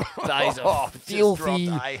 Days of filthy. Just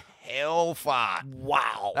dropped a hell fart.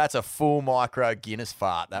 Wow. That's a full micro Guinness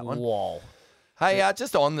fart, that one. Whoa. Hey,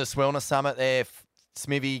 just on the Swellness Summit there,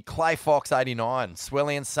 Smithy, Clay Fox 89.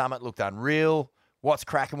 Swellian Summit looked unreal. What's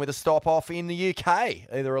cracking with a stop-off in the UK?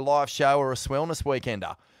 Either a live show or a Swellness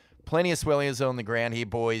weekender. Plenty of Swellians on the ground here,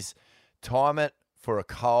 boys. Time it for a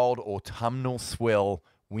cold autumnal swell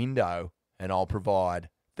window, and I'll provide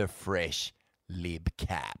the fresh lib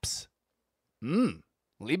caps.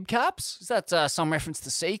 Lib caps? Is that some reference to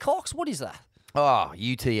Seacocks? What is that? Oh,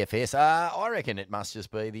 UTFS. I reckon it must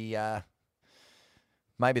just be the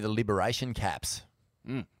maybe the Liberation caps.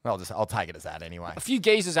 I'll take it as that anyway. A few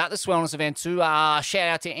geezers at the Swellness event too. Shout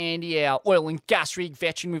out to Andy, our oil and gas rig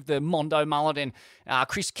veteran with the Mondo mullet, and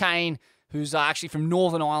Chris Kane, who's actually from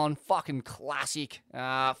Northern Ireland. Fucking classic.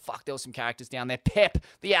 There was some characters down there. Pep,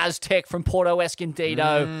 the Aztec from Porto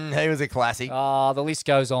Escondido. He was a classic. The list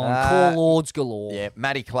goes on. Core Lords galore. Yeah,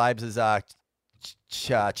 Matty Clabes has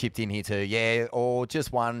chipped in here too. Yeah, or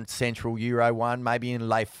just one Central Euro one, maybe in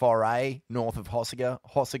Les Forêts, north of Hossegor,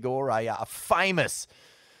 a famous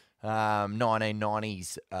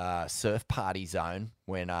 1990s surf party zone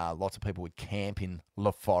when lots of people would camp in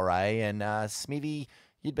Les Forêts. And Smithy,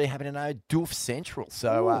 you'd be happy to know, Doof Central.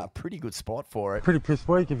 So pretty good spot for it. Pretty pissed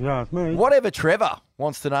weak if you ask me. Whatever Trevor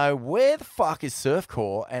wants to know, where the fuck is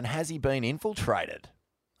Surfcore and has he been infiltrated?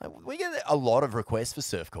 We get a lot of requests for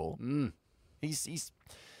Surfcore. He's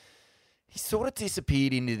sort of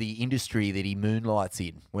disappeared into the industry that he moonlights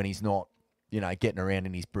in when he's not, you know, getting around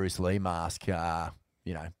in his Bruce Lee mask, you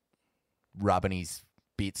know, rubbing his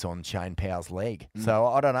bits on Shane Powell's leg. So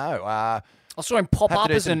I don't know. I saw him pop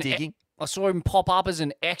up as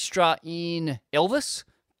an extra in Elvis,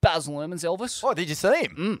 Baz Luhrmann's Elvis. Oh, did you see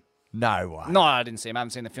him? No way. No, I didn't see him. I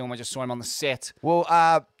haven't seen the film. I just saw him on the set. Well,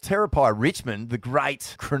 Terrapai Richmond, the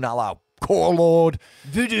great Cronulla Core Lord,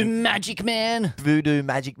 Voodoo Magic Man,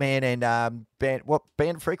 and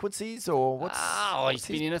band frequencies or what's? Oh, he's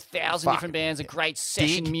been in 1,000 different bands. A great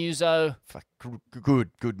session muso.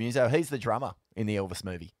 Good muso. He's the drummer in the Elvis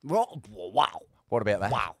movie. Wow. What about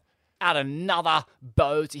that? Wow. Add another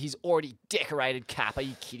bow to his already decorated cap. Are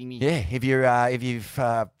you kidding me? Yeah. If you've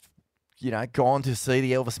gone to see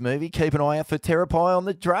the Elvis movie, keep an eye out for Terrapai on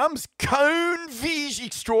the drums. Cone Vish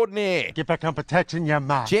extraordinaire. Get back on protection, you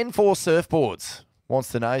mate. Gen 4 Surfboards wants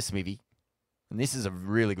to know, Smithy, and this is a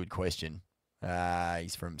really good question.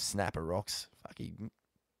 He's from Snapper Rocks. Fuck, he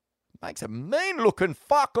makes a mean-looking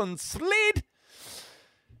fucking sled.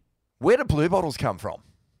 Where do blue bottles come from?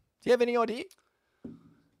 Do you have any idea?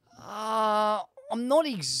 I'm not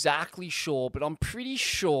exactly sure, but I'm pretty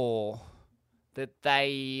sure that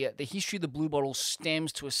the history of the blue bottle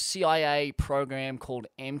stems to a CIA program called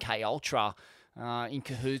MK Ultra, in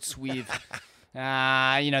cahoots with,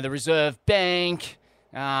 the Reserve Bank,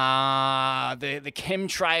 the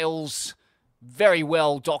chemtrails, very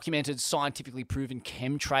well documented, scientifically proven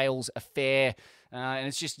chemtrails affair. And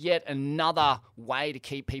it's just yet another way to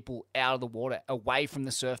keep people out of the water, away from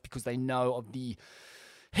the surf, because they know of the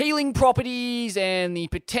healing properties and the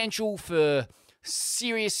potential for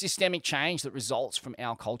serious systemic change that results from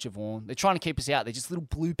our culture, Vaughn. They're trying to keep us out. They're just little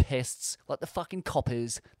blue pests, like the fucking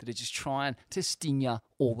coppers, that are just trying to sting you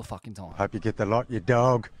all the fucking time. Hope you get the lot, you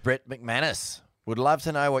dog. Brett McManus would love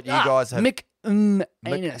to know what you guys have.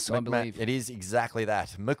 McManus, I believe. It is exactly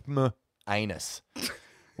that. McManus.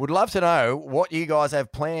 Would love to know what you guys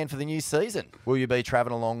have planned for the new season. Will you be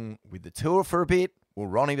travelling along with the tour for a bit? Will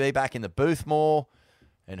Ronnie be back in the booth more?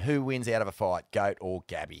 And who wins out of a fight, Goat or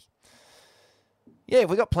Gabby? Yeah,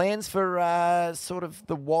 we got plans for sort of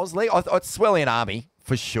the Was League. It's Swellian Army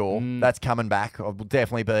for sure. That's coming back. I will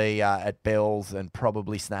definitely be at Bells and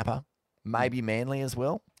probably Snapper, maybe Manly as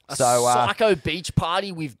well. A psycho beach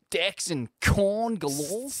party with decks and corn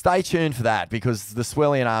galore. Stay tuned for that because the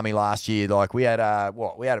Swellian Army last year, like we had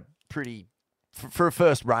a pretty for a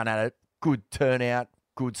first run at it, good turnout,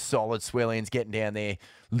 good solid Swellians getting down there,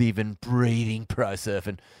 living, breathing pro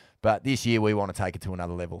surfing. But this year we want to take it to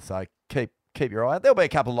another level. So keep your eye out. There'll be a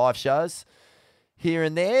couple of live shows here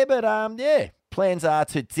and there, but plans are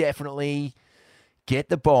to definitely get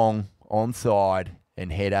the bong on side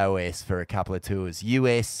and head OS for a couple of tours.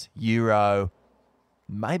 US, Euro,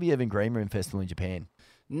 maybe even Green Room Festival in Japan.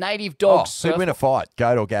 Native Dogs. Who'd win a fight,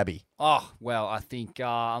 Goat or Gabby? Oh, well, I think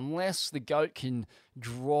unless the Goat can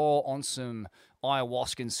draw on some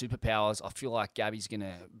ayahuasca and superpowers, I feel like Gabby's going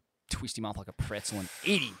to twist him up like a pretzel and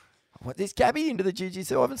eat him. What, is Gabby into the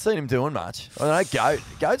jiu-jitsu? I haven't seen him doing much. I don't know,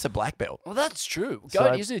 Goat's a black belt. Well, that's true.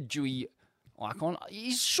 Goat is a Dewey icon.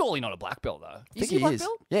 He's surely not a black belt, though. Is he a black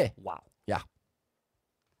belt? Yeah. Wow.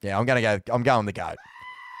 Yeah, I'm going the Goat.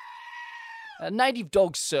 Native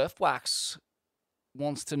Dog Surf Wax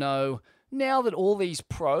wants to know, now that all these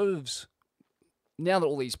pros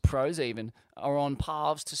even are on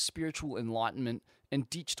paths to spiritual enlightenment and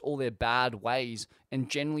ditched all their bad ways and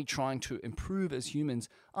generally trying to improve as humans,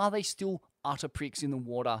 are they still utter pricks in the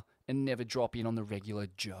water and never drop in on the regular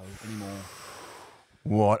Joe anymore?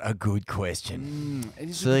 What a good question. It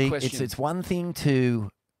is a good question. It's one thing to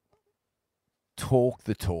talk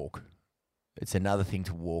the talk. It's another thing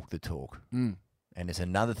to walk the talk. And it's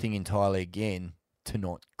another thing entirely again to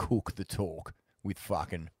not cook the talk with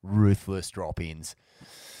fucking ruthless drop-ins.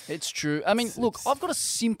 It's true. I mean, look, I've got a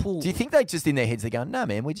simple... Do you think they just in their heads, they're going, no,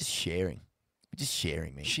 man, we're just sharing. We're just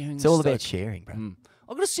sharing, man. It's all about sharing, bro.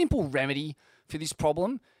 I've got a simple remedy for this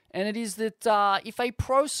problem, and it is that if a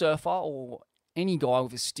pro surfer or any guy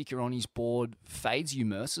with a sticker on his board fades you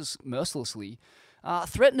mercilessly,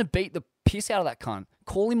 threaten to beat the piss out of that cunt.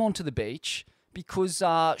 Call him onto the beach because,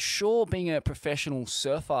 sure, being a professional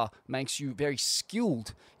surfer makes you very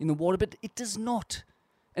skilled in the water, but it does not.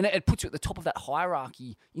 And it puts you at the top of that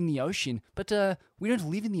hierarchy in the ocean. But we don't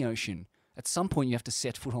live in the ocean. At some point, you have to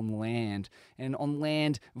set foot on land. And on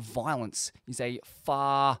land, violence is a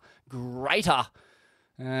far greater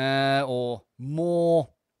or more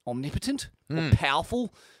omnipotent or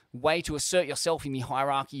powerful way to assert yourself in the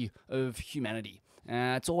hierarchy of humanity.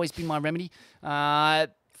 It's always been my remedy.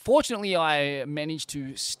 Fortunately, I managed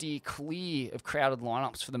to steer clear of crowded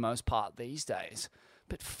lineups for the most part these days.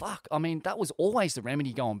 But fuck, I mean, that was always the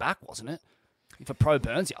remedy going back, wasn't it? If a pro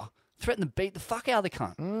burns you, threaten to beat the fuck out of the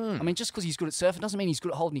cunt. I mean, just because he's good at surfing doesn't mean he's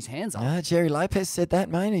good at holding his hands up. Jerry Lopez said that,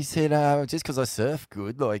 mate. He said, just because I surf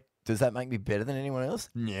good, like, does that make me better than anyone else?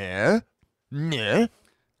 No. No.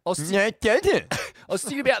 I was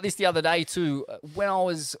thinking about this the other day too. When I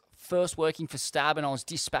was first working for Stab and I was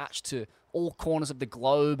dispatched to all corners of the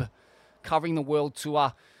globe, covering the world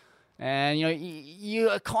tour, and you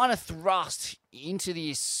are kind of thrust into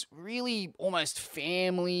this really almost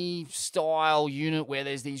family style unit where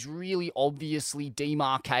there's these really obviously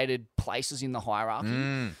demarcated places in the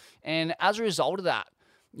hierarchy, and as a result of that,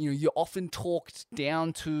 you're often talked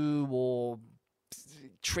down to or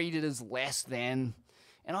treated as less than.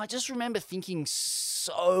 And I just remember thinking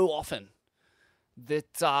so often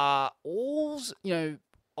that I was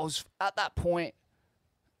at that point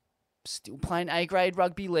still playing A-grade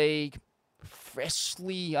rugby league,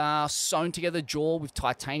 freshly sewn together jaw with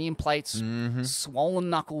titanium plates,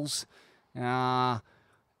 swollen knuckles,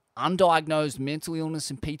 undiagnosed mental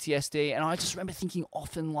illness and PTSD. And I just remember thinking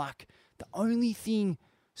often, like, the only thing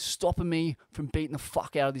stopping me from beating the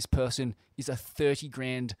fuck out of this person is a 30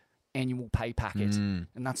 grand annual pay packet, and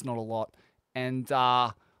that's not a lot. And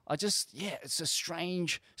it's a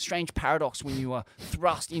strange paradox when you are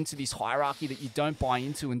thrust into this hierarchy that you don't buy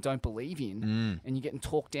into and don't believe in, and you're getting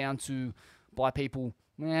talked down to by people.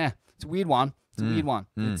 It's a weird one.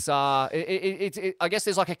 It's I guess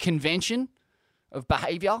there's like a convention of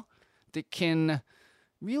behavior that can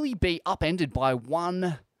really be upended by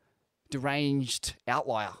one deranged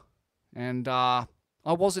outlier, and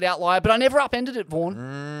I was an outlier, but I never upended it,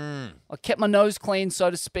 Vaughn. I kept my nose clean, so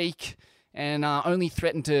to speak, and only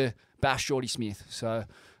threatened to bash Jordy Smith. So,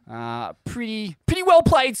 pretty well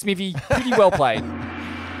played, Smithy. Pretty well played.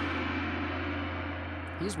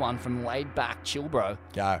 Here's one from Laid Back Chill Bro.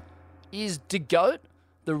 Go. Is DeGoat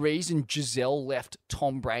the reason Giselle left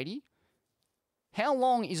Tom Brady? How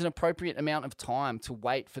long is an appropriate amount of time to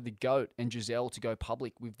wait for the GOAT and Giselle to go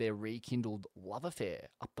public with their rekindled love affair?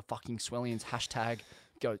 Up the fucking Swellians,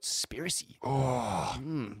 goat-spiracy.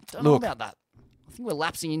 Don't know Look. about that. I think we're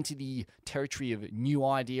lapsing into the territory of new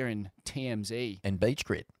idea and TMZ. And beach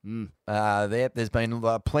grit. There's been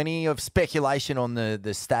plenty of speculation on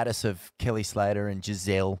the status of Kelly Slater and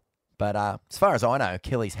Giselle. But as far as I know,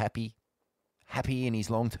 Kelly's happy in his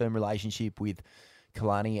long-term relationship with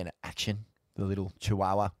Kalani and Action, the little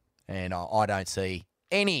chihuahua. And I don't see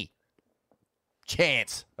any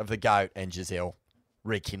chance of the goat and Giselle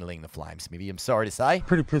rekindling the flames, maybe. I'm sorry to say.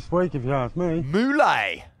 Pretty pissed weak if you ask me.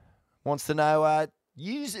 Moulay wants to know,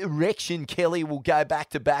 use erection Kelly will go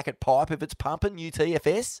back-to-back at Pipe if it's pumping,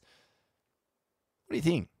 UTFS. What do you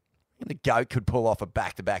think? The GOAT could pull off a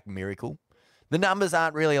back-to-back miracle. The numbers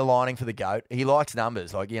aren't really aligning for the GOAT. He likes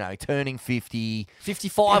numbers, like, turning 50.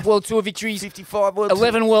 55 World Tour victories. 55 World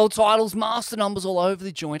 11 world titles, master numbers all over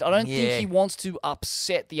the joint. I don't Yeah. think he wants to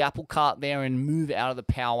upset the apple cart there and move out of the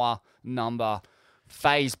power number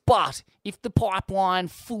phase. But if the pipeline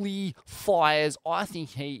fully fires, I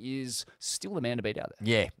think he is still the man to beat out there.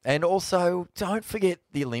 Yeah, and also don't forget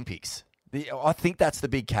the Olympics. I think that's the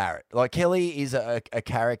big carrot. Like, Kelly is a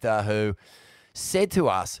character who said to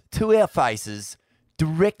us, to our faces,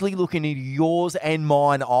 directly looking into yours and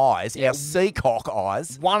mine eyes, our seacock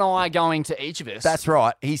eyes. One eye going to each of us. That's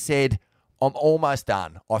right. He said, I'm almost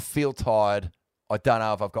done. I feel tired. I don't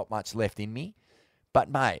know if I've got much left in me. But,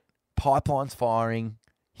 mate, pipeline's firing.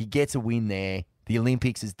 He gets a win there. The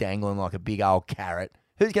Olympics is dangling like a big old carrot.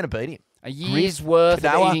 Who's going to beat him? A year's worth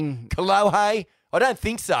of eating. Kolohe? I don't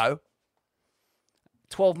think so.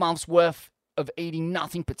 12 months worth of eating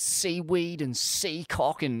nothing but seaweed and sea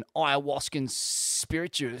cock and ayahuasca and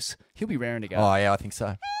spirit juice. He'll be raring to go. Oh, yeah, I think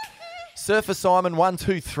so. Surfer Simon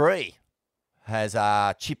 123 has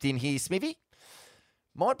chipped in here. Smithy,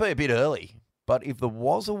 might be a bit early, but if the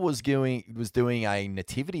Wazzle was doing a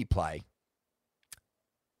nativity play,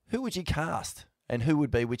 who would you cast and who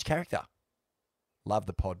would be which character? Love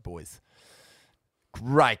the pod, boys.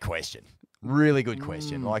 Great question. Really good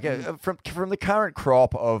question. Like from the current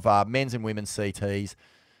crop of men's and women's CTs,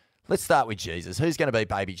 let's start with Jesus. Who's going to be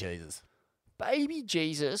baby Jesus? Baby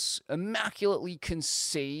Jesus, immaculately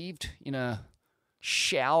conceived in a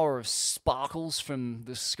shower of sparkles from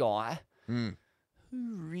the sky, who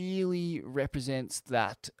really represents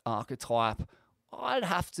that archetype? I'd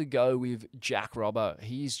have to go with Jack Robbo.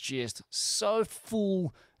 He's just so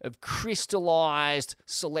full of crystallized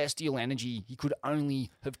celestial energy. He could only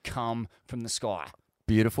have come from the sky.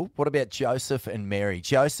 Beautiful. What about Joseph and Mary?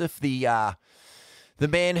 Joseph, the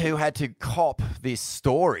man who had to cop this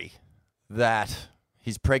story that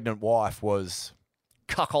his pregnant wife was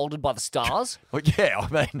cuckolded by the stars. Well, yeah,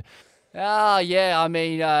 I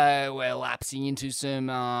mean. We're lapsing into some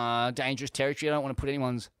dangerous territory. I don't want to put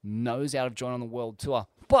anyone's nose out of joint on the world tour.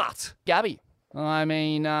 But, Gabby, I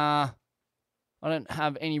don't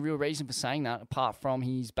have any real reason for saying that apart from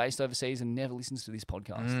he's based overseas and never listens to this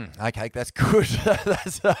podcast. Okay, that's good.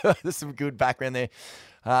 There's some good background there.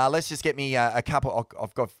 Let's just get me a couple.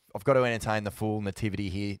 I've got to entertain the full nativity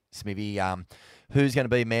here, Smithy. Who's going to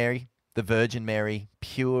be Mary? The Virgin Mary,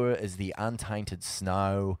 pure as the untainted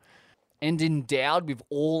snow. And endowed with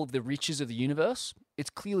all of the riches of the universe, it's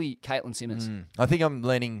clearly Caitlin Simmons. I think I'm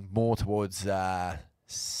leaning more towards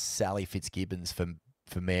Sally Fitzgibbons for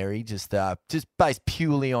Mary, just based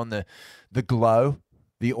purely on the glow,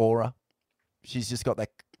 the aura. She's just got that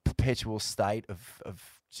perpetual state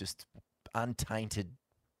of just untainted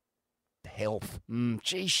health.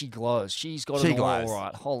 Gee, she glows. She's got She it all glows.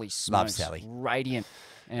 right. Holy smokes. Love Sally. Radiant.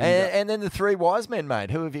 And then the three wise men, mate.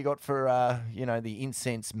 Who have you got for the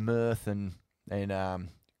incense, mirth, and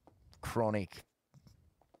chronic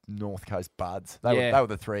North Coast buds? They were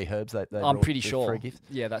the three herbs. They I'm brought pretty the sure. Free gift.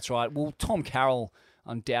 Yeah, that's right. Well, Tom Carroll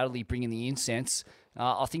undoubtedly bringing the incense.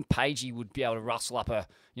 I think Pagey would be able to rustle up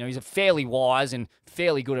he's a fairly wise and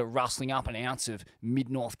fairly good at rustling up an ounce of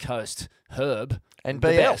mid-North Coast herb. And The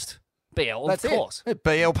BL. best. BL, That's of course. it.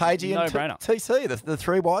 BL, Pagey, and No-brainer. TC, the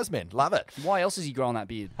three wise men. Love it. Why else is he growing that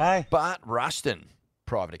beard? Hey. Bart Rushton,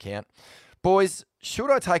 private account. Boys,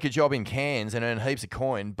 should I take a job in Cairns and earn heaps of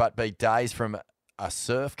coin but be days from a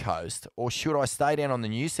surf coast, or should I stay down on the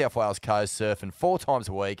New South Wales coast surfing 4 times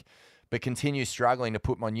a week but continue struggling to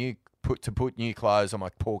put new clothes on my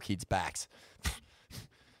poor kids' backs?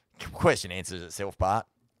 Question answers itself, Bart.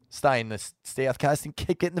 Stay in the South Coast and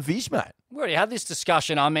keep getting the fish, mate. We already had this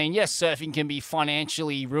discussion. I mean, yes, surfing can be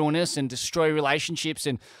financially ruinous and destroy relationships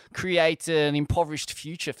and create an impoverished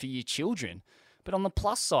future for your children. But on the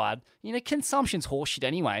plus side, consumption's horseshit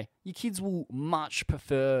anyway. Your kids will much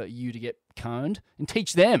prefer you to get coned and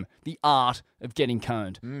teach them the art of getting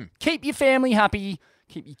coned. Keep your family happy,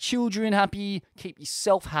 keep your children happy, keep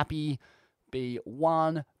yourself happy. be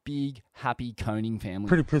one big happy coning family.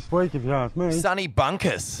 Pretty pissed week if you ask me. Sonny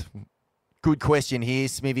Bunkus. Good question here,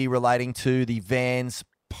 Smithy, relating to the Vans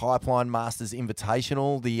Pipeline Masters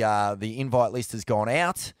Invitational. The invite list has gone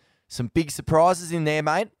out. Some big surprises in there,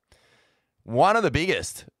 mate. One of the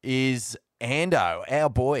biggest is Ando, our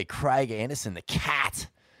boy, Craig Anderson, the cat,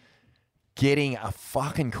 getting a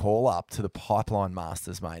fucking call up to the Pipeline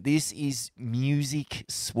Masters, mate. This is music,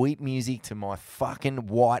 sweet music to my fucking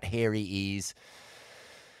white hairy ears.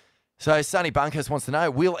 So Sonny Bunkus wants to know,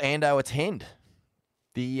 will Ando attend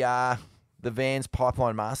the Vans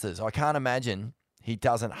Pipeline Masters? I can't imagine he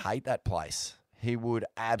doesn't hate that place. He would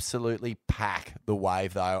absolutely pack the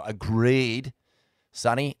wave, though. Agreed,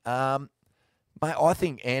 Sonny. Mate, I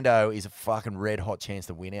think Ando is a fucking red hot chance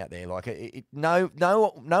to win out there. Like, no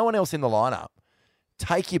one else in the lineup.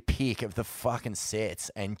 Take your pick of the fucking sets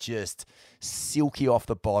and just silky off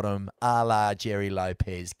the bottom, a la Jerry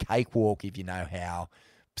Lopez. Cakewalk if you know how.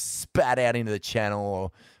 Spat out into the channel.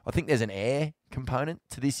 Or I think there's an air component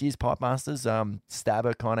to this year's Pipe Masters.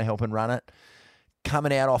 Stabber kind of helping run it.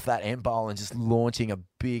 Coming out off that end bowl and just launching a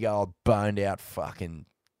big old boned out fucking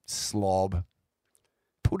slob.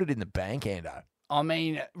 Put it in the bank, Ando. I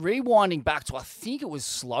mean, rewinding back to, I think it was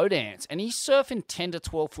Slow Dance, and he's surfing 10 to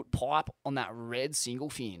 12-foot pipe on that red single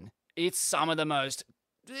fin. It's some of the most,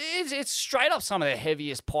 it's straight up some of the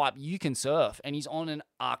heaviest pipe you can surf, and he's on an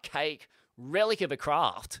archaic relic of a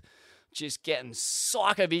craft, just getting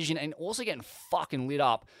psycho vision and also getting fucking lit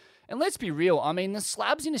up. And let's be real, I mean, the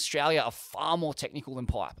slabs in Australia are far more technical than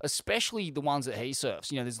pipe, especially the ones that he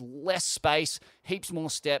surfs. You know, there's less space, heaps more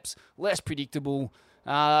steps, less predictable.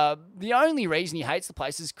 The only reason he hates the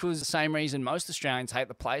place is because the same reason most Australians hate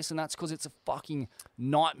the place, and that's because it's a fucking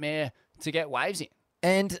nightmare to get waves in.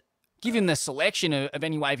 And give him the selection of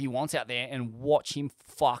any wave he wants out there and watch him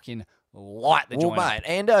fucking light the joint. Well, mate,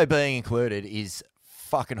 Ando being included is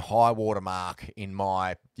fucking high watermark in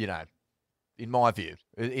my view,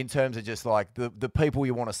 in terms of just like the people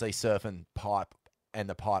you want to see surfing pipe and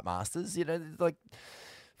the Pipe Masters. You know, like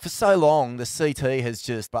for so long, the CT has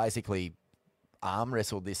just basically arm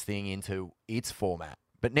wrestled this thing into its format.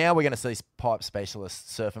 But now we're going to see pipe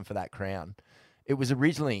specialists surfing for that crown. It was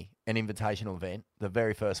originally an invitational event. The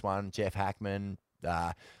very first one, Jeff Hackman,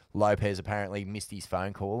 Lopez apparently missed his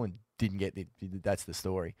phone call and didn't get that's the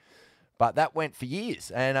story. But that went for years.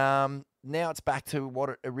 And now it's back to what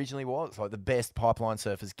it originally was, like the best pipeline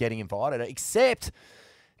surfers getting invited. Except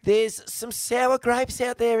there's some sour grapes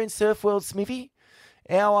out there in Surf World, Smithy.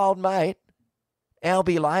 Our old mate,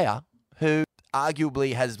 Albie Layer, who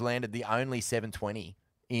arguably has landed the only 720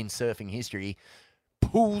 in surfing history,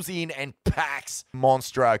 pulls in and packs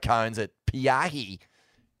Monstro cones at Piahi.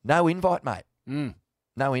 No invite, mate.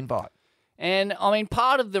 No invite. And, I mean,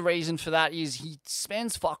 part of the reason for that is he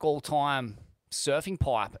spends fuck all time surfing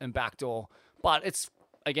pipe and backdoor. But it's,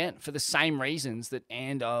 again, for the same reasons that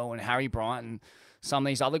Ando and Harry Bryant and some of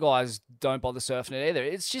these other guys don't bother surfing it either.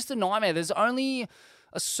 It's just a nightmare. There's only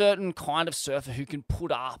a certain kind of surfer who can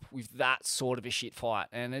put up with that sort of a shit fight,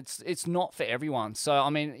 and it's not for everyone. So, I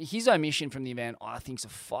mean, his omission from the event, I think, is a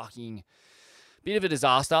fucking bit of a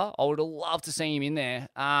disaster. I would have loved to see him in there.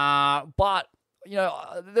 But, you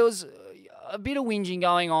know, there was a bit of whinging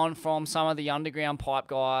going on from some of the underground pipe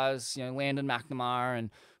guys, you know, Landon McNamara and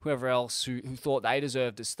whoever else who thought they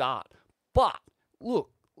deserved to start. But,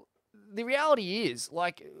 look, the reality is,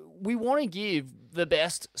 like, we want to give the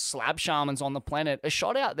best slab shamans on the planet a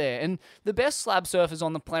shot out there. And the best slab surfers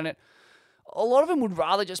on the planet, a lot of them would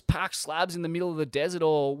rather just pack slabs in the middle of the desert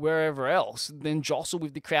or wherever else than jostle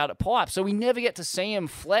with the crowd at pipe. So we never get to see them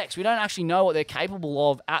flex. We don't actually know what they're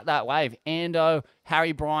capable of at that wave. Ando,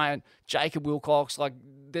 Harry Bryant, Jacob Wilcox, like,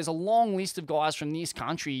 there's a long list of guys from this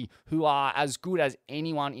country who are as good as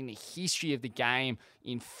anyone in the history of the game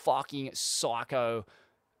in fucking psycho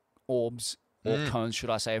orbs, or cones, should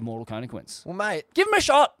I say, of Mortal Conequence. Well, mate, give him a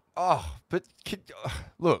shot. Oh, but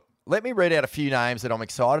look, let me read out a few names that I'm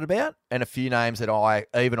excited about and a few names that I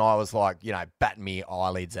was like, you know, batting me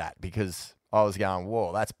eyelids at because I was going,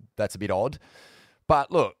 whoa, that's a bit odd. But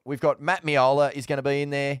look, we've got Matt Miola is going to be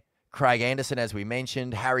in there. Craig Anderson, as we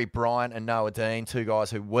mentioned, Harry Bryant and Noah Dean, two guys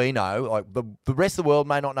who we know, like the rest of the world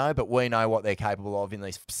may not know, but we know what they're capable of in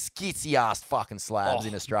these skitsy-ass fucking slabs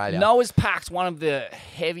in Australia. Noah's packed one of the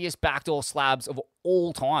heaviest backdoor slabs of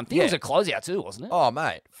all time. I think it was a closeout too, wasn't it? Oh,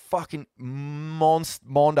 mate, fucking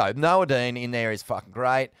mondo. Noah Dean in there is fucking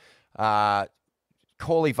great.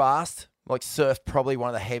 Corley Vast, like, surfed probably one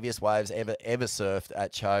of the heaviest waves ever surfed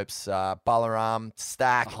at Chopes. Balaram,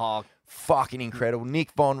 Stack. Fucking incredible.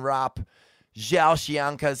 Nick Von Rupp, Zhao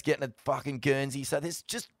Xianka's getting a fucking Guernsey. So there's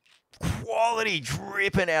just quality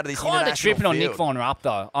dripping out of this Kind of international tripping on Nick field. Von Rupp,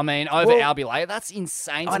 though. I mean, over Well, Albie Layer, that's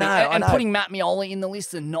insane to I me. know, And I know. putting Matt Mioli in the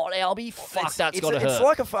list and not Albie, fuck, that's got to hurt. It's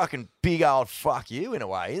like a fucking big old fuck you in a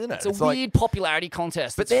way, isn't it? It's a like- weird popularity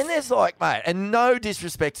contest. But then there's like, mate, and no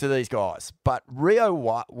disrespect to these guys, but Rio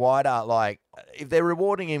Wider, like, if they're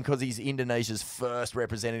rewarding him because he's Indonesia's first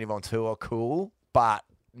representative on tour, cool. But,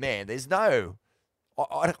 man, there's no...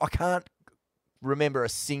 I can't remember a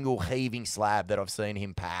single heaving slab that I've seen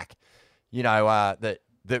him pack, that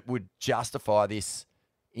would justify this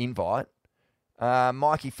invite.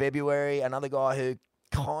 Mikey February, another guy who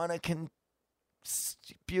kind of can...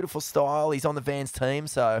 Beautiful style. He's on the Vans team,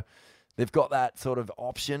 so they've got that sort of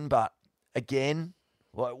option. But, again,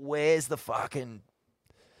 like, where's the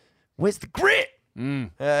grit?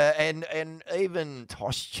 And even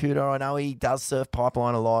Tosh Tudor, I know he does surf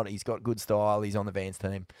pipeline a lot. He's got good style. He's on the Vans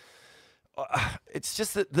team. It's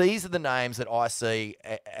just that these are the names that I see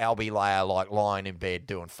Albie Layer like lying in bed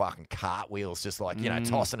doing fucking cartwheels, just like,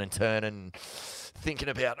 tossing and turning, thinking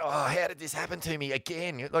about, how did this happen to me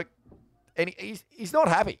again? Like, and he's not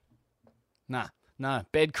happy. No.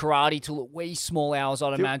 Bed karate till at wee small hours,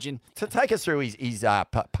 I'd imagine. To take us through his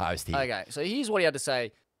post here. Okay, so here's what he had to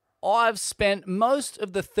say. I've spent most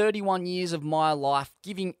of the 31 years of my life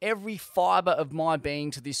giving every fibre of my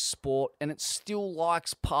being to this sport, and it still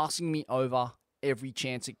likes passing me over every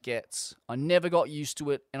chance it gets. I never got used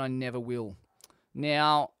to it, and I never will.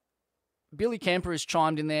 Now, Billy Kemper has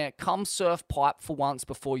chimed in there. Come surf pipe for once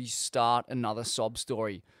before you start another sob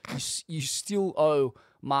story. You still owe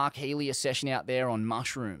Mark Healy a session out there on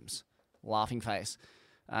mushrooms. Laughing face.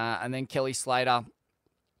 And then Kelly Slater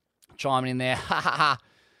chiming in there. Ha ha ha.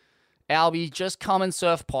 Albie, just come and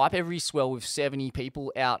surf pipe every swell with 70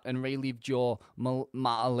 people out and relived your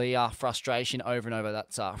Ma'alia frustration over and over.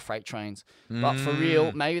 That's freight trains. But for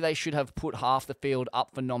real, maybe they should have put half the field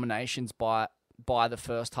up for nominations by the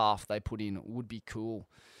first half they put in. Would be cool.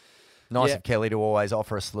 Nice of Kelly to always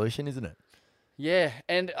offer a solution, isn't it? Yeah,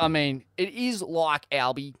 and I mean, it is like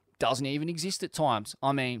Albie doesn't even exist at times.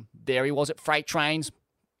 I mean, there he was at freight trains.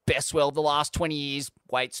 Best swell of the last 20 years.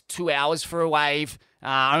 Waits 2 hours for a wave.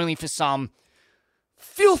 Only for some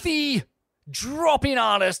filthy drop-in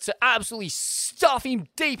artist to absolutely stuff him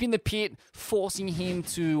deep in the pit, forcing him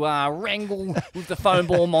to wrangle with the foam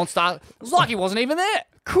ball monster. It was like he wasn't even there.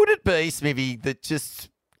 Could it be, Smithy, that just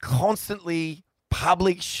constantly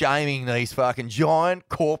public shaming these fucking giant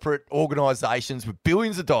corporate organisations with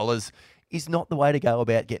billions of dollars is not the way to go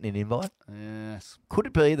about getting an invite? Yes. Could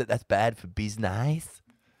it be that that's bad for business?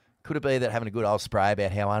 Could it be that having a good old spray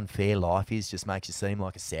about how unfair life is just makes you seem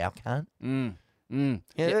like a sow cunt?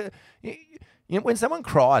 When someone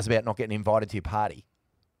cries about not getting invited to your party,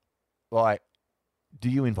 like,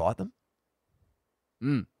 do you invite them?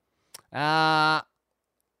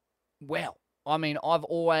 Well, I mean, I've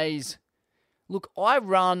always... Look, I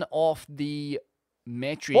run off the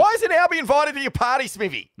metric... Why isn't Albie invited to your party,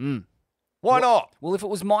 Smithy? Why not? Well, if it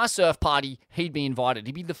was my surf party, he'd be invited.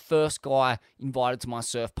 He'd be the first guy invited to my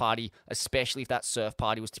surf party, especially if that surf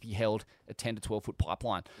party was to be held a 10 to 12-foot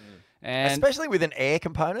pipeline. And especially with an air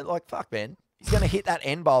component, like, fuck, man. He's going to hit that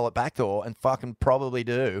end bowl at backdoor and fucking probably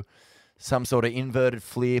do some sort of inverted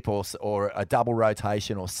flip or a double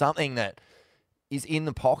rotation or something that is in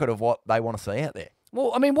the pocket of what they want to see out there.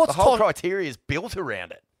 Well, I mean, what's the whole criteria is built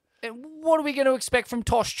around it. And what are we going to expect from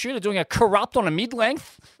Tosh Tudor doing a corrupt on a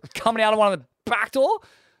mid-length, coming out of one of the back door?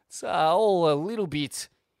 It's all a little bit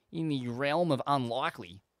in the realm of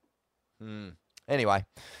unlikely. Anyway,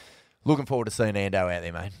 looking forward to seeing Ando out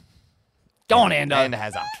there, mate. Go on, Ando. And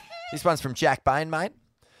Hazard. This one's from Jack Bain, mate.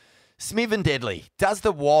 Smiv and Deadly. Does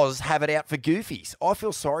the Woz have it out for goofies? I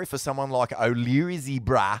feel sorry for someone like O'Leary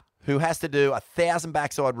Zebra who has to do 1,000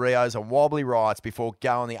 backside Rios on wobbly rights before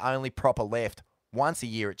going the only proper left once a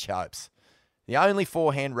year at Chopes. The only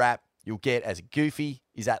forehand wrap you'll get as a goofy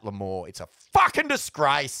is at Lemoore. It's a fucking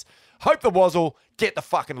disgrace. Hope the Wozzle get the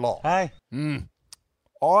fucking lot. Hey.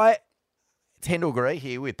 I tend to agree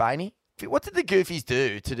here with Bainey. What did the goofies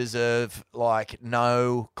do to deserve, like,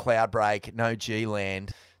 no cloud break, no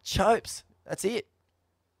G-land? Chopes. That's it.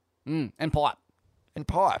 And pipe. And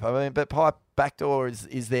pipe. I mean, but pipe backdoor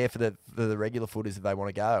is there for the regular footers if they want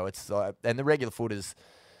to go. It's like, and the regular footers,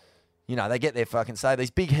 you know, they get their fucking say.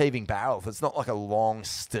 These big heaving barrels. It's not like a long,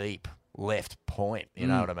 steep left point. You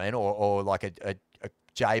know what I mean? Or like a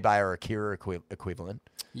J-Bay or a Kira equivalent.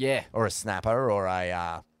 Yeah. Or a snapper or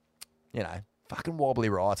a, fucking wobbly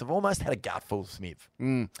rights. I've almost had a gutful, Smith.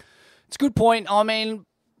 It's a good point. I mean,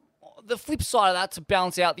 the flip side of that, to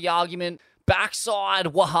balance out the argument, backside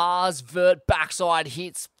wahas, vert backside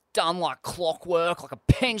hits, done like clockwork, like a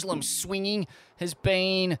pendulum swinging, has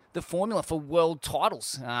been the formula for world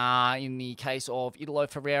titles. In the case of Italo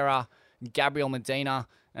Ferreira and Gabriel Medina,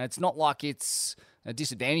 it's not like it's a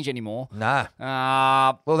disadvantage anymore. Nah.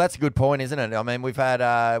 Well, that's a good point, isn't it? I mean, we've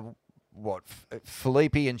had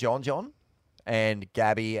Felipe and John, and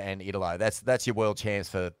Gabby and Italo. That's your world champs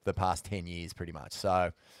for the past 10 years, pretty much.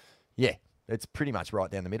 So, yeah, it's pretty much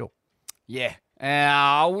right down the middle. Yeah.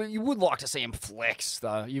 You would like to see him flex,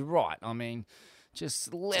 though. You're right. I mean,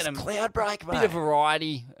 just let him... cloud break, mate. Bit of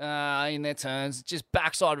variety in their turns. Just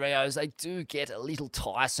backside Rios, they do get a little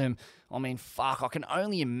tiresome. I mean, fuck, I can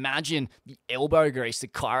only imagine the elbow grease the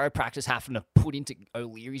chiropractor's having to put into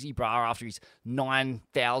O'Leary's bra after his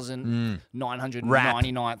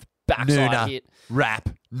 9,999th backside hit. Wrap,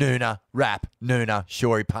 Nuna,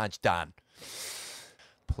 Shorey punch, done.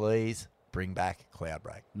 Please bring back cloud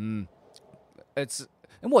break. And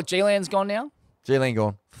what, G-Land's gone now? G-Land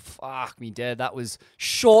gone. Fuck me dead. That was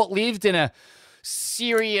short-lived and a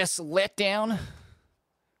serious letdown.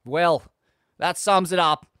 Well, that sums it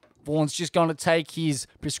up. Vaughan's just going to take his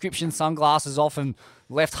prescription sunglasses off and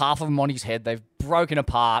left half of them on his head. They've broken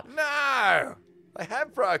apart. No! They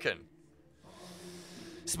have broken.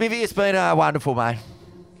 Smithy, it's been wonderful, mate.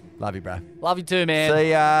 Love you, bro. Love you too, man.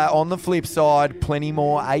 See, on the flip side, plenty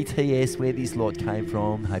more ATS where this lot came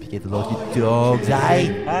from. Hope you get the lot of your dogs, eh?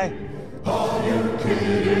 Hey. Are you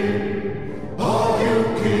kidding? Are you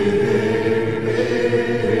kidding?